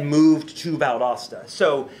and had moved to Vadosta.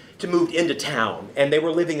 So to move into town. And they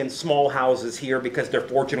were living in small houses here because their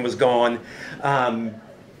fortune was gone.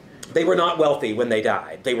 They were not wealthy when they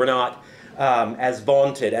died. They were not as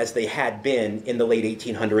vaunted as they had been in the late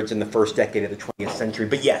 1800s and the first decade of the 20th century.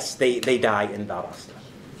 But yes, they die in Vadosta.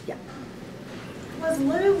 Yeah. Was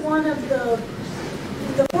Lou one of the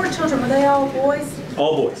 4 children? Were they all boys?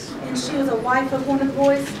 All boys. And she was a wife of one of the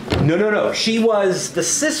boys? No. She was the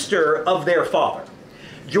sister of their father.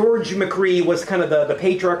 George McCree was kind of the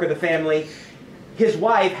patriarch of the family. His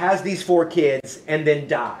wife has these 4 kids and then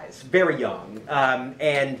dies very young.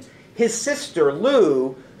 And his sister,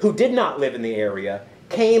 Lou, who did not live in the area,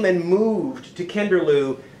 came and moved to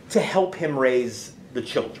Kinderlou to help him raise the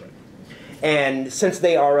children. And since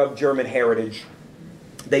they are of German heritage,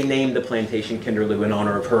 they named the plantation Kinderlou in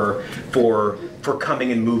honor of her for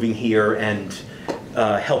coming and moving here and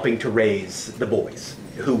helping to raise the boys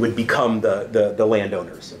who would become the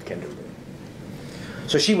landowners of Kinderlou.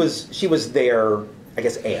 So she was their, I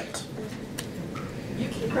guess, aunt. You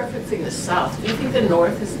keep referencing the South. Do you think the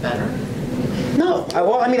North is better? No.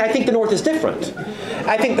 Well, I mean, I think the North is different.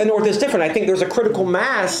 I think the North is different. I think there's a critical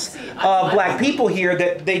mass of black people here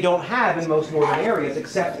that they don't have in most northern areas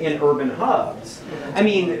except in urban hubs. I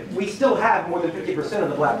mean, we still have more than 50% of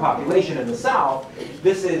the black population in the South.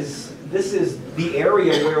 This is the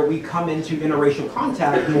area where we come into interracial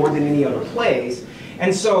contact more than any other place.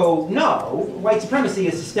 And so, no, white supremacy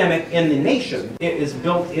is systemic in the nation. It is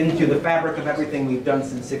built into the fabric of everything we've done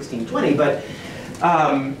since 1620. But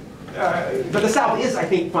the South is, I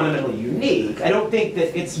think, fundamentally unique. I don't think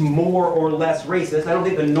that it's more or less racist. I don't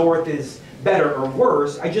think the North is better or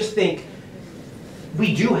worse. I just think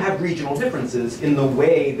we do have regional differences in the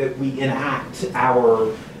way that we enact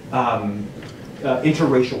our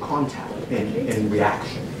interracial contact and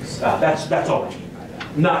reactions. That's all I mean by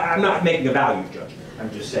that. I'm not making a value judgment. I'm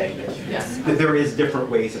just saying that there is different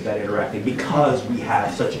ways of that interacting because we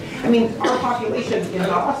have such. I mean, our population in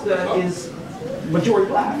Vadosta is majority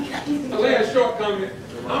black. The last short comment.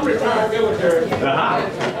 I'm retired military. Uh-huh.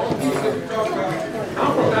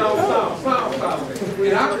 I'm from down south.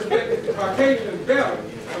 And I respect the Caucasians better,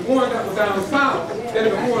 the ones that were down south, than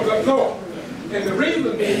the ones up north. And the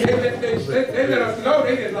reason being, they let us know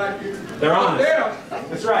they didn't like you. They're honest. There,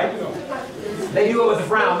 That's right. They do it with a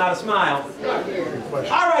frown, not a smile.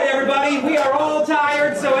 All right, everybody, we are all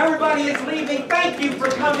tired, so everybody is leaving. Thank you for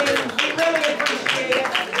coming. We really appreciate it.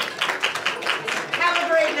 Have a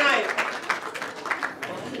great night.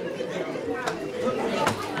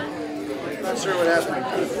 Not sure what happened.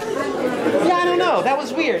 Yeah, I don't know. That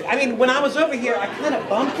was weird. I mean, when I was over here, I kind of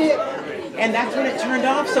bumped it, and that's when it turned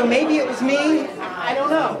off, so maybe it was me. I don't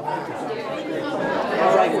know.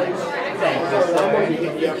 All right, thanks.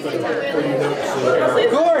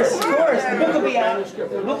 Of course. The book will be out.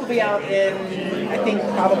 The book will be out in, I think,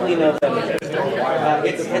 probably November.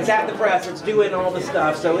 It's at the press. It's doing all the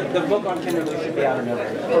stuff. So the book on Kinderlou should be out in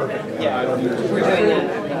November. Yeah, we're doing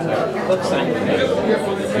that book signing.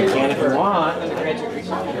 You can if you want.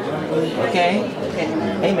 Okay.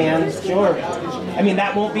 Hey, man. Sure. I mean,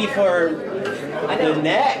 that won't be for the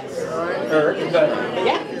next. But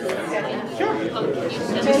yeah. Sure.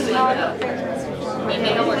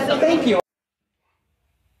 Thank you.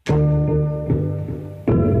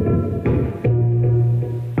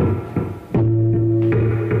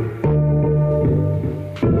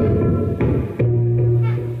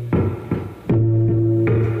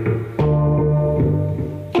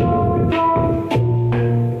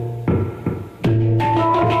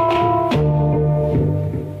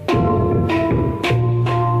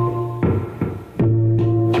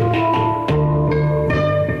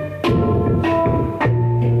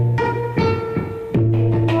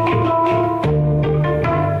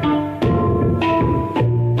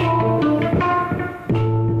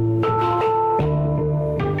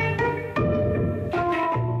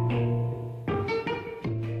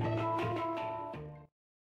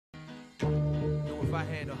 If I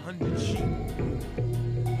had 100 sheep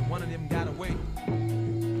and one of them got away,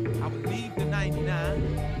 I would leave the 99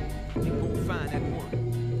 and go find that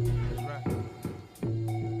one.